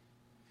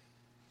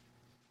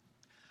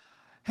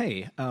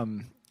 Hey,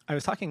 I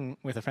was talking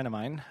with a friend of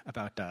mine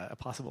about a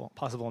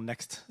possible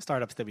next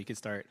startups that we could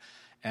start,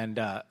 and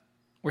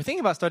we're thinking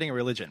about starting a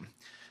religion.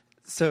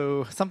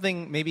 So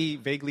something maybe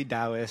vaguely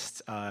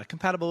Taoist,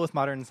 compatible with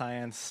modern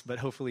science, but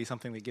hopefully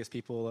something that gives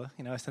people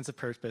a sense of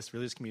purpose,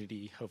 religious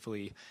community,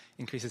 hopefully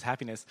increases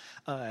happiness.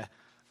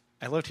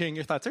 I loved hearing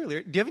your thoughts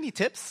earlier. Do you have any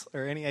tips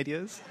or any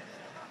ideas?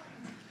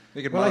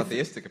 Make it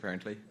monotheistic,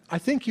 apparently. I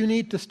think you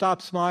need to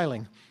stop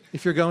smiling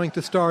if you're going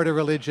to start a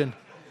religion.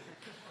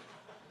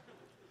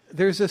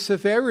 There's a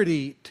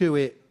severity to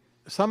it,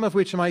 some of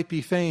which might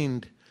be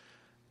feigned,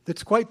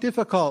 that's quite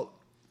difficult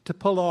to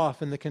pull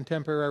off in the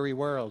contemporary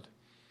world.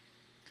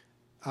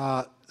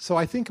 So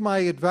I think my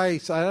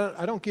advice,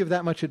 I don't give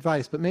that much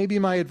advice, but maybe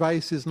my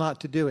advice is not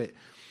to do it.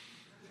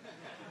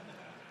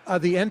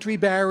 The entry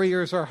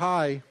barriers are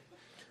high,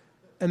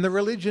 and the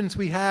religions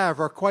we have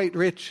are quite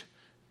rich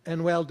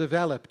and well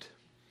developed.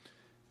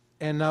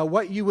 And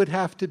what you would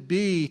have to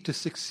be to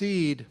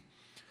succeed,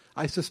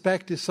 I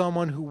suspect, is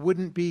someone who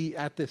wouldn't be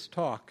at this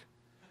talk.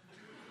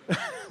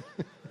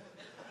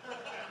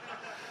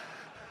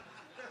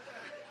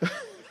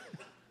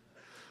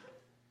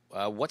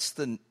 What's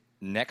the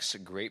next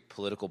great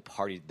political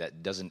party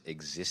that doesn't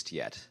exist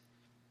yet?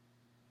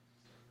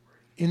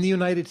 In the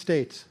United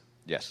States?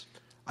 Yes.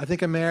 I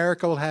think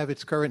America will have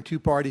its current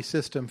two-party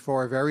system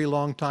for a very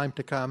long time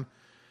to come.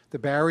 The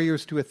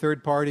barriers to a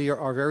third party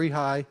are very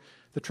high.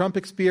 The Trump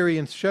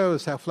experience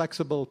shows how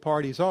flexible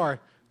parties are,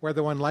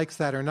 whether one likes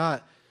that or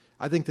not.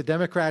 I think the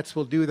Democrats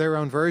will do their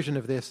own version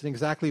of this. In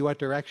exactly what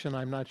direction,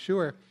 I'm not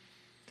sure.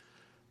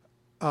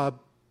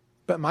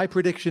 But my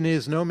prediction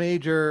is no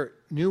major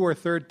new or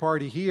third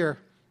party here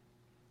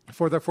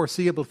for the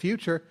foreseeable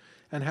future.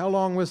 And how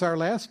long was our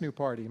last new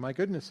party? My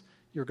goodness,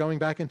 you're going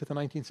back into the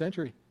 19th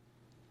century.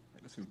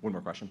 Let's do one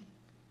more question.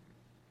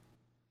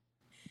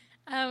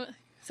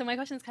 So my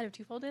question is kind of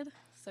two-folded,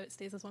 so it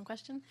stays as one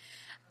question.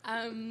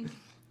 One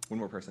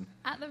more person.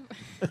 At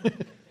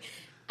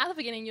the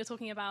beginning, you're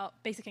talking about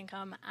basic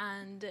income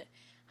and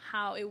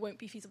how it won't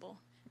be feasible.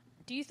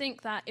 Do you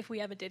think that if we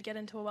ever did get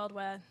into a world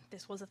where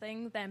this was a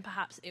thing, then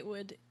perhaps it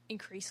would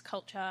increase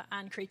culture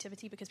and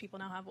creativity because people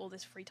now have all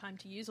this free time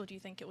to use, or do you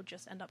think it would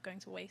just end up going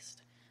to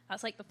waste?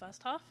 That's like the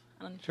first half,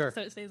 and sure.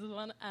 So it stays as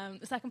one.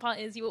 The second part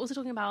is you were also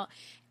talking about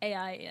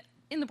AI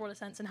in the broader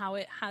sense and how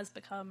it has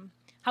become,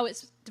 how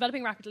it's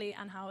developing rapidly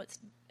and how it's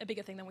a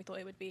bigger thing than we thought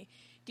it would be.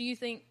 Do you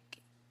think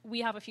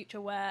we have a future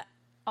where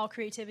our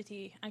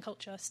creativity and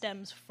culture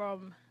stems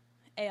from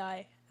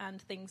AI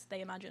and things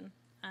they imagine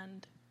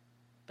and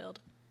build?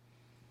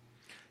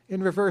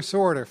 In reverse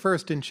order,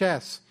 first in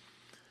chess,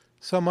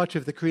 so much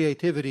of the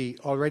creativity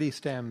already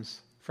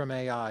stems from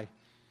AI,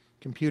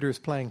 computers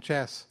playing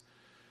chess.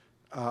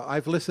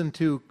 I've listened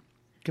to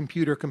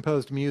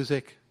computer-composed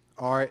music,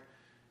 art.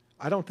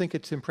 I don't think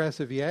it's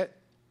impressive yet,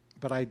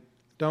 but I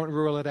don't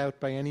rule it out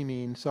by any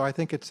means. So I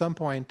think at some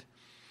point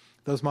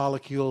those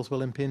molecules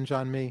will impinge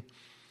on me.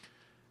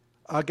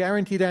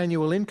 Guaranteed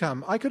annual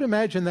income. I could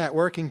imagine that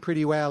working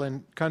pretty well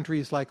in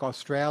countries like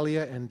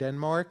Australia and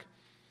Denmark.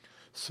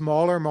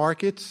 Smaller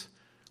markets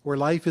where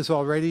life is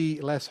already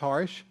less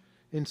harsh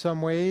in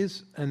some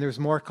ways, and there's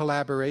more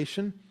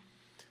collaboration.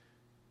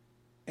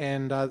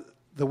 And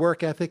the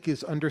work ethic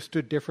is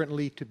understood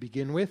differently to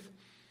begin with,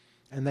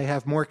 and they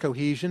have more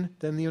cohesion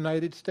than the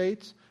United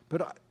States.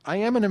 But I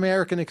am an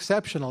American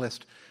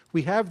exceptionalist.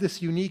 We have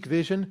this unique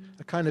vision,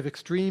 a kind of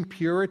extreme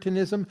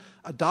Puritanism,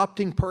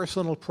 adopting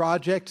personal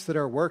projects that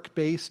are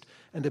work-based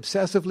and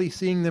obsessively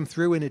seeing them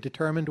through in a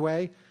determined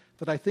way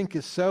that I think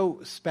is so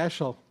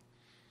special.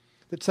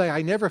 That say,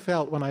 I never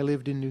felt when I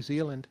lived in New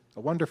Zealand,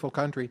 a wonderful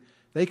country.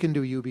 They can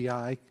do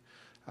UBI.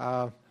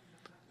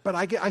 But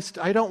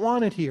I don't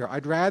want it here.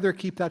 I'd rather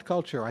keep that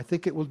culture. I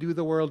think it will do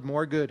the world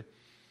more good.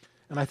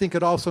 And I think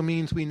it also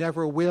means we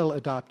never will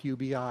adopt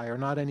UBI, or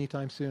not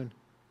anytime soon.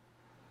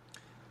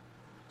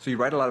 So you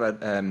write a lot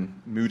about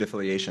mood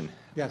affiliation,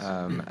 yes.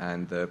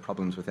 And the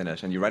problems within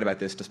it. And you write about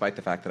this despite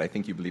the fact that I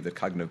think you believe that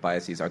cognitive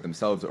biases are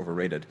themselves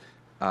overrated.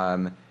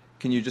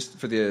 Can you just,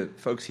 for the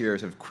folks here,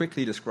 sort of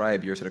quickly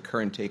describe your sort of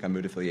current take on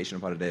mood affiliation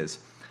and what it is?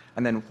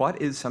 And then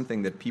what is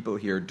something that people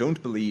here don't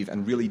believe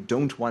and really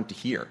don't want to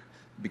hear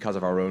because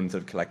of our own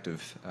sort of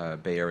collective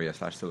Bay Area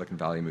 / Silicon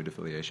Valley mood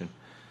affiliation?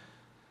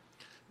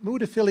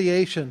 Mood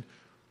affiliation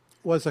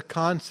was a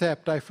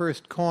concept I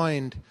first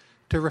coined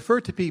to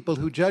refer to people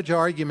who judge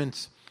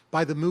arguments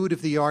by the mood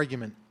of the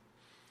argument.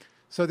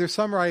 So there's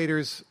some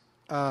writers,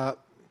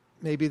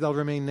 maybe they'll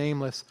remain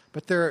nameless,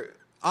 but they're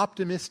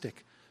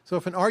optimistic. So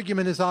if an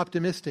argument is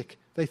optimistic,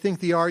 they think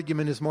the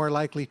argument is more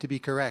likely to be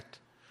correct.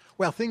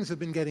 Well, things have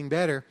been getting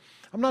better.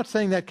 I'm not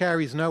saying that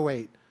carries no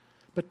weight,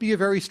 but be a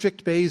very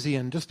strict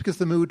Bayesian just because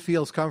the mood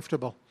feels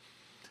comfortable.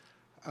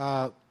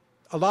 A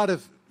lot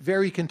of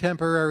very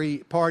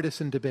contemporary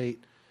partisan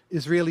debate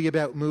is really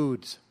about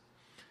moods.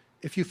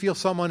 If you feel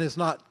someone is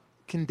not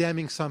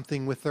condemning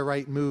something with the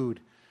right mood,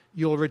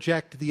 you'll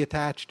reject the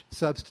attached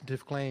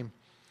substantive claim.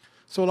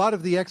 So a lot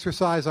of the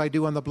exercise I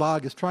do on the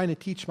blog is trying to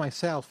teach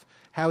myself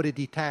how to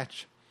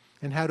detach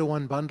and how to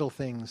unbundle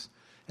things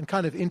and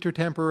kind of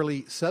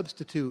intertemporally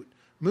substitute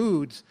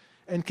moods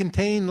and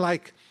contain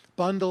like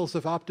bundles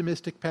of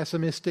optimistic,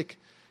 pessimistic,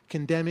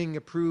 condemning,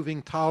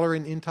 approving,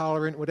 tolerant,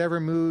 intolerant, whatever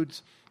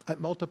moods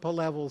at multiple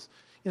levels,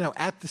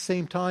 at the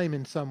same time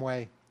in some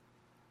way.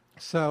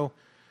 So,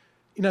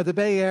 the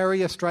Bay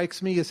Area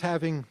strikes me as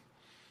having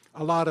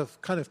a lot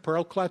of kind of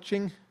pearl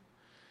clutching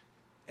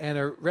and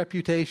a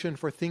reputation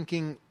for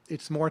thinking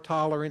it's more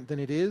tolerant than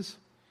it is.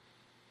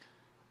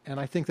 And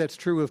I think that's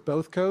true of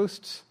both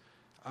coasts.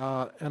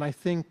 And I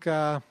think,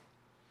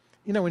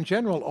 in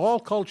general, all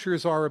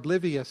cultures are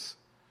oblivious.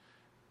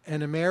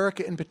 And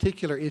America in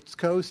particular, its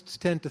coasts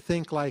tend to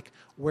think like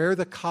we're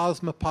the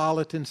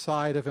cosmopolitan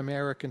side of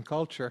American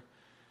culture.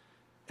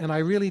 And I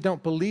really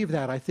don't believe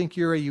that. I think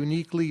you're a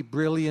uniquely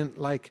brilliant,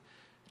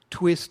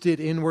 twisted,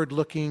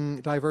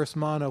 inward-looking, diverse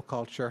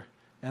monoculture.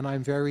 And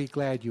I'm very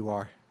glad you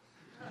are.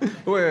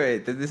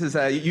 Wait. This is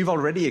you've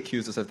already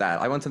accused us of that.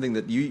 I want something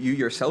that you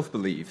yourself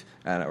believe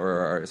or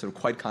are sort of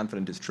quite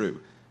confident is true,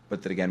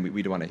 but that, again,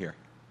 we don't want to hear.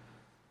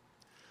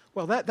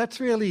 Well, that's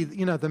really,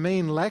 the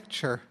main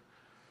lecture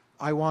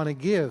I want to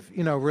give.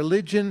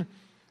 Religion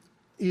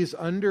is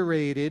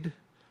underrated.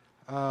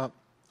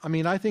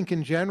 I think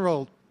in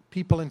general,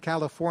 people in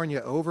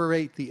California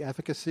overrate the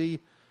efficacy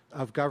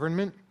of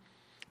government.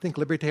 I think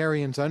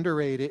libertarians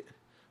underrate it.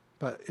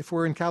 But if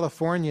we're in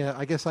California,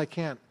 I guess I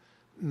can't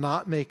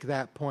not make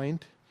that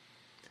point.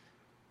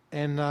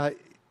 And,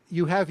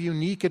 you have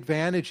unique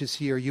advantages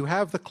here. You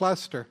have the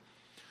cluster.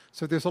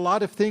 So there's a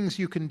lot of things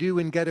you can do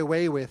and get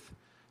away with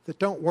that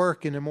don't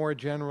work in a more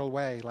general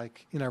way,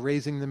 like,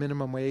 raising the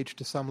minimum wage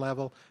to some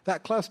level.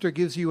 That cluster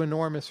gives you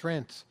enormous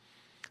rents.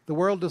 The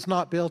world is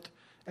not built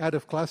out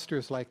of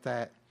clusters like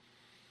that.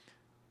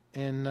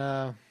 And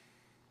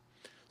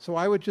so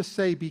I would just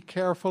say be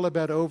careful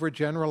about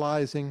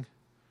overgeneralizing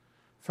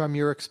from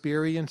your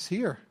experience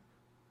here.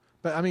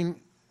 But I mean,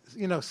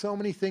 so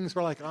many things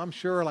were like, I'm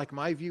sure, like,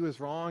 my view is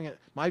wrong,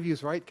 my view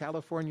is right,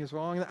 California is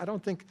wrong. I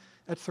don't think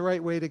that's the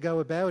right way to go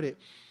about it.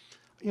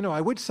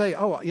 I would say,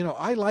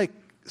 I like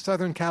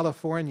Southern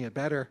California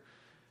better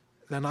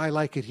than I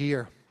like it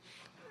here.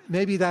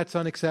 Maybe that's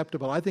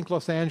unacceptable. I think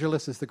Los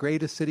Angeles is the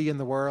greatest city in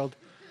the world.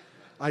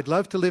 I'd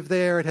love to live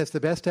there. It has the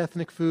best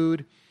ethnic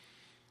food.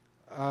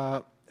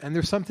 And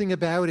there's something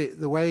about it,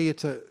 the way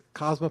it's a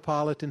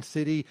cosmopolitan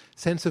city,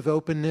 sense of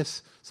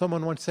openness.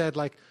 Someone once said,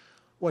 like,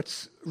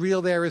 what's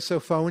real there is so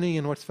phony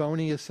and what's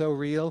phony is so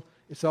real.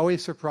 It's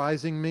always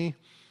surprising me.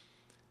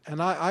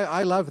 And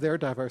I love their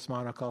diverse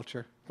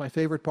monoculture. My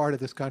favorite part of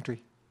this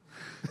country.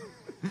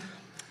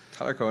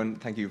 Tyler Cohen,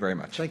 thank you very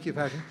much. Thank you,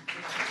 Patrick.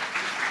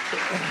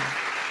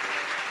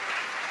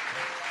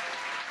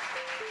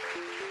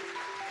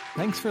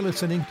 Thanks for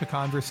listening to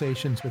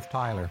Conversations with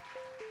Tyler.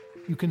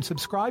 You can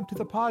subscribe to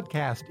the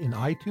podcast in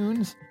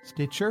iTunes,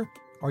 Stitcher,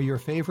 or your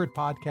favorite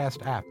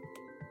podcast app.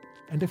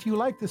 And if you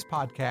like this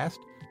podcast,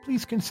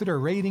 please consider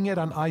rating it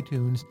on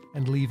iTunes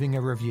and leaving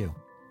a review.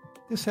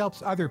 This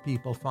helps other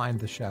people find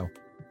the show.